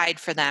provide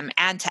for them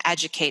and to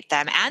educate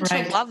them and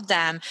to love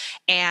them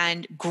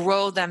and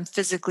grow them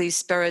physically,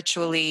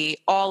 spiritually,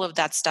 all of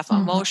that stuff,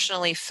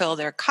 emotionally fill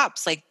their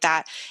cups like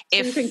that.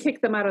 So you can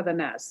kick them out of the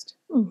nest.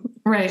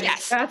 Right.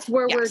 Yes. That's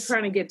where we're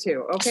trying to get to.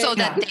 Okay. So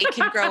that they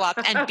can grow up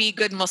and be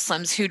good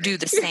Muslims who do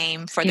the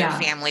same for their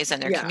families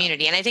and their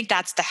community. And I think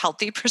that's the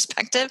healthy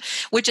perspective,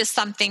 which is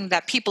something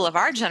that people of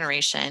our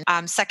generation,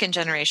 second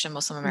generation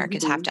Muslim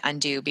Americans have to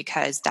undo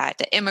because that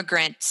the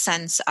immigrant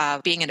sense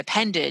of being an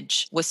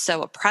appendage was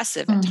so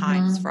oppressive at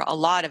times for a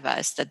lot of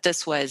us that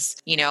this was,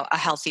 you know, a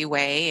healthy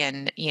way.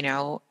 And, you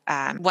know,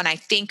 when I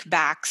think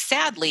back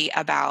sadly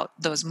about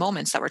those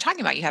moments that we're talking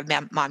about, you have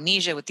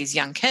momnesia with these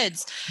young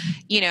kids,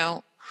 you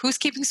know, who's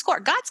keeping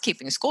score? God's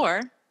keeping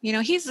score. You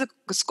know, he's the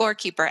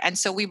scorekeeper. And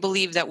so we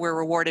believe that we're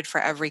rewarded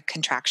for every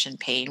contraction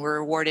pain. We're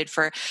rewarded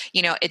for,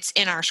 you know, it's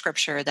in our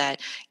scripture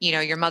that, you know,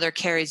 your mother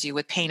carries you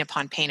with pain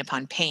upon pain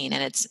upon pain.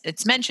 And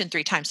it's mentioned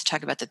 3 times to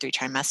talk about the 3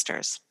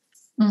 trimesters.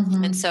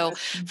 And so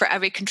for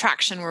every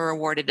contraction, we're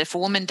rewarded. If a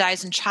woman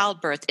dies in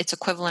childbirth, it's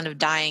equivalent of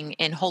dying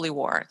in holy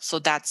war. So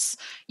that's,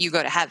 you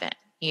go to heaven,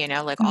 you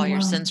know, like all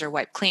your sins are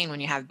wiped clean when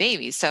you have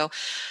babies. So,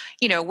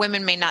 you know,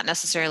 women may not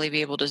necessarily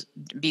be able to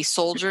be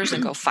soldiers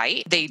and go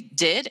fight. They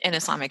did in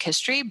Islamic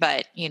history,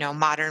 but, you know,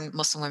 modern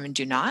Muslim women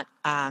do not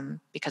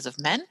because of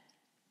men.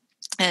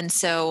 And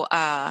so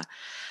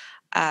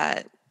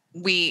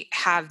we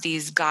have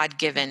these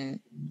God-given,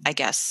 I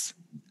guess,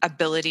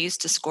 abilities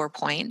to score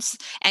points,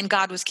 and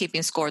God was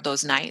keeping score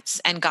those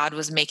nights, and God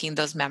was making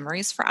those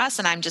memories for us.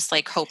 And I'm just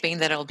like hoping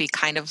that it'll be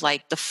kind of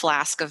like the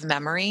flask of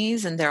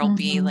memories, and there'll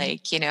be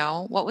like, you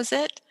know, what was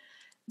it?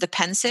 The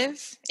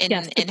pensive in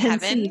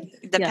heaven,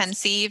 the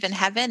pensive in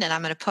heaven. And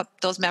I'm going to put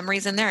those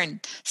memories in there and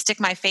stick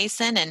my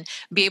face in and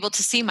be able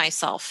to see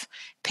myself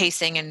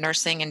pacing and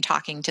nursing and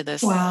talking to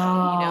this, you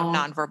know,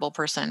 nonverbal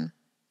person.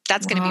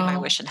 That's going to be my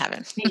wish in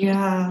heaven.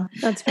 Yeah.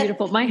 That's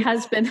beautiful. My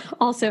husband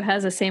also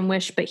has the same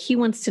wish, but he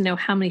wants to know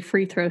how many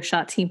free throw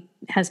shots he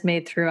has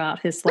made throughout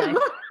his life.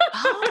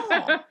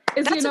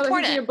 Is that's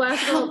important. He a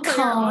basketball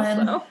player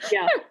also?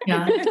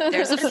 Yeah.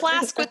 There's a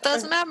flask with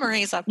those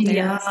memories up there.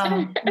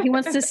 Yeah. He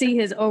wants to see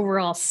his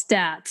overall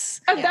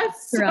stats.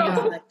 That's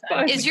so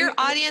funny. Is your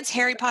audience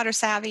Harry Potter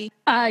savvy?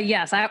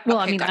 Yes. I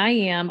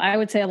am. I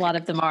would say a lot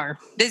of them are.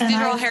 These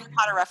are all Harry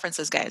Potter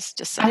references, guys.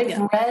 Just so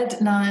I've read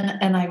none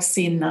and I've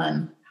seen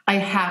none. I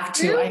have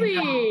to.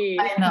 Really?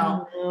 I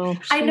know. Oh,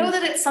 I know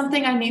that it's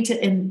something I need to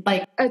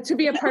to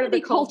be a part of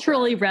the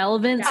culturally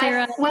relevant,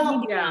 Sarah.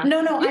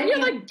 No. You're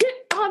like, get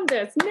on on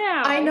this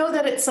now. I know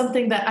that it's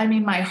something that,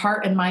 my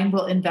heart and mind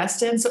will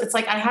invest in. So it's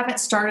like, I haven't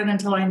started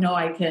until I know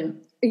I can.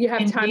 You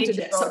have time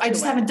to So I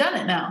just haven't done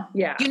it now.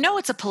 Yeah.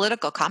 It's a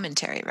political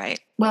commentary, right?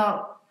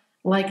 Well,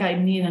 like I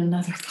need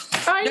another.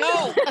 I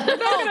know.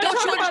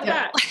 Don't you about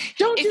that.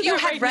 Don't do that. If you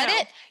had read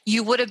it,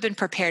 you would have been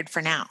prepared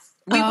for now.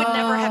 We would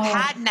never have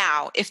had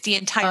now if the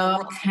entire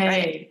world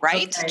read it,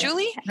 right,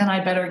 Julie? Then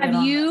I better get on.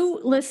 Have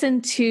you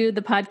listened to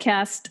the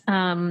podcast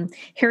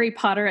Harry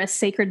Potter: A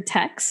Sacred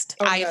Text?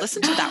 I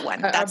listened to that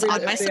one. That's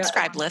on my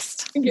subscribe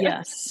list.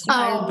 Yes.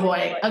 Oh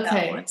boy.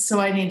 Okay. So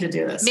I need to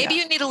do this. Maybe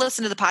you need to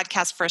listen to the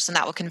podcast first, and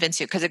that will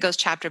convince you because it goes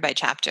chapter by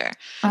chapter.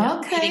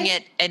 Okay. Reading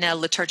it in a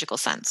liturgical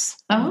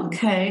sense.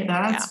 Okay,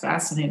 that's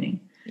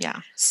fascinating.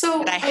 Yeah. So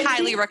but I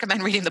highly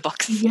recommend reading the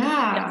books.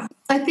 Yeah.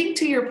 I think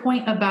to your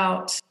point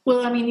about,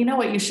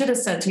 what you should have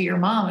said to your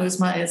mom,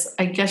 Uzma, is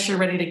I guess you're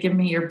ready to give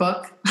me your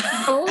book.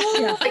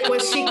 Oh, like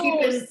was she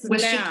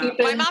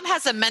keeping? My mom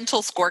has a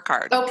mental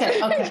scorecard. Okay.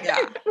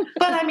 Yeah.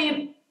 But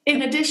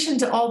in addition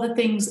to all the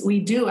things we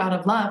do out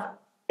of love,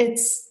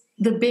 it's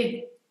the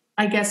big,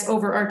 I guess,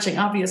 overarching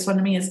obvious one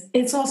to me is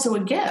it's also a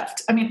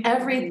gift.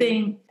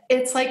 Everything.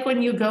 It's like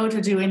when you go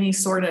to do any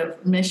sort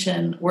of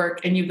mission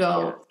work and you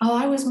go,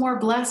 I was more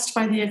blessed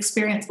by the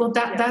experience. Well,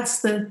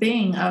 that's the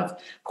thing of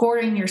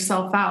pouring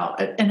yourself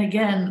out. And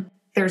again,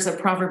 there's a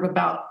proverb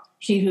about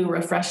he who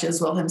refreshes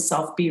will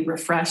himself be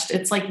refreshed.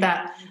 It's like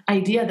that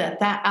idea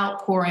that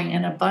outpouring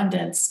and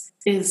abundance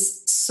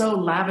is so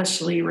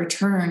lavishly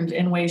returned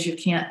in ways you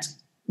can't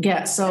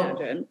get.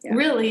 So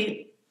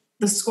really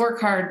the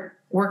scorecard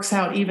works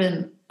out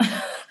even,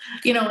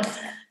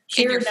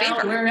 in your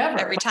favor, wherever,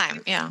 every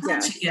time. Yeah.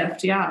 Such a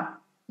gift. Yeah.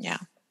 Yeah.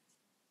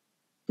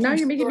 Now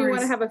you're making me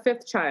want to have a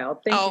fifth child.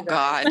 Thank you,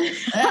 God.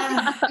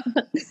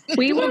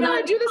 We will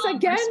not do this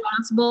again.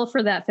 Responsible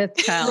for that fifth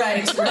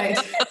child. Right.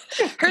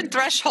 Her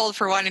threshold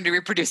for wanting to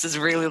reproduce is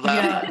really low.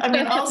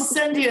 Yeah. I'll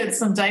send you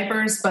some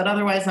diapers, but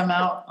otherwise I'm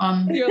out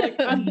on. You're like,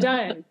 I'm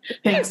done.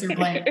 Thanks for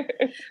playing.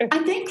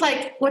 I think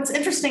what's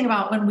interesting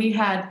about when we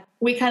kind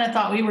of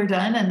thought we were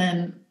done, and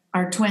then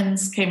our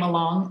twins came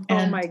along.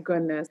 And oh my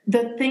goodness.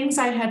 The things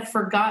I had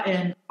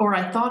forgotten, or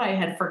I thought I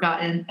had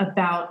forgotten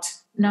about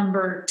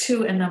number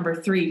 2 and number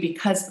 3,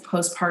 because the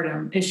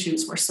postpartum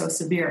issues were so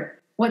severe.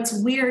 What's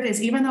weird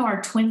is even though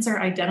our twins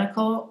are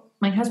identical,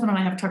 my husband and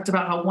I have talked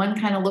about how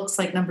one kind of looks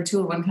like number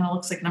 2 and one kind of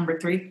looks like number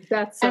 3.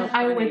 That's so funny.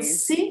 I would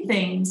see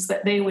things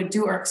that they would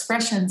do, or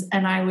expressions,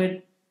 and I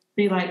would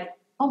be like,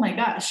 oh my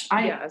gosh,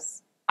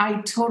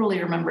 I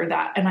totally remember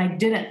that. And I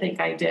didn't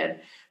think I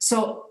did.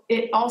 So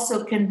it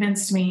also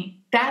convinced me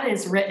that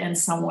is written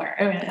somewhere.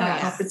 I don't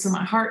know if it's in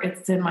my heart,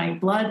 it's in my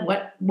blood,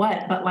 what,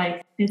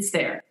 but it's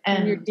there.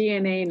 And your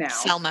DNA now.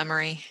 Cell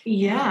memory.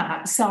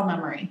 Yeah, cell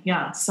memory.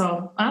 Yeah.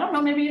 So I don't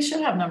know, maybe you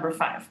should have number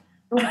 5.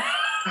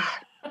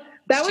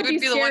 That would be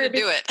the one to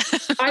do it.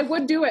 I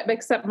would do it,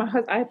 except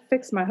I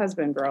fixed my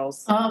husband,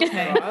 girls.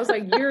 Okay. So I was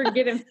like, you're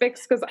getting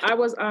fixed because I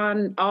was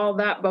on all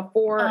that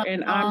before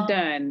and I'm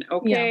done.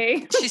 Okay.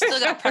 Yeah. She still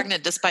got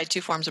pregnant despite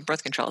 2 forms of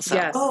birth control. So.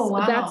 Yes. Oh,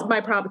 wow. That's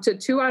my problem.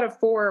 2 out of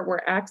 4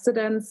 were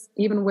accidents,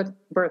 even with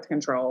birth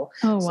control.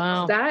 Oh,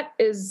 wow. So that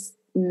is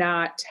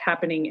not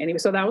happening anyway.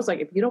 So that was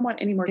like, if you don't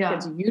want any more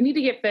kids, you need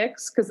to get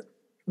fixed because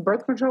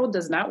birth control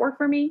does not work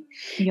for me.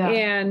 Yeah.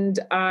 And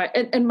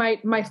my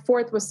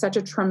 4th was such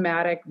a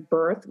traumatic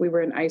birth. We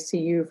were in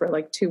ICU for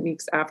like 2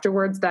 weeks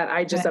afterwards that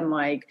I just am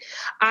like,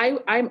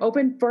 I'm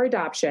open for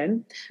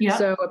adoption. Yeah.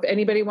 So if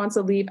anybody wants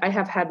to leave, I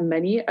have had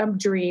many a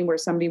dream where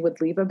somebody would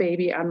leave a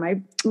baby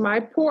on my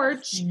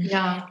porch.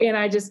 Yeah. And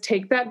I just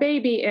take that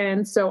baby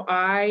in. So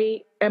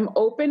I am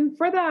open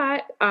for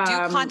that.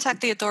 Do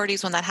contact the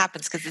authorities when that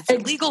happens because it's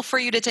illegal for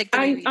you to take the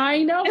baby.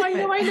 I know.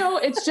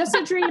 It's just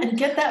a dream. And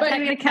get that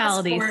baby a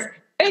passport.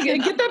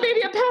 Get that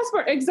baby a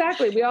passport.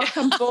 Exactly. We all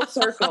come full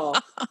circle.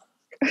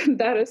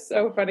 That is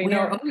so funny.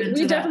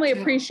 We definitely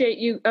appreciate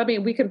you.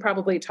 We can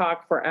probably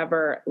talk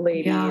forever,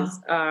 ladies.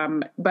 Yeah.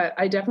 But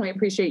I definitely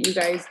appreciate you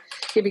guys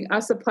giving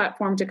us a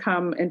platform to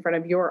come in front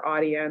of your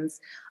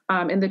audience.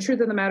 And the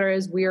truth of the matter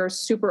is we are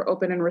super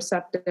open and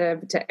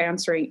receptive to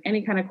answering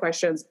any kind of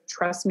questions.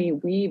 Trust me,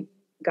 we've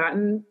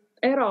gotten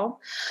it all.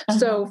 Uh-huh.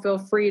 So feel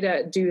free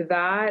to do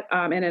that.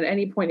 And at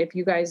any point, if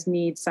you guys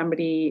need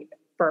somebody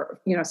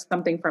for,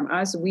 something from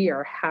us, we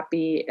are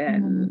happy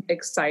and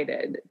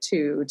excited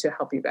to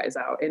help you guys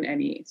out in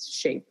any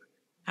shape.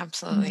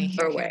 Absolutely.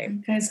 Or way.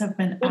 You guys have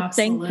been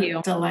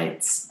absolute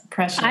delights.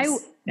 Precious.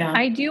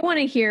 I do want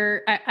to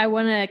hear, I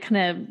want to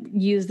kind of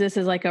use this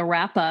as like a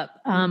wrap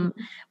up.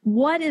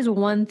 What is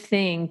one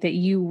thing that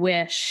you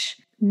wish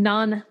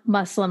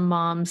non-Muslim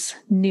moms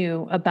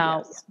knew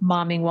about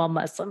momming while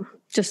Muslim?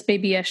 Just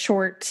maybe a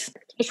short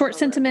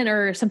sentiment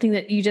or something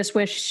that you just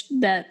wish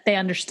that they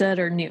understood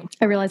or knew.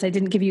 I realize I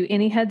didn't give you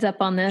any heads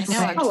up on this. No,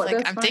 I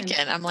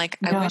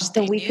wish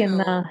they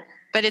knew.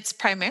 But it's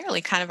primarily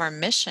kind of our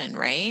mission,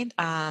 right?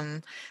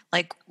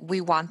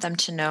 We want them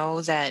to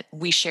know that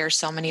we share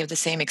so many of the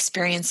same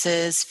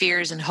experiences,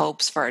 fears, and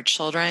hopes for our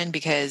children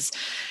because,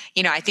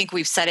 I think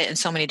we've said it in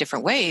so many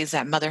different ways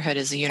that motherhood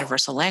is a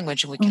universal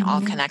language and we can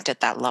all connect at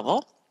that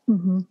level.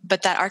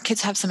 but that our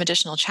kids have some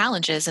additional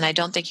challenges. And I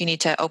don't think you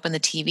need to open the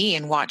TV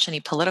and watch any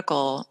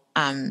political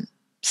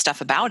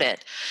stuff about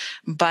it.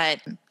 But,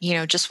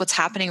 just what's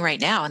happening right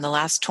now in the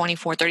last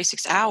 24,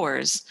 36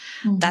 hours,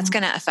 that's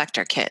going to affect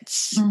our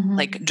kids,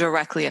 like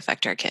directly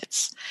affect our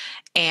kids.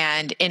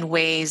 And in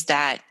ways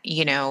that,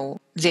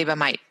 Zaiba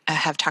might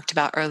have talked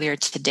about earlier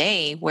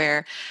today,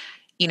 where,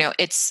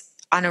 it's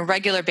on a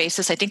regular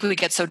basis. I think we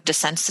get so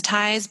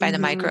desensitized by the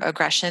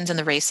microaggressions and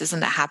the racism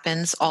that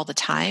happens all the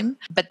time,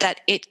 but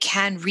that it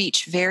can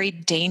reach very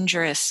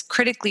dangerous,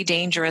 critically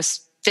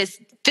dangerous,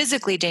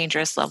 physically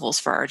dangerous levels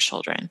for our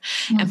children.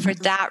 And for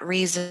that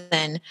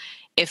reason,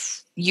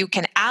 if you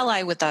can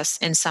ally with us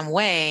in some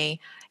way,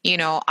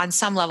 on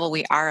some level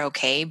we are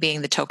okay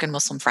being the token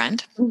Muslim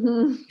friend,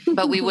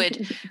 but we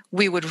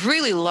would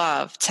really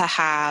love to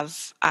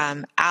have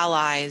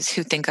allies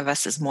who think of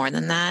us as more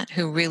than that,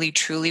 who really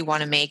truly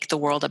want to make the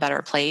world a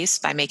better place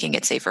by making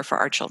it safer for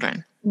our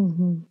children.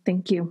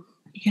 Thank you.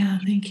 Yeah,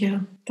 thank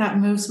you. That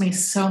moves me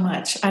so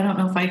much. I don't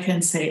know if I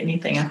can say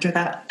anything after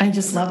that. I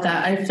just love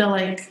that. I feel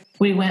like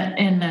we went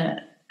in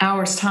an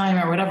hour's time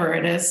or whatever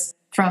it is,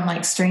 from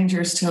like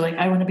strangers to like,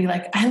 I want to be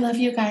like, I love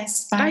you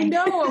guys. Bye. I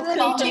know.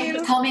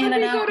 Call me in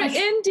an hour. Go to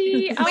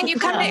Indy. When you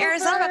come to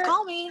Arizona,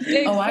 call me.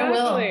 Exactly. Oh, I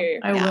will.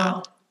 I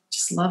will.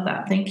 Just love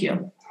that. Thank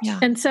you. Yeah.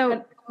 And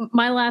so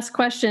my last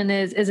question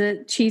is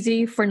it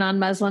cheesy for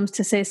non-Muslims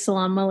to say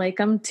salam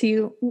alaikum to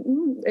you?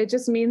 It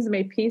just means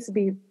may peace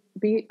be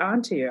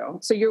onto you.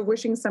 So you're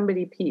wishing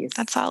somebody peace.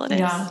 That's all it is.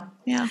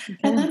 Yeah.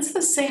 And that's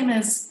the same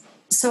as,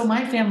 so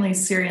my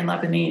family's Syrian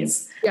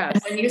Lebanese. Yes.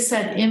 And when you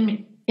said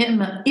immi, and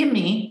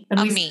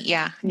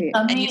yeah.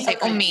 And you say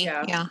ummi,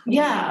 yeah.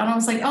 Yeah, and I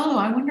was like, oh,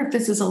 I wonder if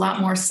this is a lot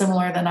more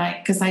similar than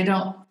because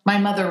my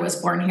mother was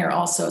born here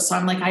also, so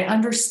I'm like, I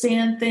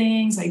understand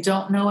things, I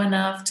don't know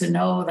enough to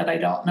know that I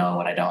don't know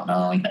what I don't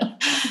know.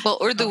 Well,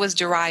 Urdu was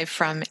derived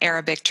from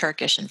Arabic,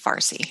 Turkish, and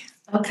Farsi.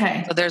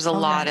 Okay. So there's a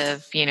lot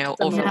of,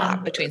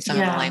 overlap between some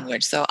of the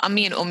language. So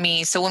ammi and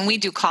ummi. So when we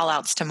do call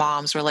outs to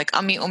moms, we're like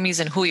ammi, ummis,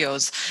 and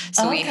huyos.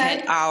 So we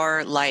hit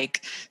our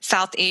like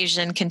South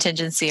Asian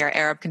contingency, our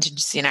Arab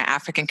contingency, and our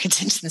African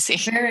contingency.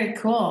 Very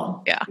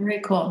cool. Yeah. Very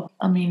cool.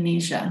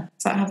 Amnesia.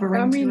 Does that have a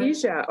ring to it?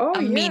 Amnesia. Oh,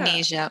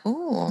 Amnesia.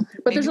 Ooh.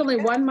 But there's only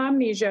one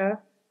momnesia.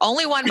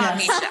 Only one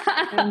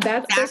momnesia. And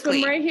that's this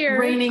one right here.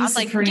 Reigning I was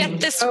like, supreme. get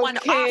this one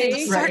off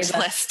the search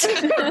list.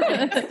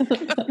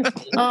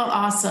 Oh,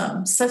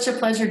 awesome. Such a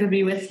pleasure to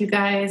be with you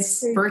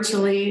guys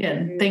virtually.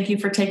 And thank you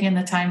for taking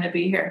the time to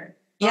be here.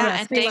 Yeah,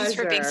 and thanks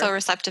for being so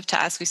receptive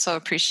to us. We so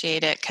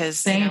appreciate it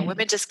because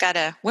women just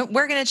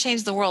we're going to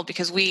change the world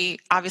because we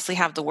obviously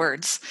have the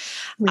words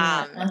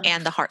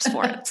and the hearts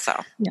for it. So,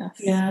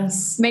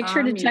 yes. Make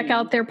sure to check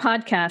out their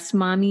podcast,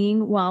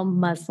 Mommying While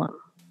Muslim.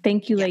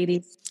 Thank you,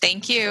 ladies.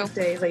 Thank you.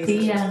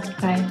 See ya.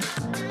 Bye.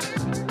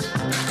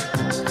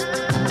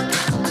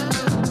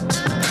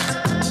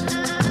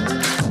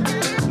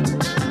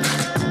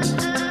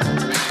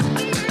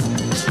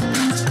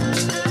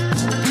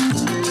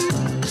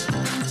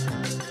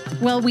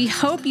 Well, we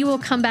hope you will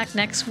come back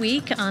next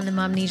week on the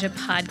Momnesia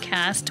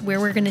podcast, where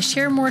we're going to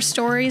share more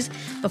stories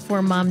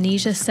before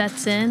Momnesia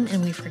sets in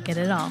and we forget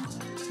it all.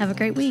 Have a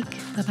great week.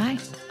 Bye-bye.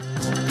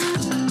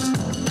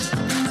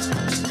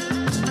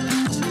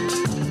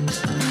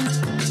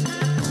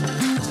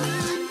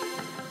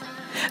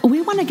 We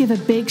want to give a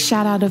big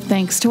shout out of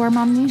thanks to our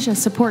Momnesia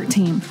support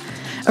team.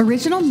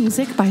 Original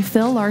music by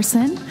Phil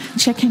Larson.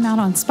 Check him out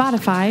on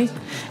Spotify.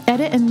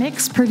 Edit and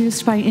mix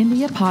produced by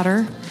India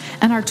Potter.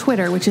 And our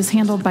Twitter, which is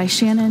handled by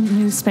Shannon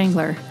New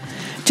Spangler.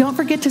 Don't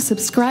forget to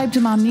subscribe to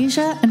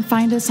Momnesia and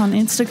find us on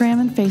Instagram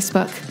and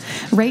Facebook.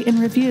 Rate and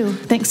review.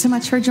 Thanks so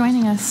much for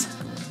joining us.